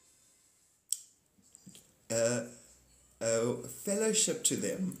 Fellowship to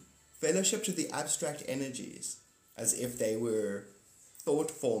them, fellowship to the abstract energies, as if they were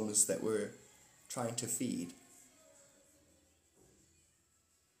thought forms that were trying to feed.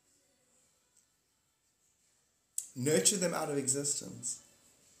 Nurture them out of existence.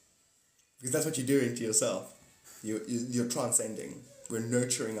 Because that's what you're doing to yourself. You're transcending. We're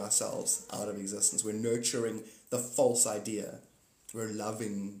nurturing ourselves out of existence. We're nurturing the false idea. We're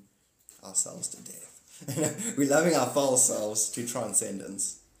loving ourselves to death. We're loving our false selves to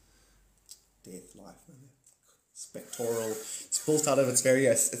transcendence. Death, life, spectral. It's built out of it's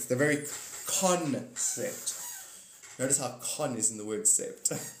the very concept. Notice how con is in the word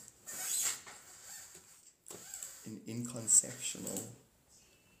sept. Inconceptional.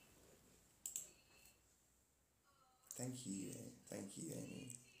 Thank you, Amy.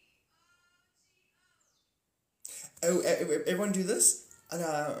 Oh, everyone do this?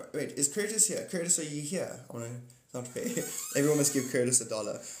 Wait, is Curtis here? Curtis, are you here? I want to, not fair. Everyone must give Curtis $1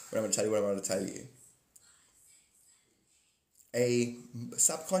 when I'm going to tell you what I'm going to tell you. A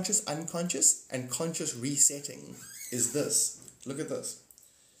subconscious, unconscious, and conscious resetting is this. Look at this.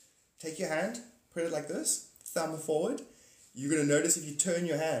 Take your hand, put it like this, thumb forward. You're going to notice if you turn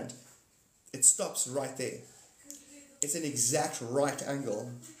your hand, it stops right there. It's an exact right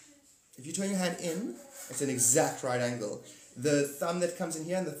angle. If you turn your hand in, it's an exact right angle. The thumb that comes in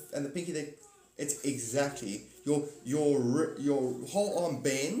here and the pinky it's exactly your whole arm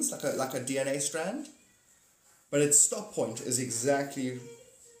bends like a DNA strand, but its stop point is exactly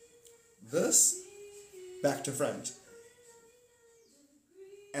this, back to front.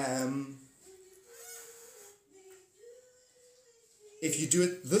 If you do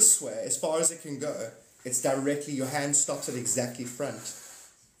it this way, as far as it can go, it's directly, your hand stops at exactly front.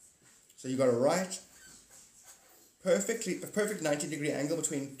 So you got a right, a perfect 90-degree angle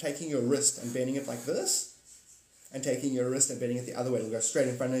between taking your wrist and bending it like this, and taking your wrist and bending it the other way. It'll go straight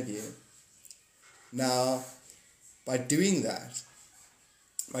in front of you. Now, by doing that,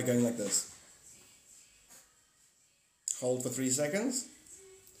 by going like this, hold for 3 seconds.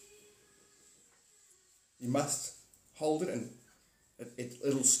 You must hold it and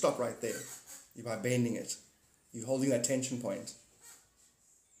it'll stop right there. By bending it. You're holding that tension point.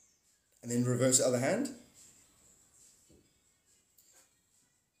 And then reverse the other hand.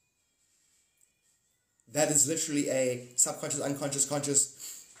 That is literally a subconscious, unconscious,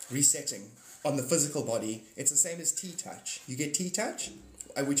 conscious resetting on the physical body. It's the same as T-touch. You get T-touch,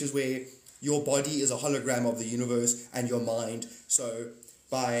 which is where your body is a hologram of the universe and your mind. So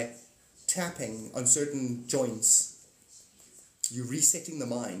by tapping on certain joints, you're resetting the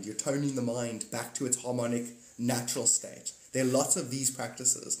mind. You're toning the mind back to its harmonic, natural state. There are lots of these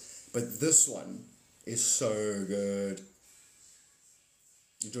practices, but this one is so good.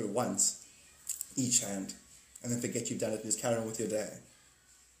 You do it once, each hand, and then forget you've done it and just carry on with your day.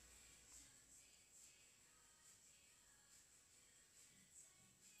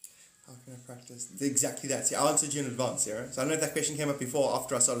 How can I practice? Exactly that. See, I answered you in advance, yeah? So I don't know if that question came up before or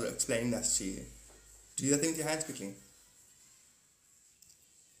after I started explaining that to you. Do that thing with your hands quickly.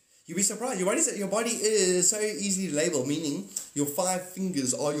 You'll be surprised. Your body is so easily labeled, meaning your 5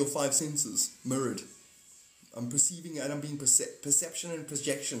 fingers are your 5 senses, mirrored. I'm perceiving and I'm being perception and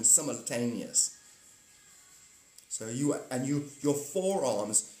projection simultaneous. So your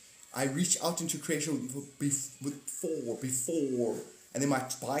forearms, I reach out into creation before, and then my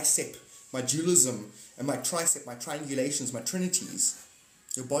bicep, my dualism, and my tricep, my triangulations, my trinities.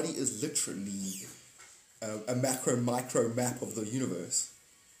 Your body is literally a macro-micro map of the universe.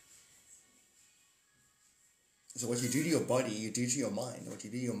 So what you do to your body, you do to your mind. What you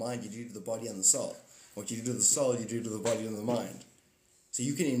do to your mind, you do to the body and the soul. What you do to the soul, you do to the body and the mind. So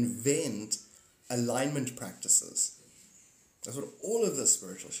you can invent alignment practices. That's what all of this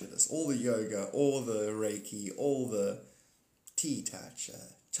spiritual shit is. All the yoga, all the Reiki, all the T-touch,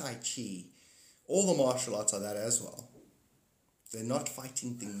 Tai Chi. All the martial arts are that as well. They're not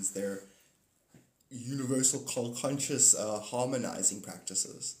fighting things. They're universal conscious harmonizing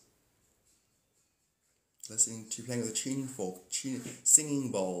practices. Listening to, playing with a tuning fork, singing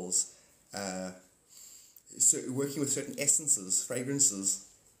bowls, so working with certain essences, fragrances.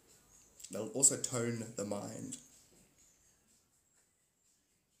 They'll also tone the mind.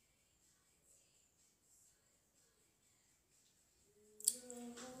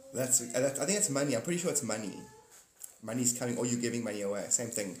 I think that's money. I'm pretty sure it's money. Money's coming, or you're giving money away. Same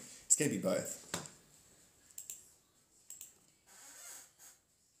thing. It's going to be both.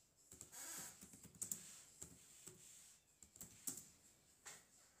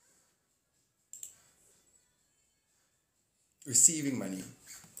 Receiving money.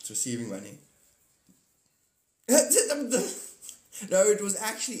 It's receiving money. No, it was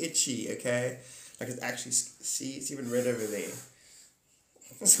actually itchy, okay? Like it's actually, see, it's even red over there.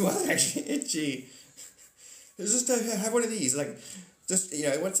 It was actually itchy. It's just have one of these, like, just, you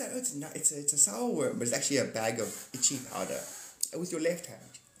know, what's that? It's a sour worm, but it's actually a bag of itchy powder with your left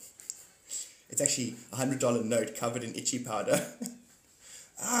hand. It's actually $100 note covered in itchy powder.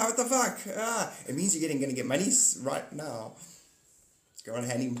 What the fuck? It means you're going to get money right now. Go around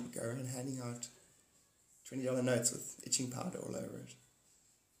handing out $20 notes with itching powder all over it.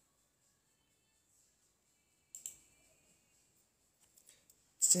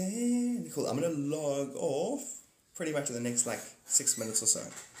 Cool. I'm going to log off pretty much in the next 6 minutes or so.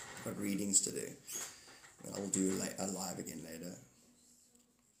 I've got readings to do. And I'll do a live again later.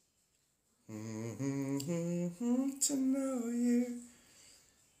 To know you.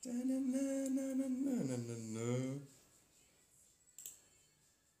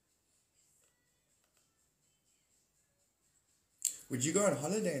 Would you go on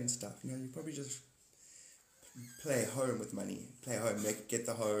holiday and stuff? You know, you probably just play home with money. Play home, get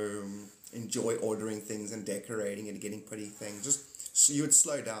the home, enjoy ordering things and decorating and getting pretty things. Just so you would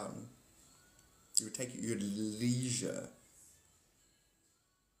slow down. You would leisure.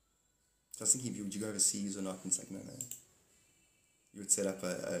 So I was thinking, would you go overseas or not? And it's like, no. You would set up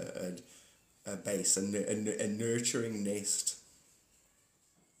a base, a nurturing nest.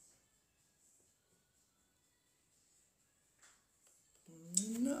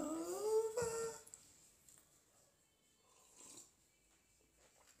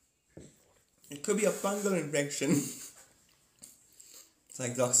 It could be a fungal infection. It's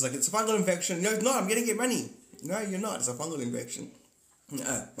like doctors it's a fungal infection. No, it's not. I'm going to get money. No, you're not. It's a fungal infection.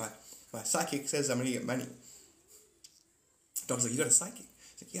 No, my psychic says I'm going to get money. Doctor's like, you got a psychic?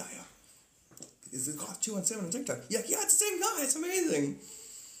 He's like, yeah. Is it Garth217 on TikTok? Yeah, it's the same guy. It's amazing.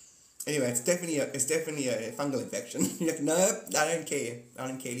 Anyway, it's definitely a fungal infection. You're like, nope, I don't care. I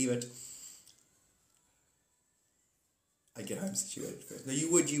don't care, leave it. I get home situated first. No,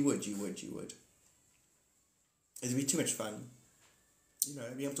 you would. It'd be too much fun. You know,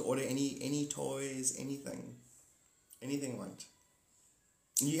 being able to order any toys, anything you want.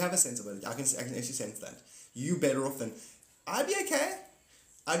 And you have a sense of it. I can actually sense that. You better off than, I'd be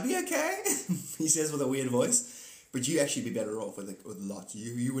okay. He says with a weird voice. But you actually be better off with a lot.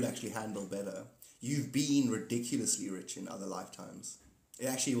 You would actually handle better. You've been ridiculously rich in other lifetimes. It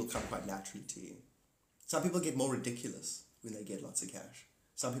actually will come quite naturally to you. Some people get more ridiculous when they get lots of cash.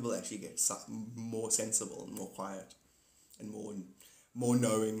 Some people actually get more sensible and more quiet and more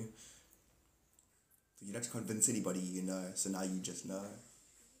knowing. So you don't have to convince anybody you know, so now you just know.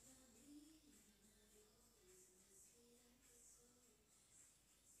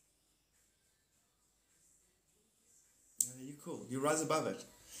 You're cool. You rise above it.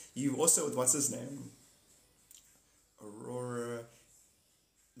 You also, with what's his name? Aurora.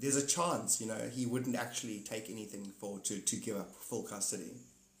 There's a chance, you know, he wouldn't actually take anything to give up full custody.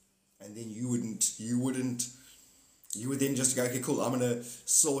 And then you would then just go, okay, cool, I'm going to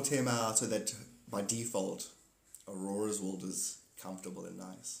sort him out so that by default, Aurora's world is comfortable and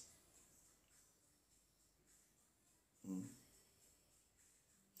nice.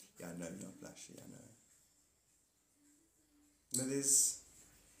 Yeah, I know, not flashy, I know. No, there's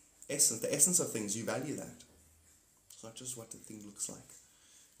the essence of things, you value that. It's not just what the thing looks like.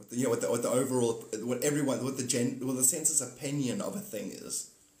 What the overall, what the census opinion of a thing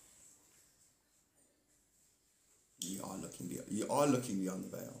is. You are looking beyond the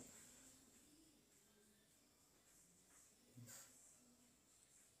veil.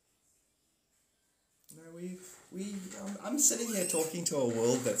 No, I'm sitting here talking to a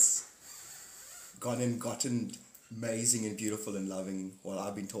world that's gotten amazing and beautiful and loving while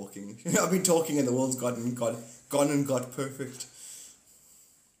I've been talking. I've been talking and the world's gone and got perfect.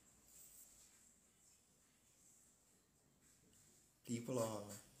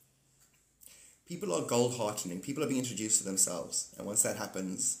 People are gold heartening. People are being introduced to themselves, and once that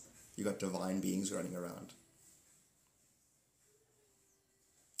happens, you got divine beings running around.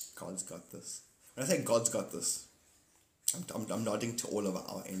 God's got this. When I say God's got this, I'm nodding to all of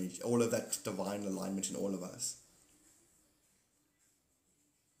our energy, all of that divine alignment in all of us.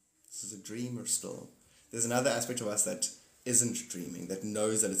 This is a dreamer still. There's another aspect of us that isn't dreaming, that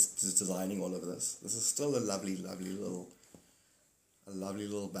knows that it's designing all of this. This is still a lovely little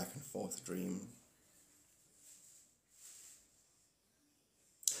back and forth dream.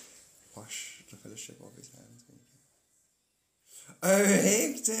 Wash the fellowship of his hands. Oh,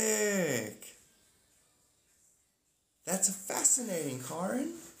 hectic! That's fascinating,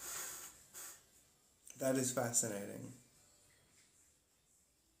 Karen. That is fascinating.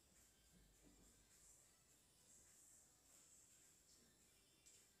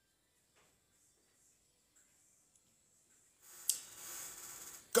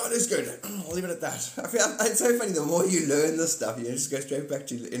 God is good. I'll leave it at that. I feel it's so funny. The more you learn this stuff, you just go straight back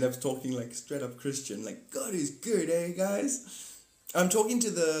to end up talking like straight up Christian. Like, God is good, eh, guys? I'm talking to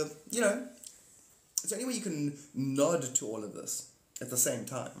it's the only way you can nod to all of this at the same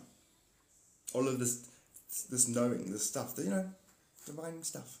time. All of this knowing, this stuff, divine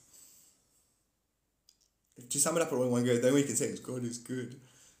stuff. To sum it up in one go, the only way you can say is God is good.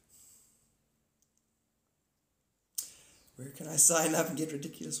 Where can I sign up and get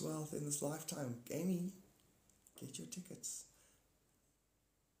ridiculous wealth in this lifetime? Amy, get your tickets.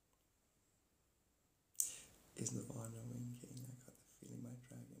 Is Nirvana winking? I got the feeling my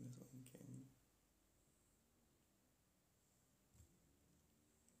dragon is winking.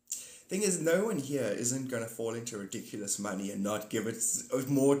 Thing is, no one here isn't going to fall into ridiculous money and not give it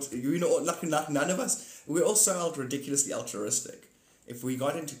more. None of us. We're all so ridiculously altruistic. If we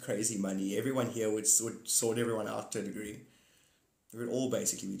got into crazy money, everyone here would sort everyone out to a degree. We would all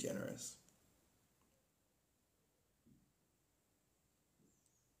basically be generous.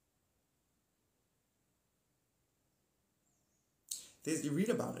 You read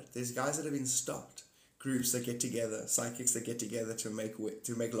about it. There's guys that have been stopped. Groups that get together, psychics that get together to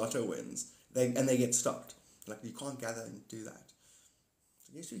make lotto wins. They get stopped. Like, you can't gather and do that.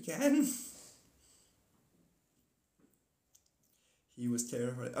 Yes, we can. He was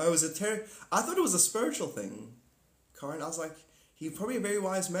terrified. Oh, was it I thought it was a spiritual thing, Karen. I was like, he's probably a very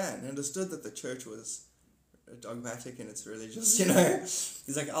wise man. He understood that the church was dogmatic and it's religious,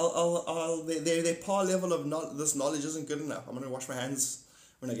 He's like, their par level of this knowledge isn't good enough. I'm going to wash my hands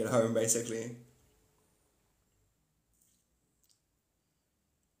when I get home, basically.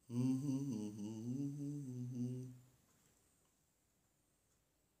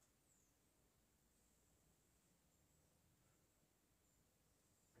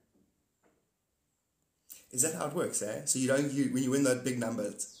 Is that how it works, eh? So when you win that big number,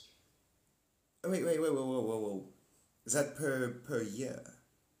 it's... Oh, wait, whoa. Is that per year?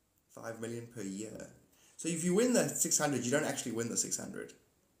 5 million per year. So if you win the 600, you don't actually win the 600.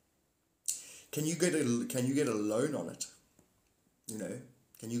 Can you get a loan on it? You know?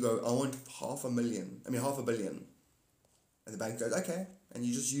 Can you go, I want half a billion. And the bank goes, okay. And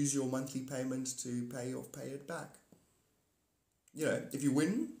you just use your monthly payment to pay it back. You know, if you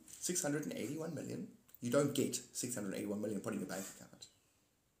win 681 million, you don't get 681 million put in your bank account.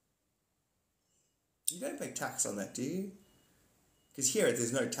 You don't pay tax on that, do you? Because here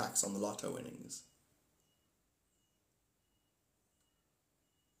there's no tax on the lotto winnings.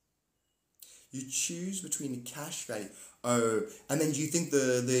 You choose between the cash value. Oh, and then do you think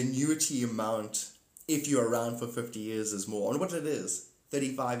the annuity amount, if you're around for 50 years, is more? I wonder what it is.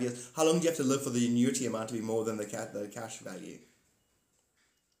 35 years. How long do you have to live for the annuity amount to be more than the cash value?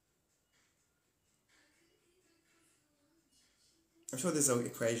 I'm sure there's an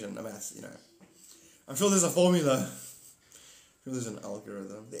equation, a math, you know. I'm sure there's a formula. I'm sure there's an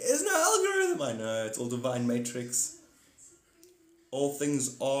algorithm. There is no algorithm, I know. It's all divine matrix. All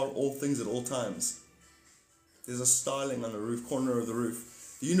things are all things at all times. There's a starling on the roof, corner of the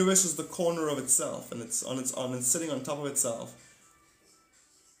roof. The universe is the corner of itself, and it's sitting on top of itself,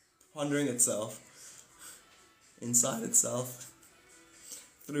 pondering itself, inside itself,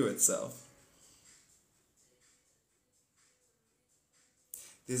 through itself.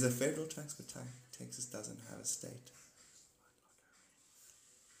 There's a federal tax, but Texas doesn't have a state.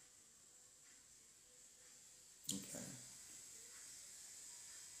 Okay.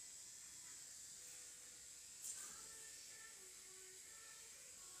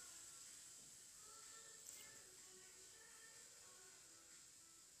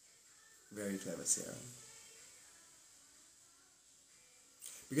 Very clever, Sarah.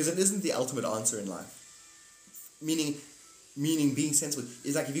 Because it isn't the ultimate answer in life. Meaning being sensible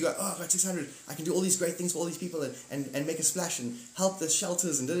is like if you go, oh, I've got 600, I can do all these great things for all these people and make a splash and help the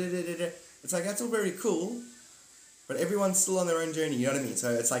shelters and da-da-da-da-da. It's like, that's all very cool, but everyone's still on their own journey, you know what I mean?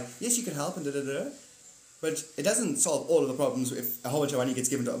 So it's like, yes, you can help and da-da-da, but it doesn't solve all of the problems if a whole bunch of money gets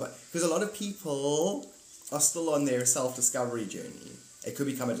given to them. Because a lot of people are still on their self-discovery journey. It could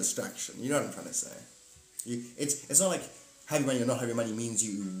become a distraction, you know what I'm trying to say? It's not like having money or not having money means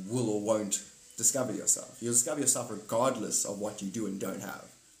you will or won't discover yourself. You'll discover yourself regardless of what you do and don't have.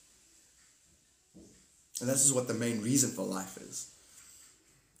 And this is what the main reason for life is.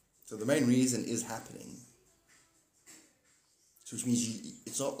 So the main reason is happening. So which means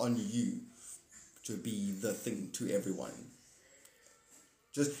it's not on you to be the thing to everyone.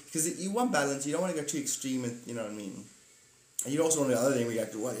 Just because you want balance, you don't want to go too extreme, and you know what I mean? And you also want the other thing we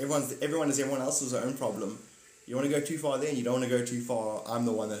got to what everyone is everyone else's own problem. You don't want to go too far there, and you don't want to go too far, I'm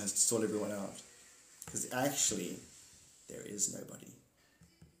the one that has to sort everyone out. Because actually, there is nobody.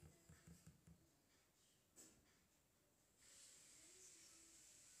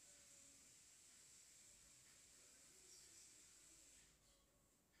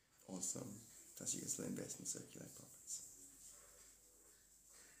 Awesome. Plus you can still invest and circulate profits.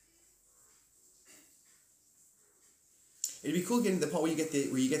 It'd be cool getting the part where you get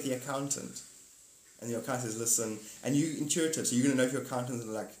the accountant. And your accountant says, listen, and you intuitive, so you're going to know if your accountant is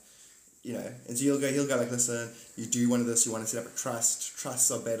like, you know, and so he'll go like, listen, you do one of this, you want to set up a trust, trusts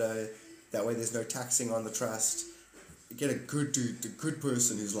are better, that way there's no taxing on the trust. You get a good dude, a good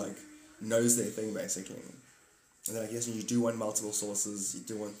person who's like, knows their thing basically. And they're like, yes, and you do want multiple sources, you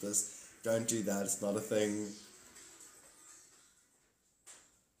do want this, don't do that, it's not a thing.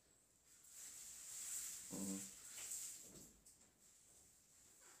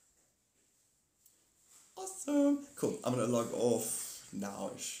 Awesome. Cool. I'm going to log off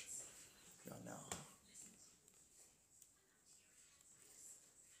now-ish. Yeah, now.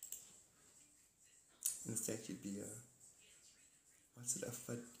 Instead, you'd be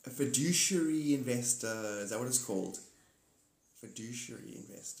a fiduciary investor. Is that what it's called? Fiduciary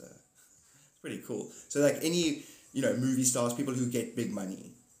investor. It's pretty cool. So like any, movie stars, people who get big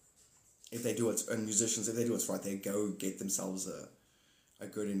money, if they do what's, and musicians, if they do what's right, they go get themselves a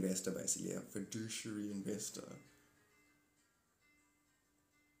good investor, basically, a fiduciary investor.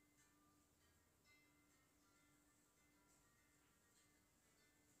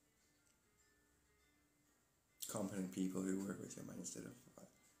 Competent people who work with your money instead of...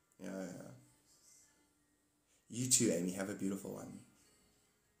 Yeah. You too, Amy. Have a beautiful one.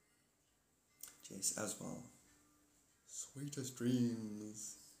 Jace as well. Sweetest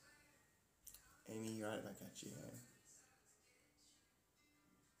dreams. Amy, you're right back at you, hey?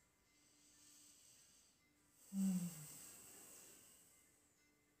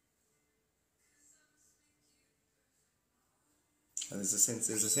 And there's a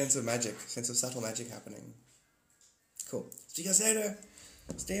sense of magic, sense of subtle magic happening. Cool. See you guys later.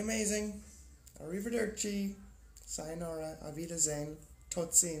 Stay amazing. Arrivederci. Sayonara. Auf Wiedersehen.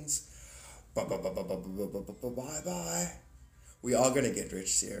 Tot ziens. Bye-bye. We are going to get rich,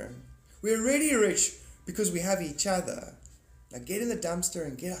 Sierra. We're already rich because we have each other. Now get in the dumpster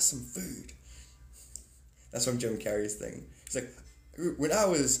and get us some food. That's from Jim Carrey's thing. He's like, when I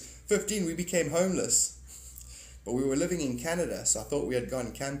was 15, we became homeless. But we were living in Canada, so I thought we had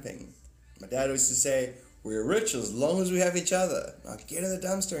gone camping. My dad used to say, we're rich as long as we have each other. Now get in the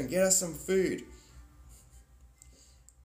dumpster and get us some food.